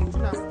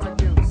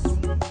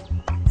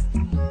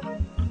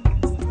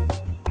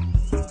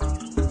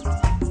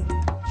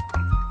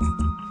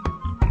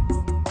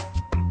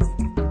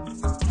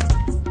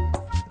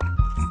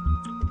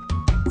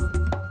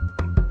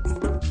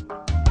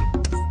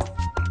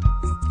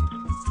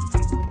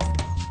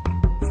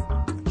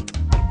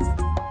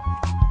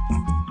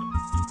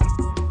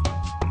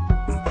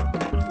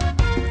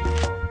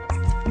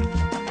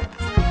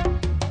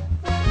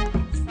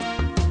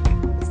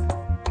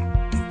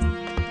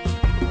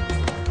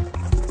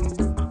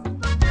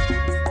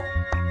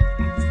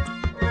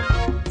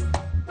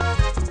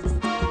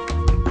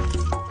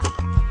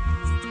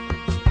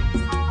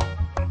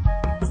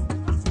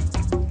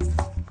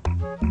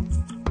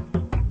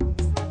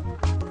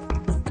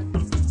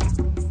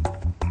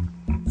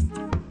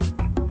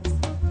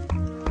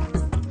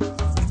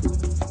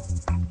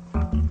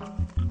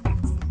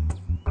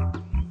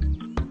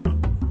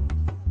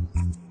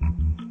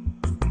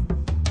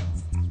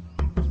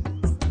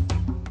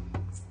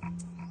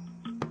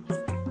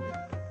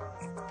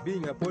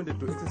 Being appointed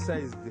to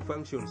exercise the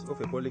functions of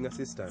a polling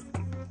assistant.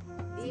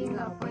 Being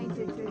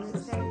appointed to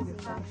exercise the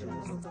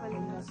functions of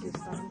polling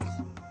assistant.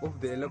 Of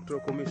the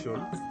Electoral Commission.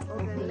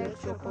 Of the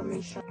Electoral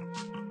Commission.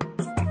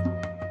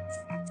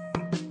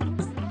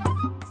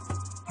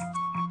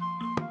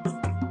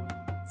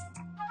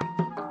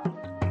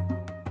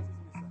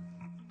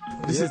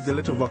 This is the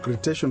letter of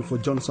accreditation for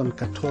Johnson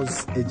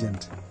Kato's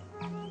agent.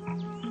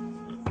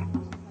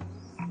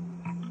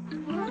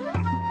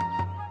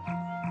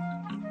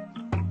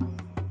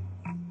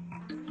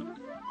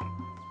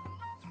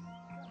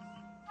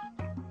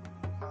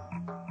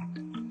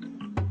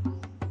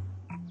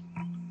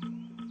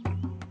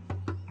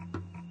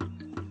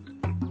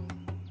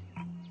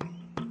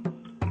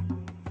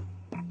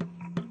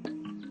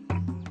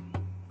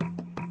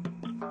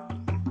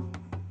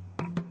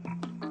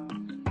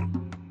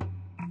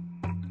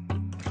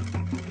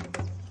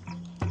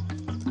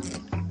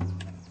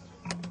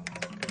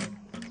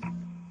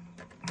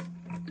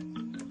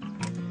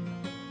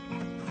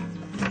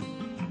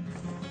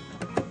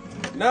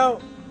 Now,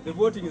 the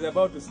voting is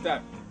about to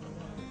start.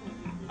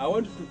 I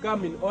want you to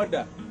come in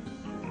order,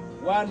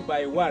 one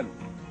by one.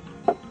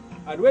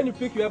 And when you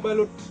pick your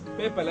ballot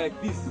paper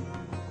like this,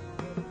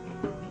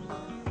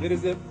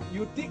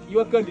 you tick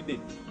your candidate.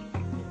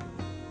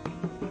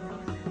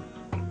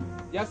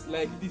 Just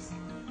like this.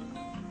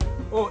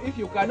 Or if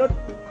you cannot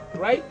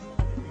write,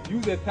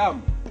 use a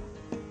thumb.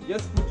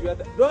 Just put your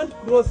thumb. Don't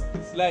cross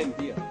this line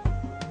here.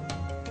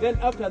 Then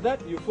after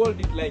that, you fold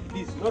it like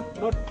this. Not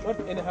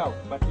anyhow,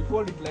 but you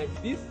fold it like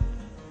this.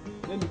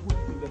 Then you put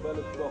it in the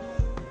ballot box.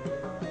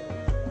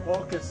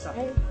 Okay,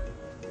 sir.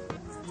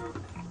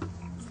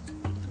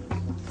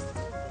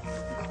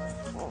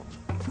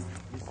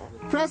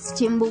 Press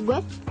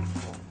Chimbugwe.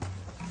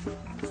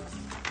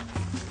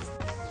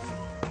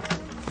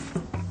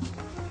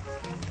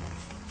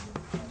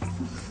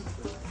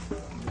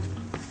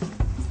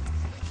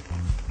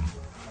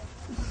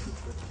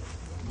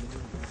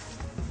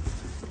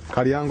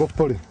 Kaliango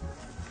pole.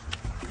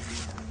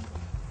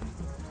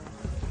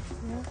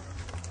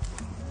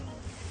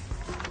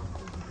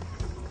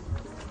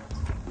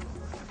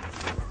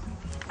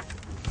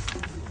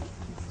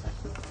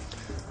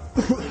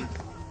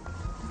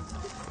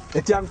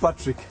 Etiang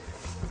Patrick.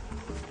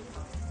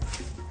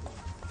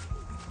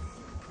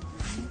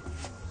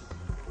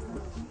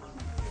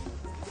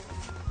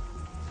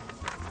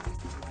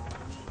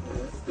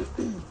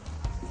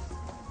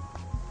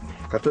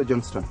 Kato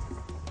Johnston.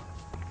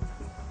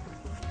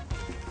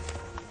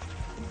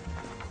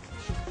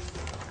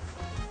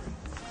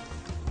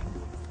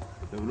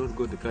 You have not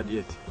got the card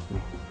yet.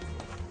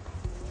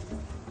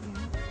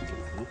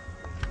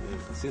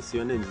 Since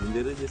your name is in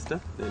the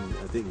register, then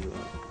I think you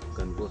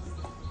can vote.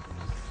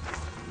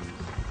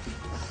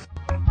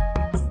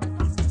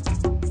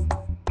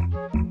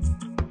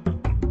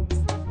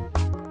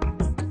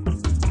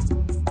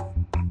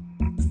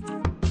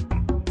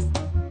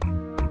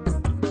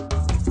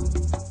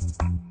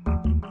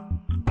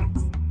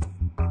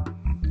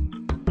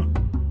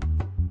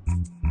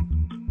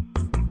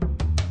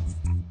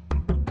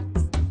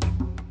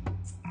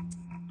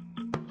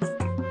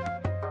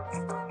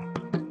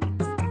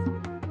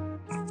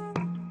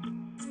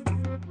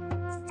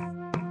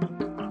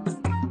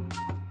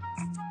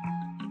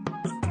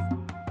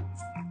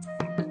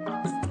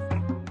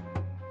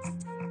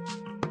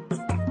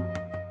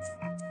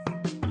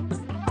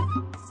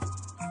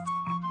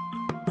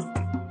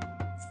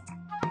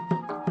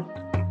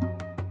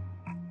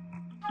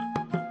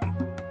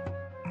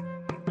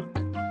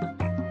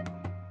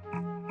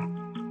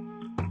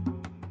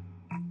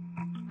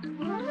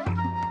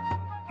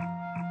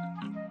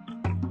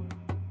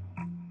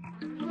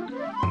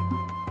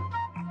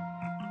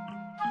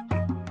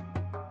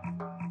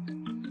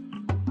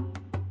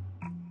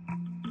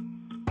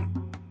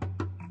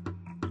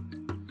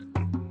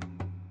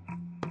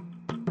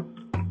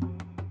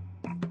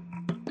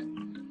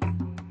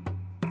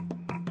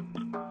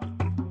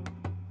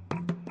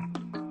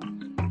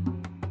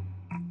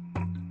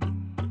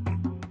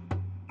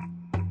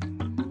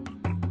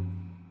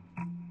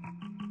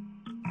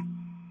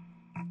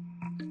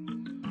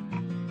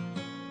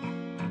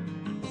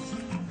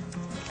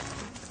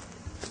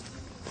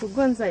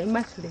 Kugonza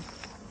Immaculate.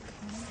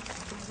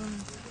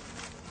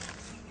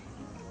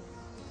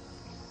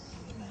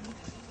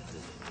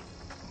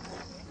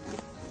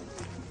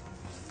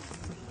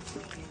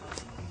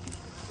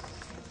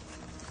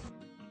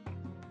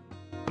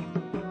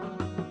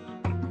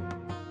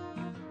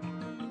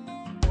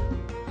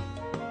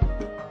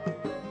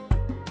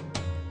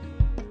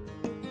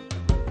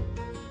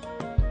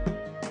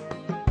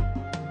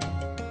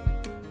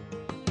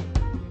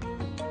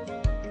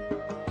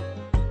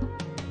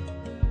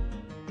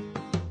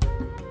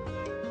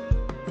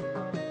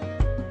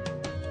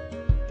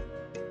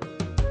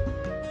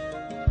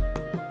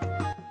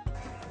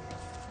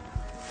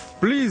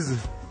 Please,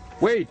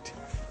 wait.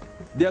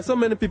 There are so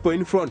many people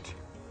in front.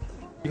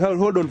 You have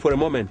hold on for a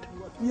moment.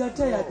 We are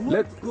tired.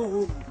 Go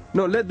home.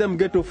 No, let them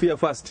get off here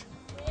first.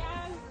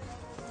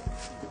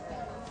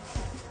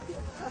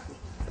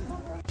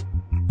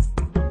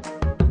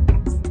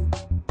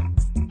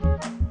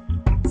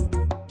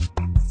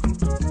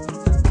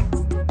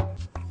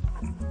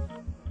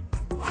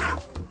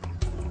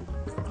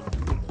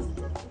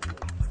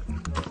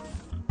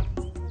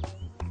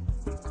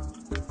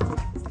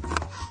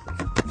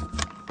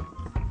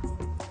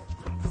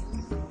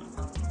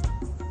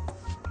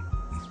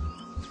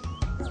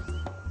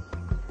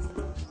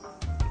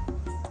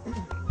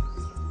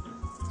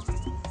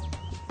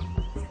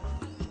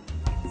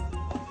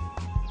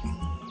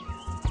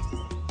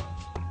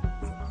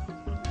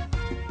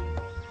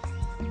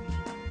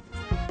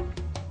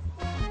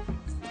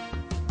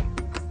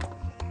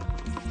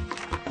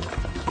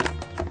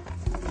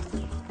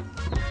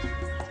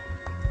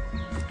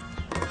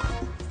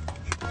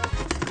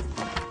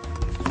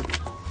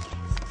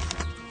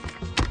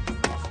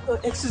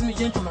 Excuse me,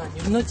 gentlemen,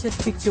 you've not yet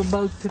picked your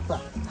ballot paper.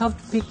 Have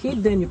to pick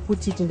it, then you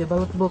put it in the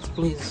ballot box,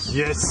 please.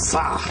 Yes,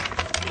 sir.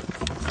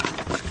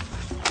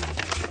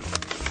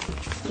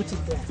 Put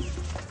it there.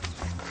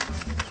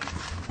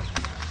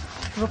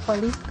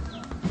 Properly.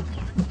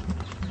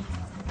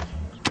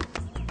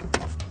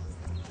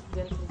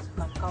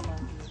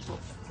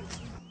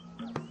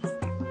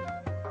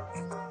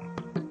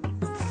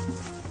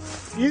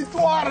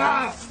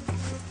 Magara!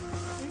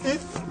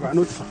 You are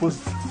not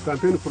supposed to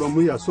campaign from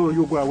here, so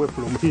you go away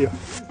from here.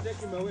 Take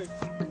him away.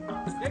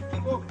 Take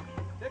him off.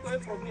 Take away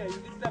from here. You're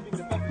disturbing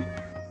the public.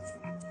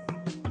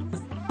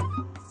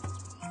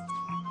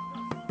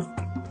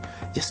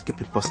 Just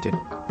keep it posted.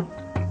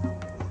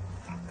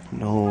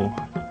 No,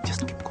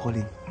 just keep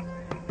calling.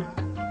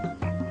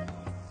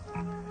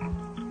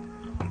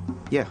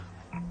 Yeah.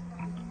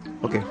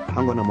 Okay,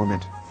 hang on a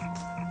moment.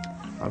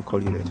 I'll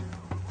call you later.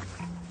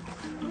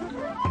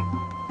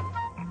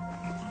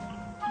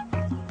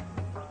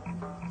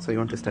 So you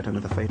want to start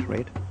another fight,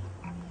 right?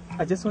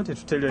 I just wanted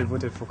to tell you I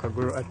voted for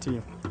Kagoro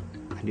Atiyo.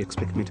 And you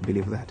expect me to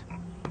believe that?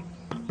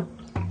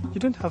 You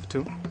don't have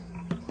to.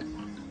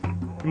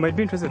 You might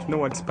be interested to know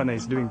what Spanner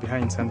is doing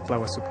behind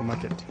Sunflower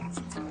Supermarket.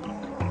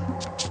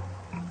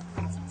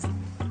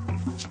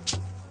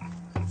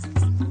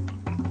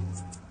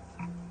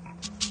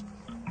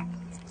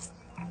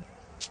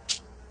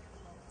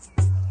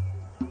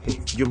 Hey,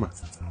 Juma.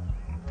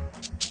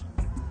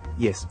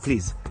 Yes,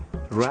 please.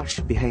 Rush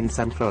behind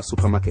Sunflower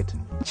Supermarket.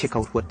 Check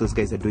out what those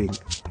guys are doing.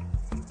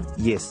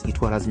 Yes, it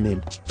was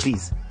men.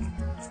 Please.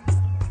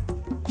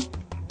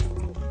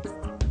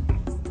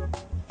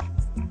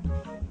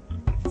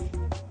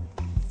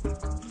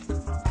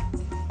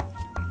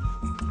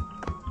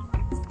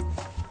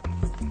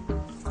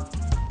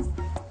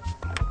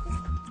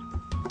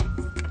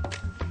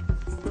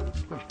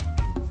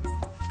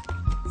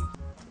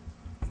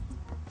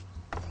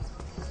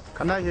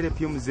 Can I help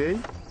you, Mzee?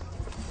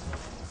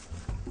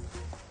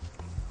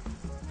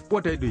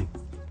 What are you doing?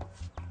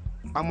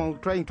 I'm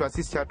trying to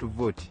assist her to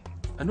vote.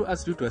 And who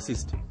asked you to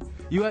assist?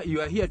 You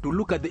are here to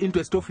look at the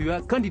interest of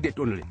your candidate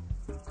only.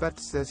 But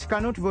she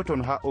cannot vote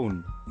on her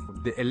own.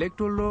 The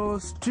electoral law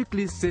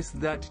strictly says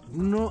that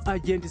no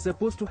agent is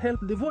supposed to help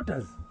the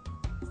voters.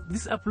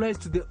 This applies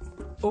to the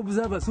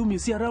observers whom you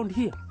see around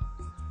here.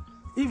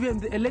 Even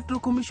the electoral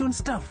commission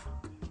staff,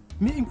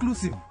 me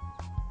inclusive.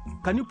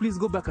 Can you please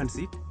go back and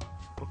sit?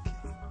 Okay.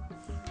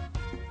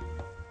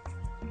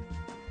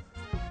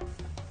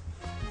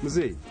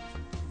 Mzee,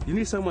 you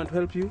need someone to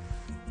help you?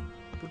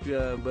 Put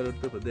your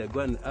ballot paper there.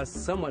 Go and ask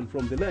someone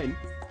from the line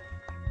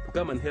to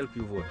come and help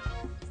you vote.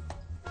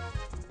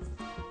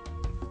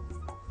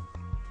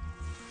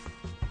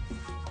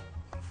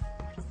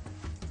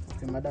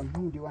 Okay, madam,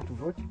 whom do you want to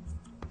vote?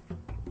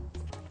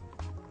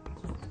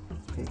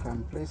 Okay, you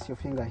can place your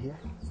finger here.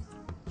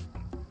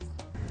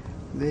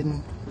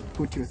 Then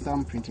put your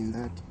thumbprint in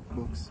that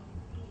box.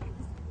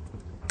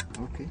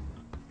 Okay.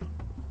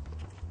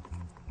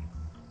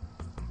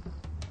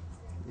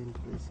 Then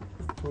place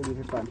it. Hold the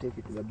paper and take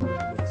it to the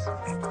ballot box.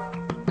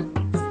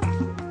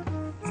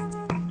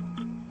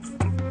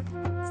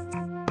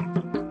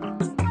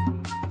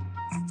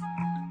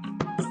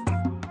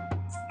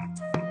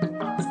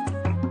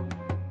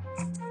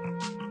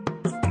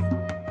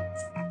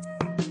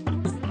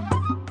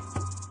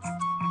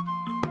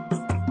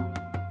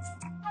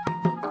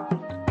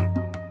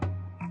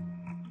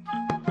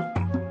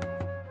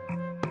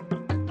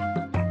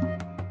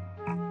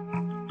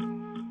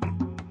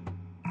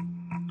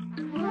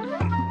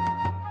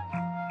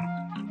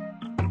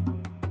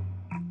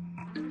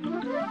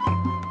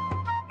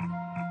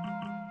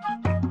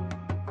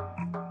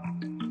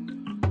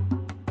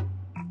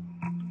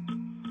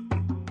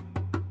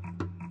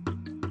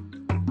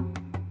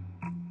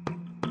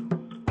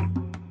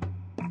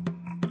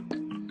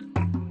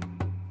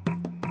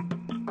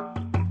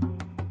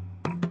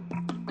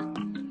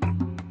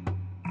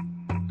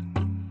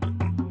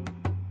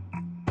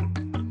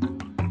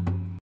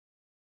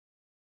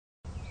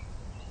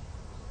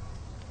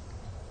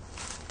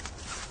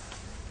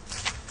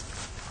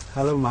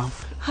 Hello, Mom.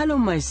 Hello,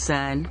 my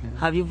son. Yeah.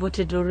 Have you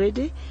voted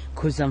already?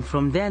 Because I'm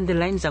from there and the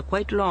lines are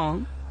quite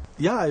long.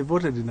 Yeah, I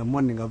voted in the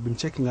morning. I've been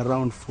checking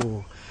around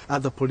for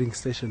other polling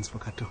stations for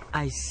Kato.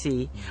 I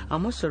see.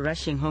 I'm also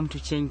rushing home to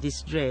change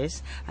this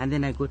dress and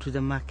then I go to the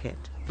market.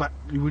 But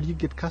will you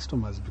get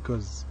customers?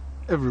 Because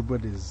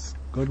everybody's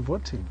gone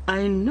voting.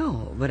 I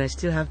know, but I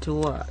still have to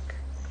work.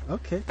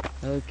 Okay.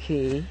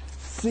 Okay.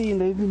 See you in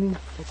the evening.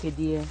 Okay,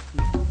 dear.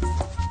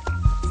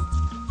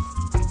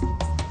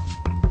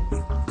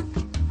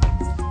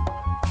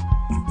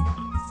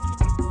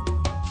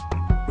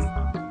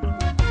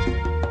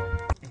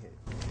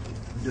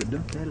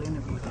 Don't tell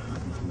anybody.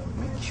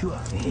 Make sure.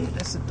 Hey,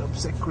 that's a top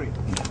secret.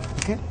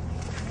 Okay?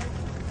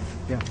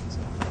 Yeah.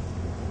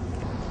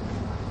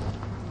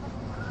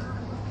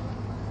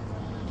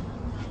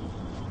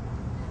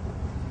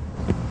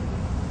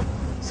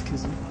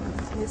 Excuse me.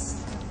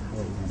 Yes. How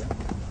are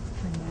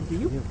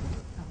you? And you?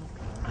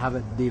 I have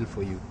a deal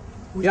for you.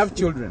 You have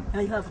children.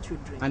 I have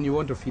children. And you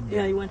want to feed them.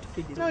 Yeah, I want to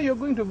feed them. No, you're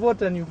going to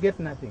vote and you get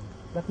nothing.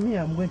 But me,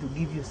 I'm going to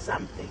give you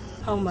something.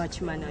 How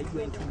much money are you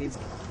going to give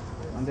me?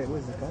 And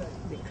where's the card?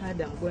 The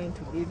card I'm going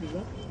to give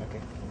you.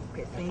 Okay.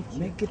 Okay, thank you.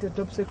 Make it a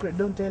top secret.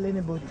 Don't tell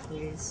anybody.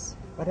 Yes.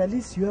 But at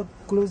least you have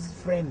close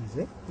friends,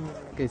 eh?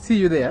 Okay, see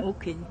you there.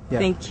 Okay, yeah.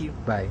 Thank you.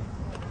 Bye.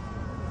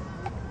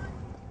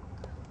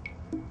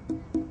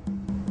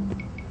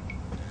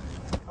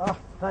 Ah,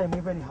 time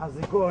even has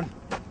gone.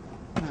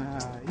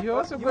 You're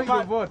also going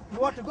to vote. You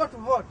want to go to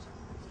vote?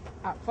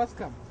 First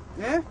come.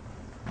 Eh?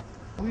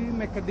 We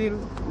make a deal.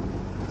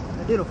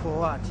 A deal for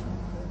what?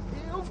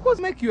 Of course,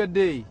 make you a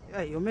day.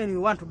 Hey, you mean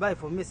you want to buy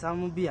for me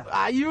some beer?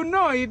 You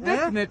know it,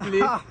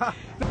 definitely.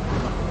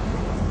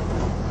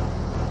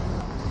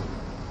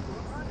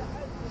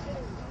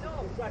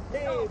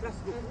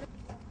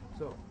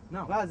 So,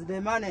 now. Where's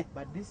the money?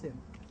 But listen,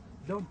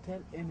 don't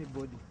tell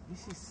anybody.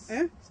 This is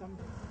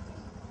something.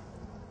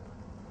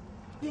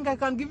 Think I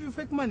can give you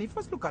fake money?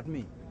 First look at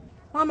me.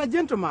 I'm a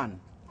gentleman.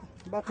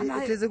 But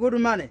it is a good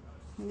money.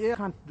 Yeah,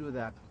 can't do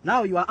that.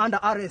 Now you are under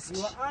arrest.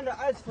 You are under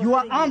arrest. You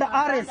are under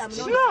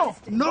arrest.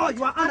 No,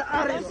 you are under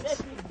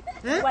arrest.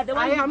 You are the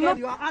one I am who not. gave-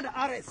 You are under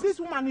arrest. This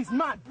woman is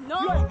mad. No,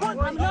 I'm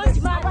not mad.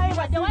 You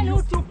are the one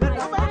who took my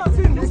car.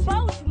 seen You this?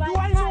 bought my Do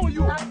I car. know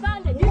you?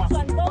 Afande, this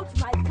one bought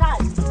my car.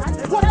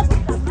 And what is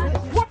the money?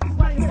 What is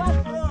my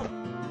car?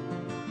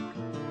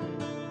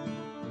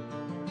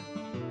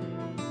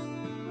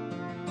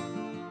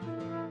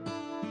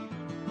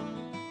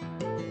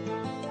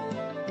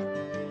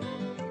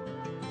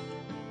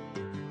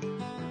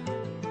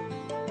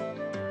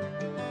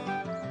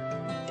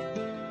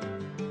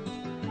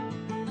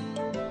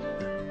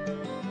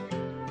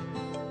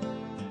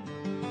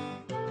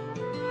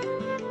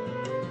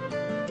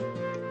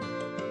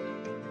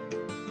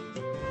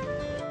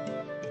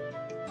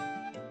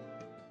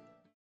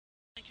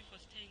 Thank you for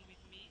staying with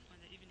me on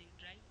the evening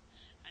drive,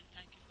 and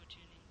thank you for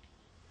tuning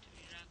to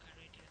Iraq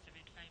Radio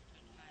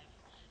 75.5.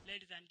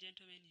 Ladies and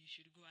gentlemen, you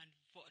should go and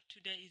vote.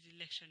 Today is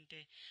election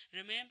day.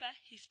 Remember,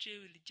 history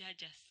will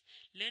judge us.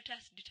 Let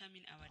us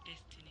determine our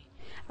destiny,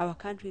 our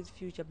country's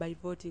future, by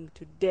voting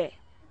today.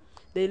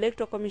 The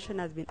Electoral Commission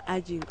has been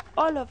urging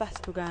all of us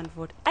to go and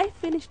vote. I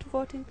finished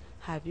voting.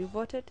 Have you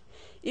voted?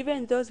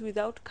 Even those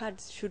without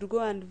cards should go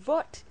and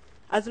vote.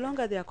 As long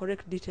as their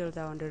correct details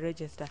are on the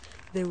register,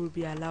 they will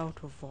be allowed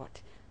to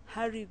vote.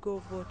 Hurry, go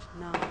vote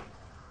now.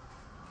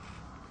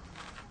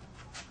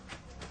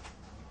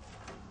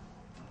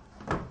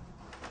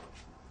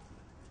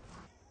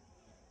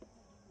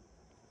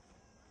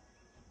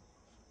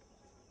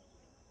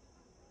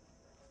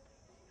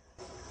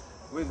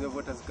 Where's the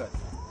voter's card?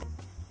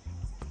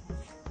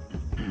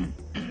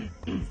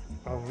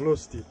 I've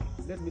lost it.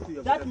 Let me see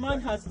your That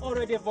man has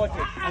already voted.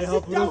 I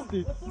have lost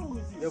it.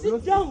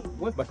 Sit down.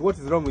 But what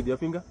is wrong with your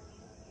finger?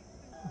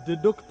 The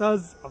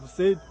doctors have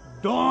said,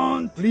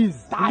 don't.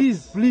 Please,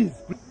 touch. please.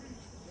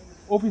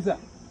 Officer,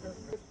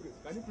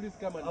 can you please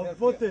come and I've help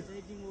voted.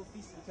 here?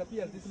 It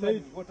appears this Said- man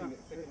is voting.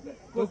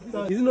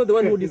 Doctor- Is he not the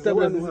one who He's disturbed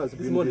the us one who has this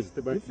been morning?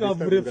 If you have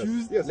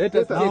refused, Let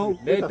us now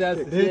check. Let us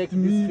check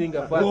me this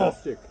finger go.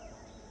 first.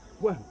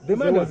 Well, the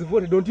man has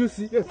voted, don't you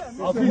see? Yes.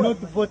 Have you not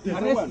voted?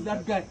 Arrest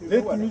that guy.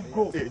 Let me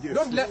go.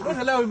 Don't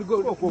allow him to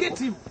go. Get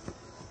him.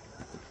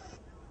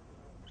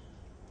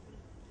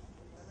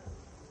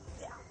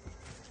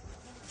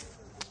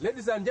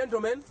 Ladies and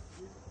gentlemen,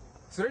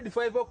 it's already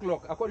 5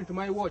 o'clock according to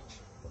my watch.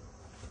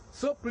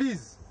 So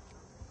please,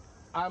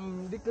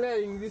 I'm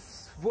declaring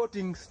this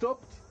voting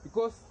stopped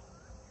because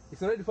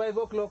it's already 5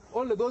 o'clock.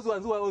 Only those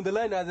ones who are on the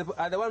line are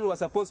the ones who are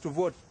supposed to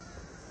vote.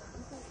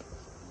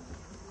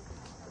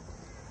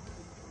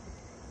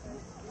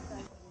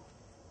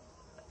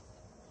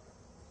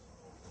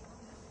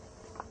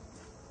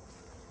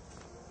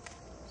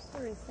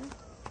 Sorry, sir.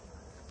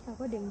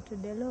 According to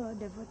the law,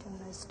 the voting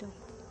has stopped.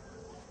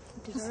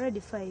 It is already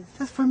 5.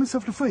 Just 5 minutes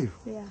after 5.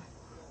 Yeah.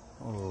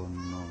 Oh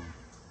no.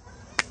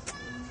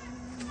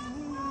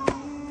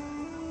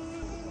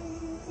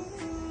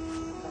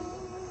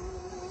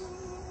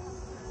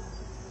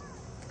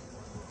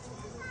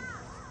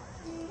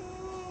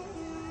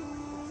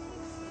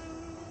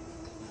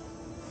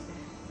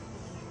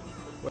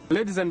 Well,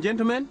 ladies and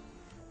gentlemen,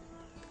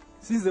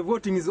 since the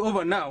voting is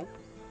over now,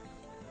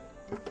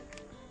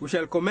 we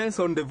shall commence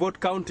on the vote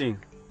counting,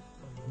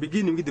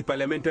 beginning with the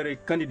parliamentary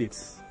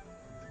candidates.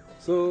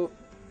 So,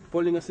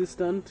 polling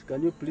assistant,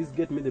 can you please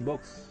get me the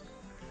box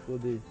for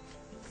the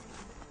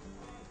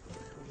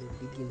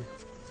beginner?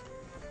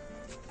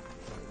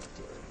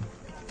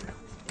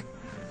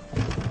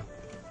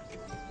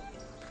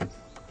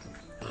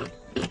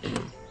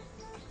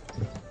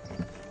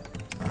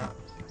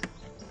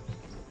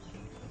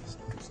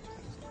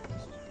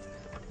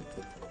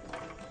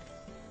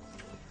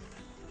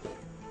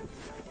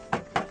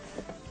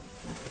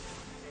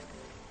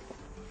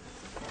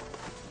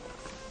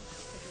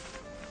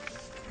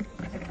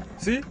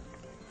 See?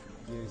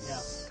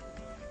 Yes.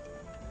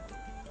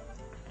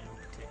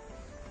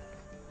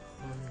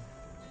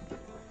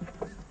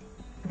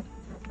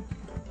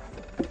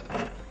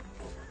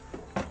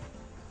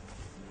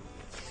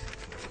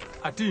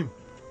 A team.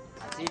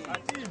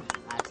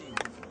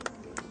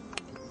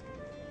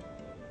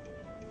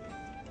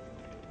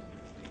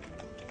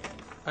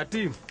 A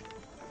team.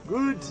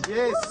 Good.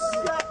 Yes.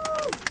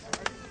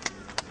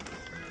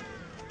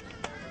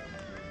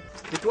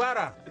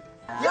 Itwara.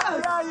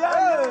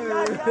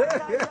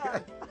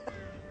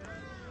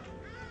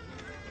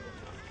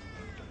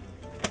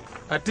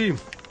 A team.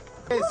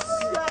 Yes.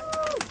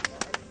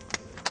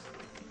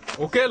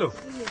 Okelo.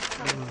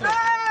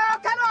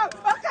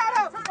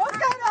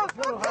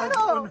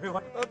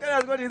 Okay,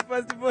 has got his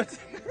first vote.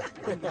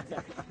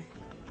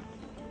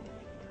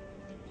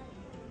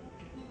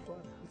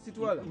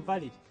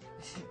 Invalid.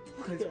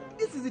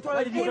 This is it.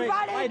 Why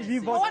did he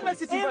vote? One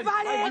makes it invalid.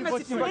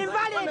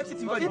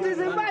 Invalid. It is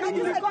invalid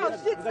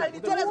because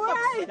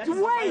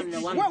Wait.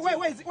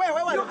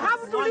 You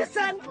have to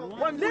listen.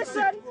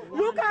 Listen.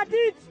 Look at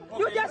it.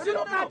 You just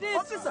look at it.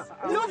 Officer.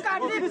 Look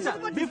at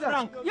it. Be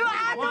frank. You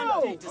are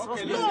no.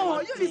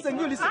 No, you listen.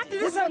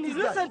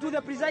 Listen to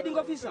the presiding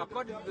officer.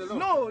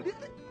 No.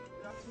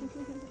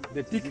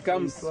 The tick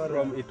comes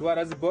from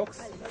Itwara's box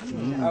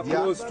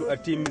across to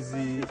Atim's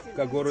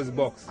Kagoro's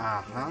box.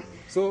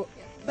 So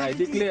I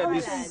declare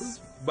this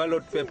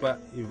ballot paper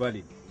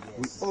invalid.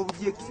 We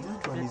object.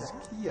 This one is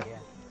clear.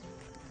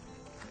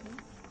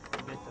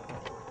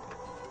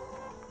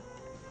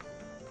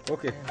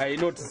 Okay, I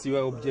notice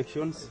your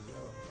objections.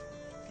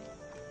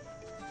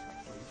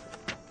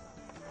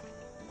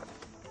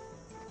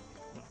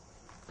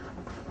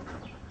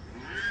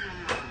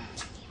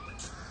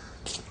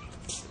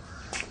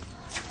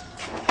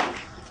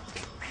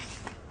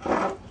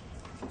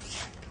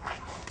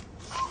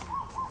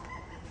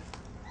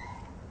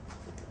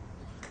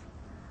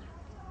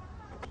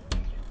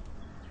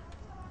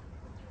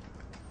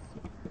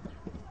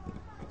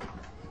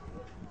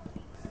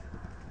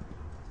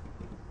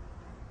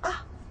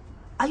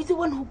 Are you the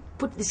one who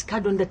put this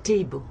card on the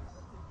table?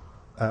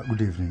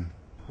 Good evening.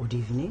 Good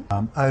evening.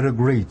 I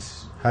regret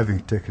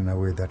having taken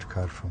away that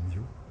card from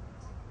you.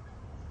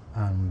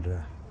 And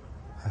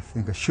I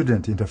think I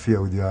shouldn't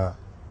interfere with your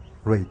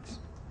right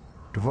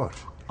to vote.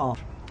 Oh,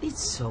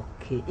 it's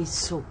okay.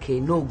 It's okay.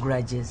 No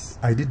grudges.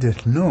 I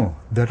didn't know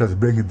that was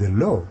breaking the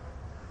law.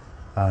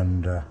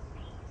 And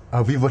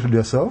have you voted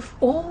yourself?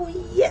 Oh,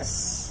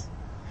 yes.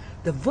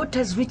 The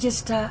voters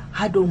register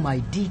had all my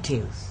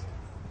details.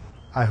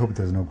 I hope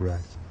there's no grudge.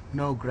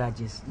 No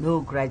grudges.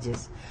 No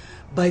grudges.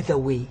 By the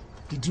way,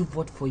 did you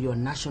vote for your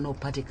National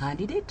Party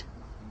candidate?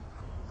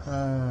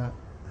 Uh,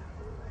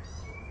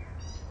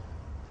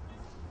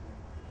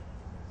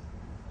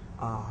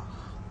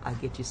 I'll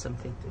get you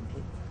something to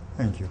drink.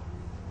 Thank you.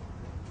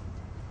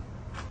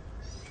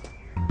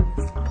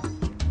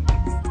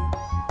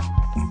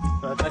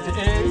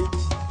 $38,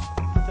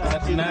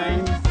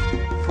 $39,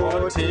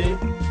 $40,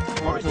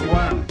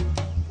 $41.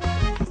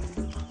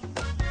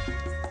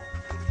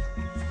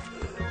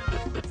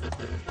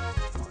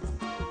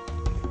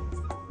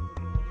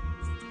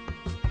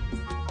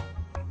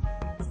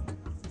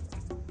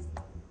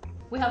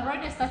 We have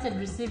already started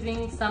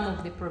receiving some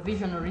of the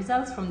provisional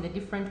results from the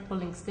different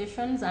polling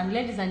stations. And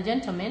ladies and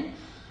gentlemen,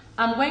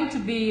 I'm going to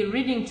be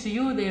reading to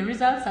you the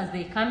results as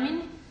they come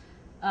in.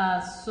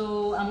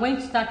 So I'm going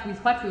to start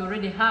with what we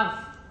already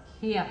have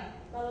here.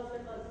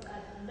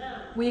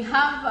 We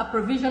have a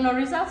provisional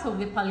results of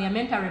the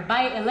parliamentary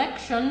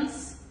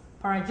by-elections,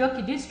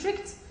 Parajoki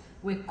District,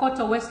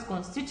 Wekoto West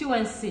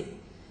constituency.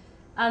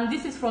 And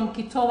this is from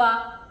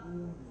Kitowa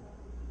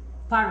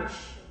Parish.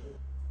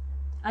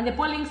 And the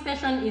polling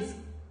station is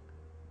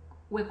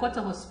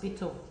Wekoto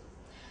Hospital.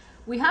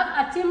 We have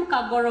Atim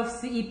Kagor of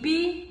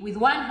CEP with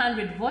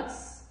 100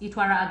 votes,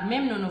 Itwara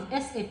Agmemnon of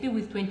SAP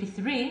with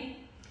 23,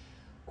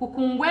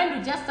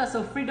 Kukungwendu Justice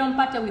of Freedom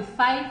Party with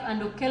 5,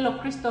 and Okello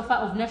Christopher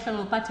of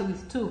National Party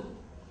with 2.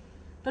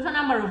 Total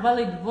number of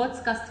valid votes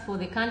cast for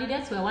the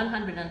candidates were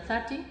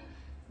 130.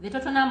 The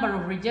total number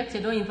of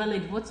rejected or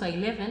invalid votes were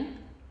 11.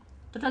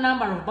 Total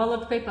number of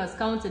ballot papers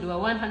counted were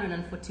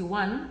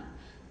 141.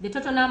 The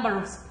total number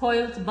of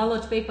spoiled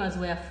ballot papers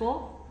were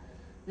 4.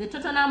 The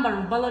total number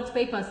of ballot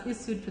papers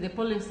issued to the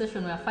polling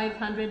station were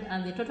 500,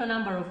 and the total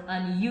number of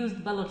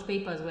unused ballot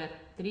papers were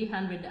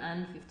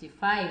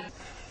 355.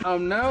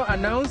 I'm now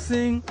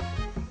announcing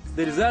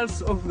the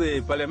results of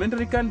the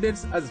parliamentary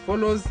candidates as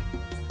follows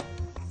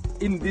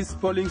in this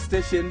polling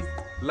station,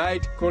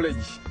 Light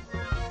College.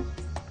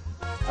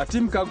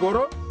 Atim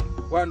Kagoro,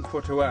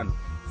 141.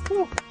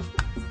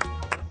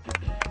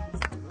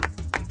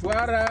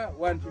 Twara,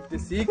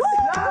 156.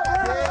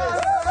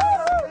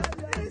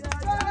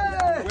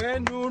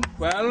 Wenun,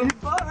 12.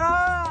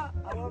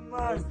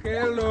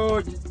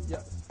 Okello,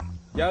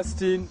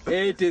 Justin,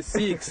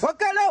 86.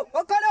 Okello!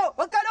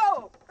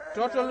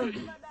 Total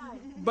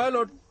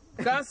ballot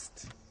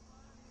cast,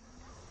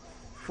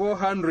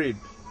 400.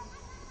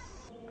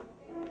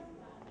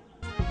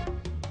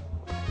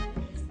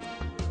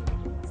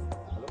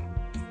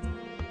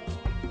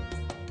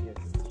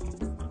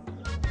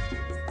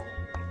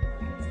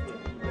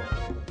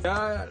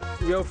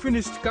 We have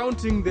finished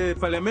counting the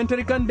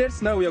parliamentary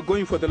candidates. Now we are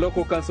going for the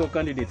local council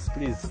candidates,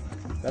 please.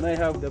 Can I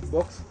have the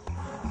box?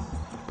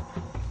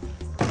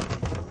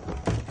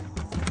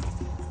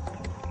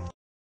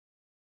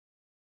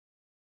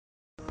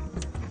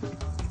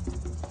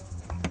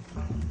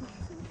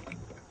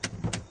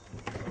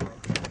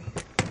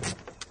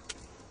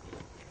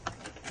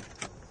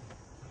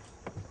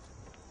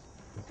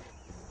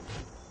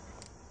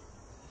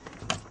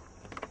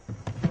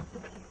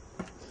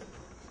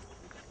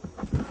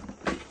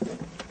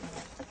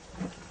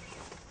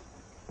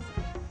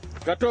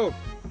 Kato.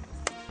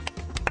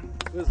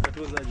 Where's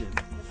Kato's agent?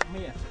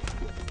 Here.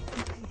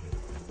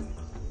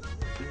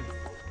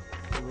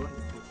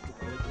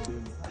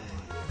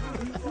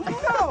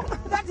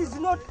 is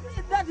not.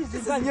 That is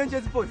invalid.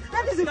 Nyenje's vote.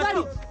 That is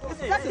invalid.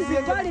 That is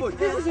invalid.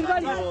 This is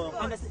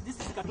invalid. This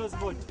is Kato's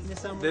vote.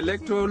 The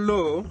electoral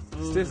law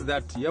says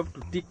that you have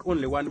to tick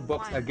only one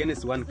box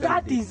against one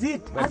candidate. That is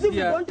it. But As if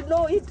you don't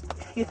know it.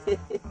 Yes.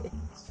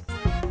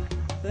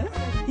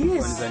 One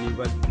is an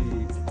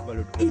invalid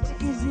ballot. It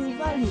is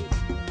invalid.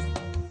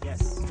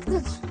 Yes.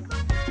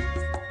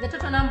 The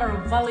total number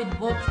of valid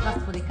votes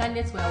cast for the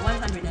candidates were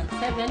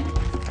 107.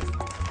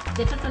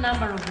 The total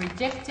number of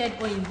rejected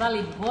or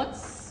invalid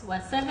votes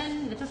were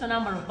 7. The total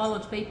number of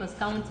ballot papers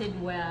counted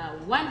were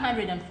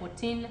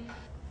 114.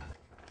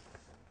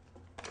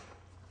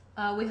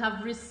 We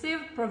have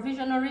received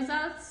provisional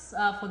results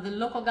for the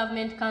local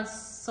government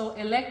council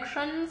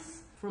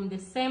elections from the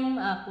same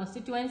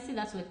constituency,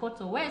 that's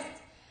Wekoto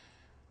West,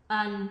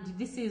 and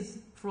this is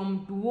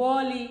from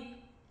Duoli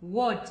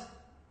Ward.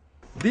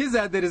 These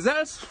are the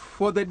results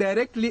for the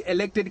directly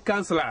elected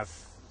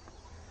councillors.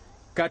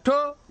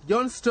 Kato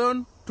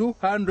Johnston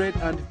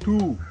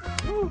 202.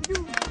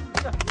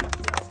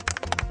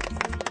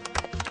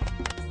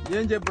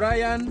 Nyenje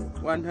Brian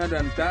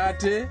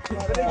 130.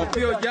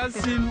 Opio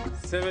Justin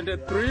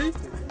 73.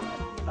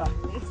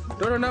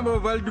 Total number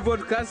of valid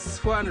vote casts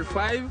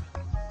 405.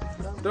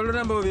 Total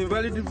number of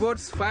invalid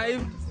votes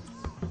 5.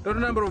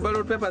 Total number of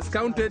ballot papers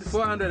counted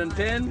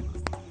 410.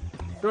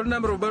 Total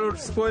number of ballot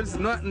spoils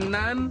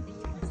none.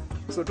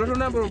 So total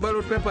number of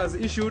ballot papers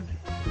issued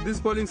to this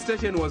polling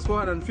station was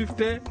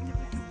 450,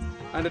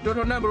 and the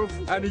total number of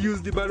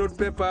unused ballot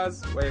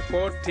papers were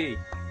 40.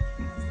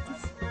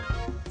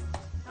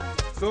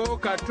 So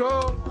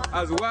Kato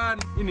has won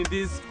in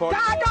this polling.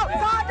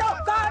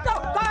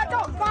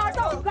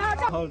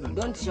 Hold on.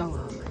 Don't show.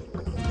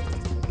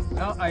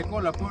 Now I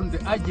call upon the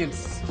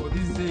agents for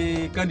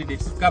these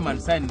candidates to come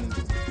and sign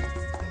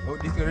a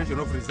declaration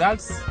of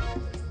results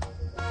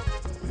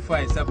before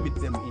I submit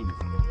them in.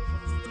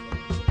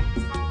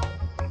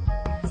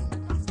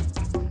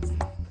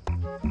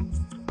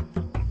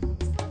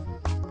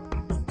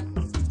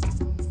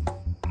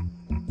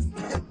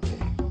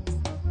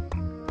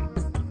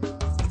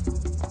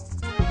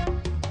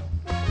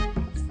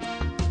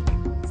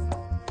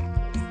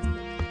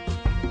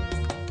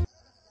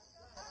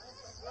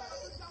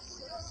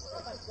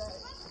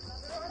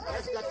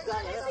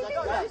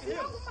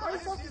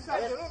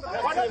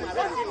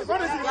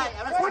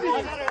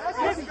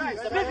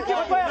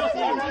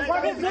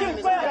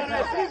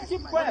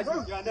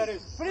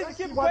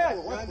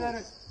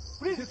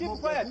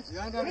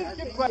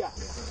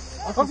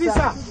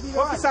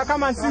 Officer,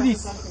 come and see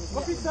this.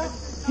 Officer,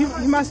 he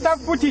must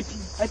have put it.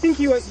 I think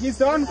he's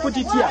the one who put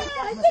it here.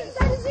 I think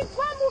there is a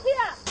bamboo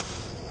here.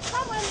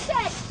 Come and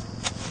check.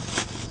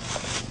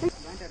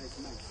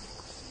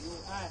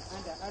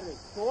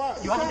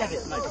 You are under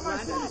arrest, man.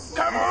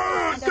 Come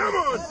on, come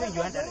on.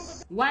 You are under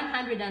arrest.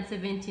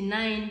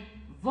 179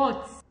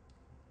 votes.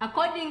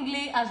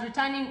 Accordingly, as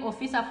returning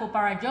officer for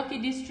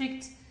Parajoki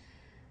district,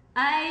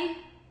 I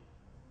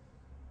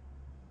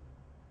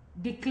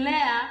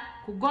declare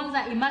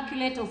Kugonza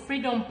Immaculate of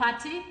Freedom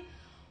Party,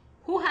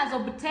 who has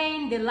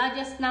obtained the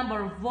largest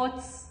number of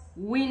votes,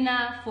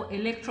 winner for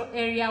electoral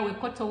area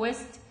Wekoto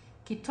West,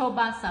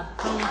 Kitoba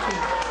sub-county.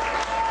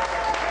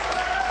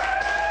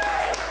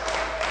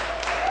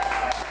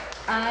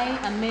 I,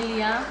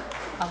 Amelia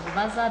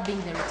Kagubaza,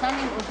 being the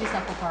returning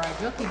officer for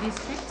Parajoki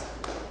district,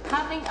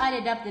 having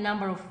added up the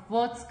number of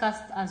votes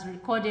cast as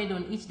recorded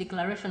on each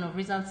declaration of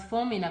results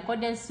form in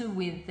accordance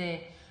with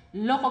the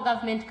Local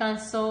Government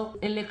Council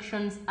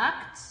Elections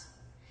Act,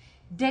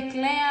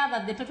 declare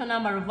that the total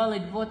number of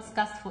valid votes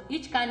cast for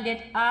each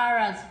candidate are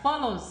as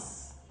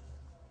follows.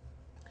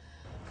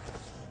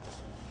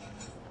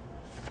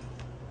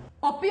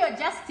 Opio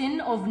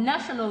Justin of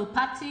National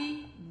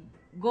Party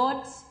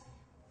got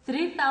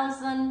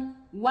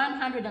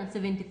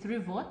 3,173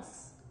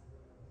 votes.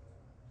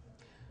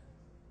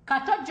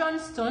 Kato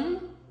Johnston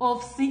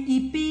of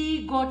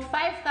CEP got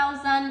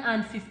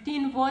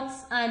 5,015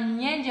 votes, and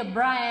Nyenje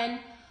Brian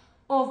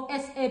of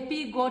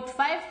SAP got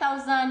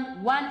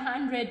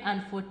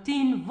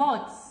 5,114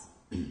 votes.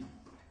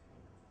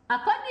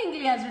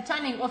 Accordingly, as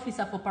returning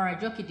officer for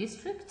Parajoki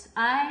district,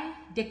 I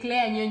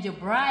declare Nyenje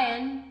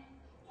Brian,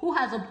 who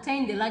has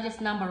obtained the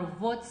largest number of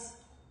votes,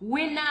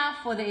 winner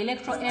for the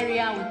electoral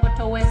area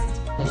Wekoto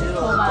West,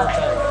 Kitoba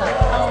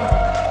sub-county.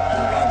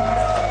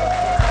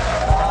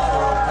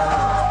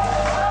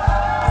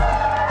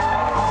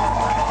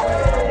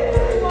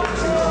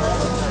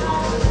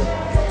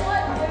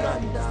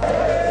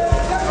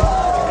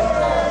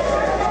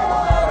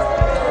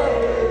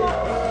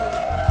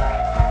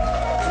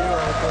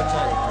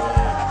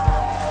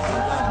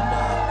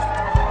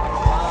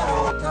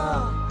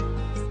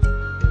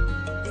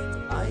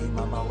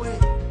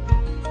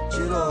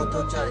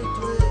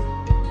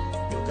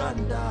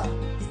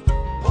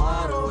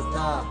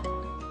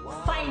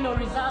 Final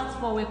results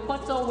for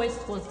Wekoto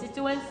West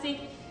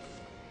constituency.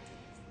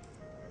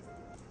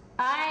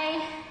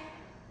 I,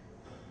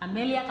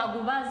 Amelia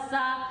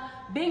Kagubaza,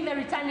 being the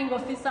returning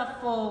officer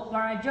for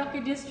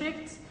Parajoki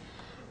district,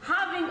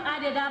 having added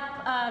added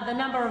up the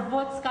number of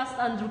votes cast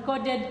and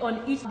recorded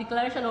on each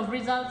declaration of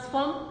results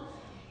form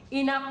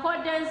in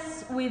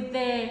accordance with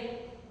the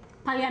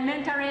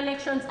Parliamentary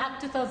Elections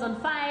Act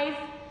 2005,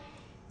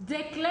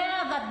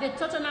 declare that the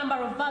total number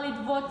of valid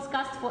votes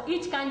cast for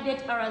each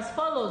candidate are as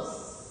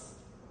follows.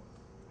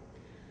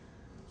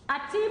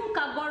 Atim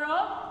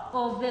Kagoro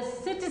of the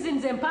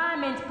Citizens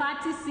Empowerment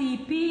Party,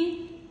 CEP,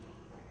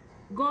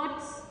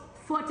 got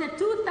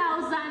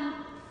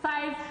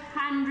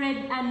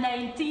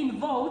 42,519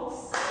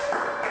 votes.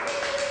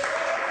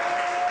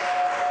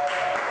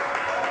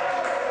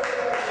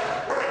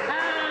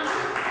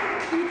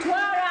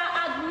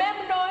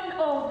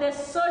 The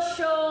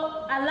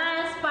Social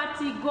Alliance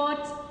Party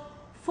got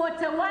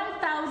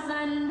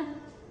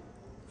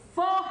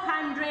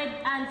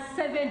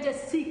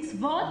 41,476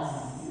 votes.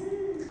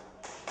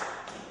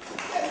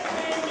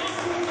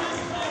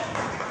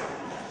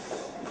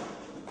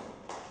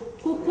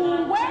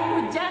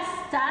 Kukungwe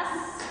Justus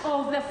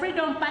of the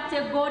Freedom Party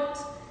got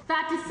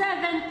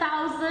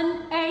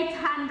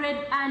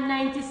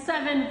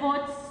 37,897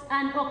 votes,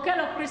 and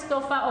Okello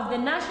Christopher of the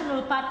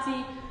National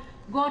Party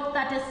got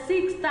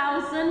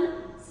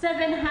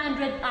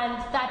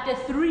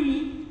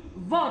 36,733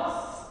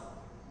 votes.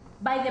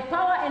 By the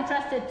power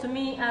entrusted to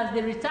me as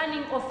the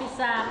returning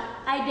officer,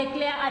 I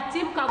declare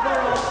Atim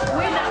Kagoro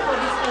winner for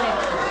this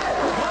election.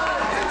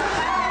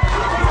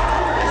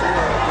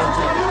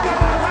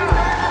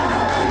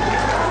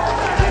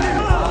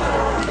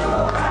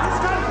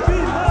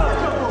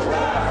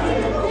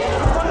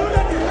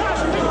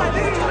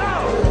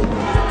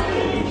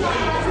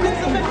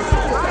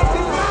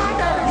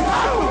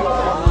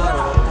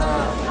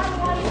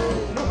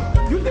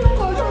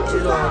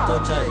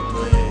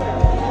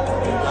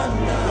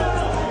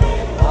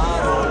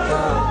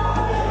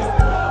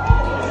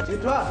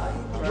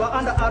 You are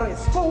under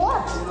arrest. For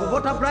what? For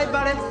voter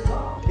bribery,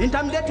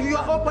 intimidating your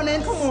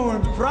opponents,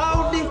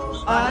 fraud,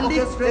 and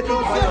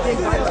disrespecting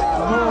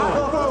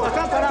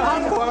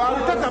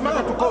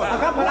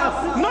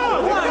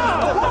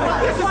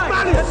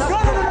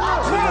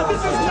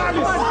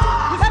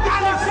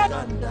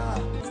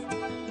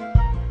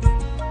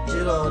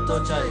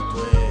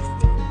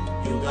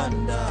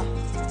Uganda,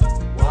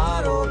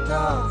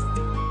 Warota,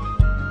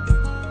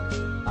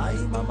 Ai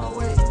Mama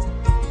Way,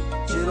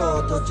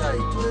 Chiroto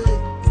Chaitwe.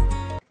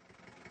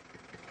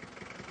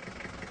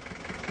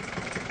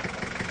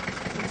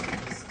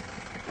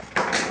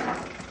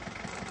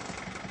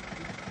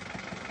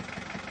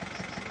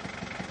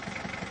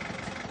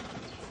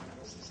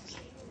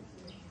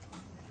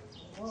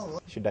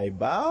 Should I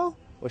bow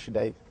or should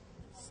I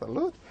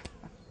salute?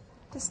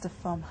 Just a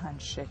firm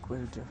handshake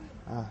will do.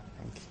 Ah,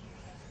 thank you.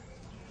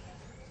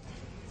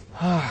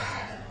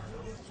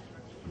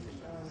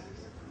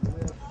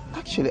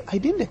 Actually, I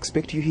didn't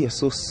expect you here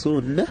so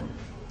soon.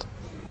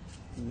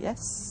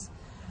 Yes,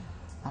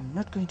 I'm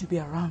not going to be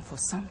around for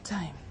some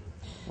time.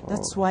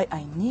 That's why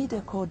I need a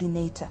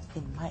coordinator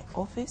in my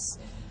office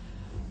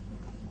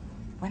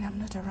when I'm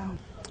not around.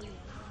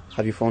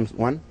 Have you found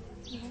one?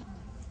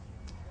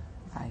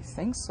 I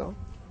think so.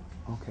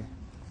 Okay.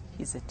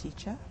 He's a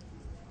teacher,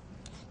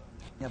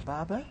 a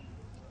barber.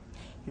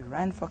 He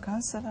ran for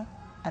councillor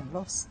and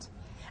lost.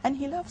 And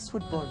he loves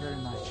football very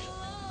much.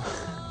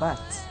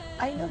 But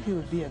I know he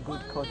will be a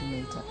good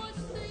coordinator.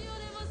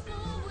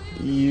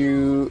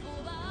 You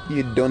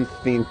don't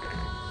think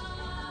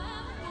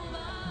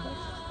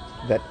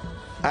that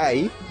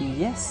I...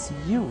 Yes,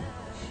 you.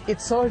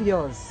 It's all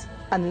yours,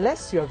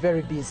 unless you're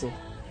very busy.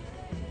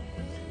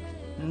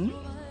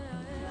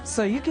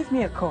 So you give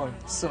me a call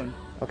soon.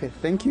 Okay,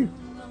 thank you.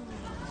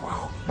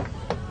 Wow.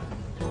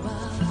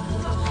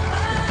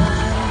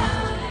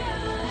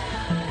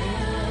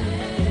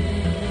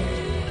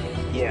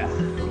 Yeah.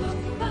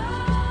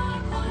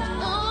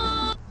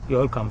 You're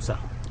welcome, sir.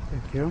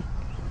 Thank you.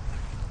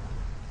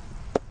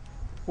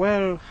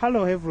 Well,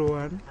 hello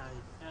everyone.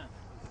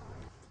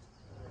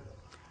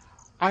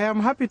 I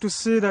am happy to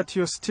see that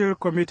you're still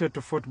committed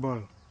to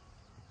football.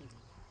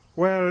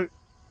 Well,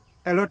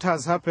 a lot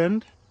has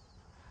happened,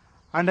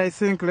 and I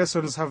think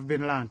lessons have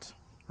been learnt,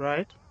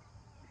 right?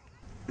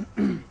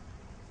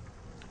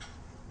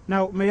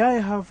 Now, may I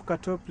have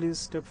Kato please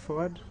step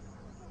forward?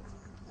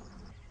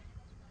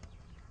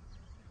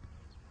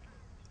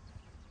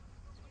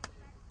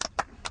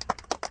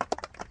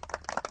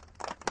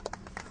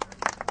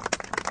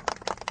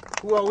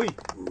 Who are we?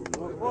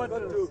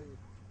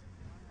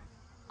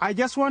 I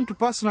just want to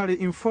personally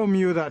inform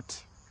you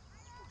that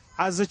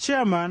as the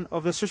chairman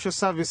of the Social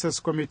Services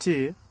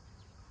Committee,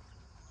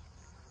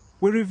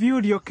 we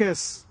reviewed your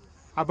case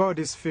about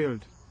this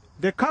field.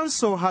 The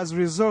council has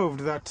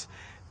resolved that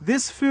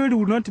this field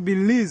will not be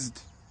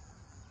leased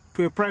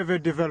to a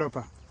private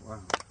developer. Wow.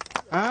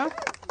 Huh?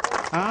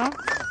 Huh?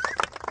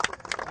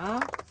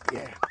 Huh?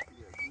 Yeah.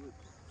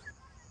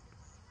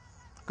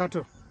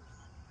 Kato,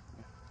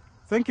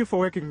 thank you for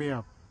waking me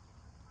up.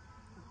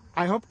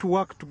 I hope to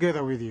work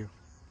together with you.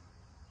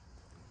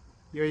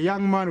 You're a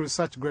young man with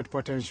such great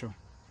potential.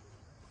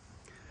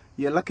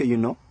 You're lucky, you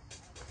know.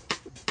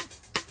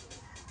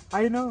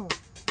 I know.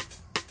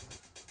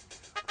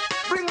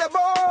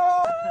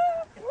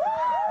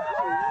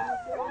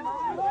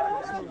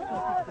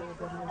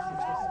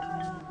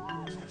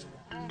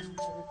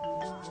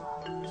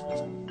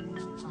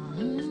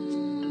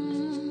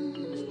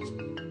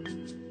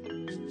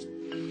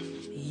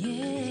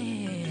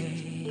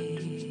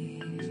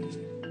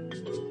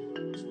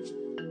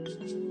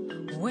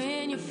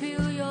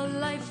 feel your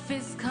life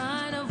is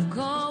kind of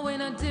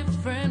going a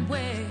different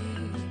way.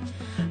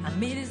 I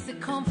mean, it's the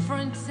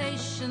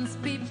confrontations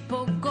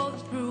people go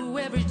through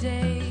every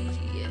day.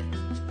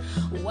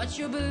 What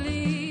you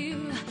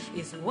believe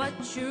is what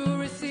you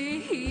receive,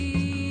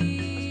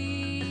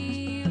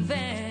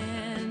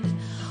 and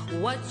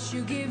what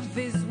you give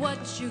is what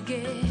you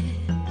get.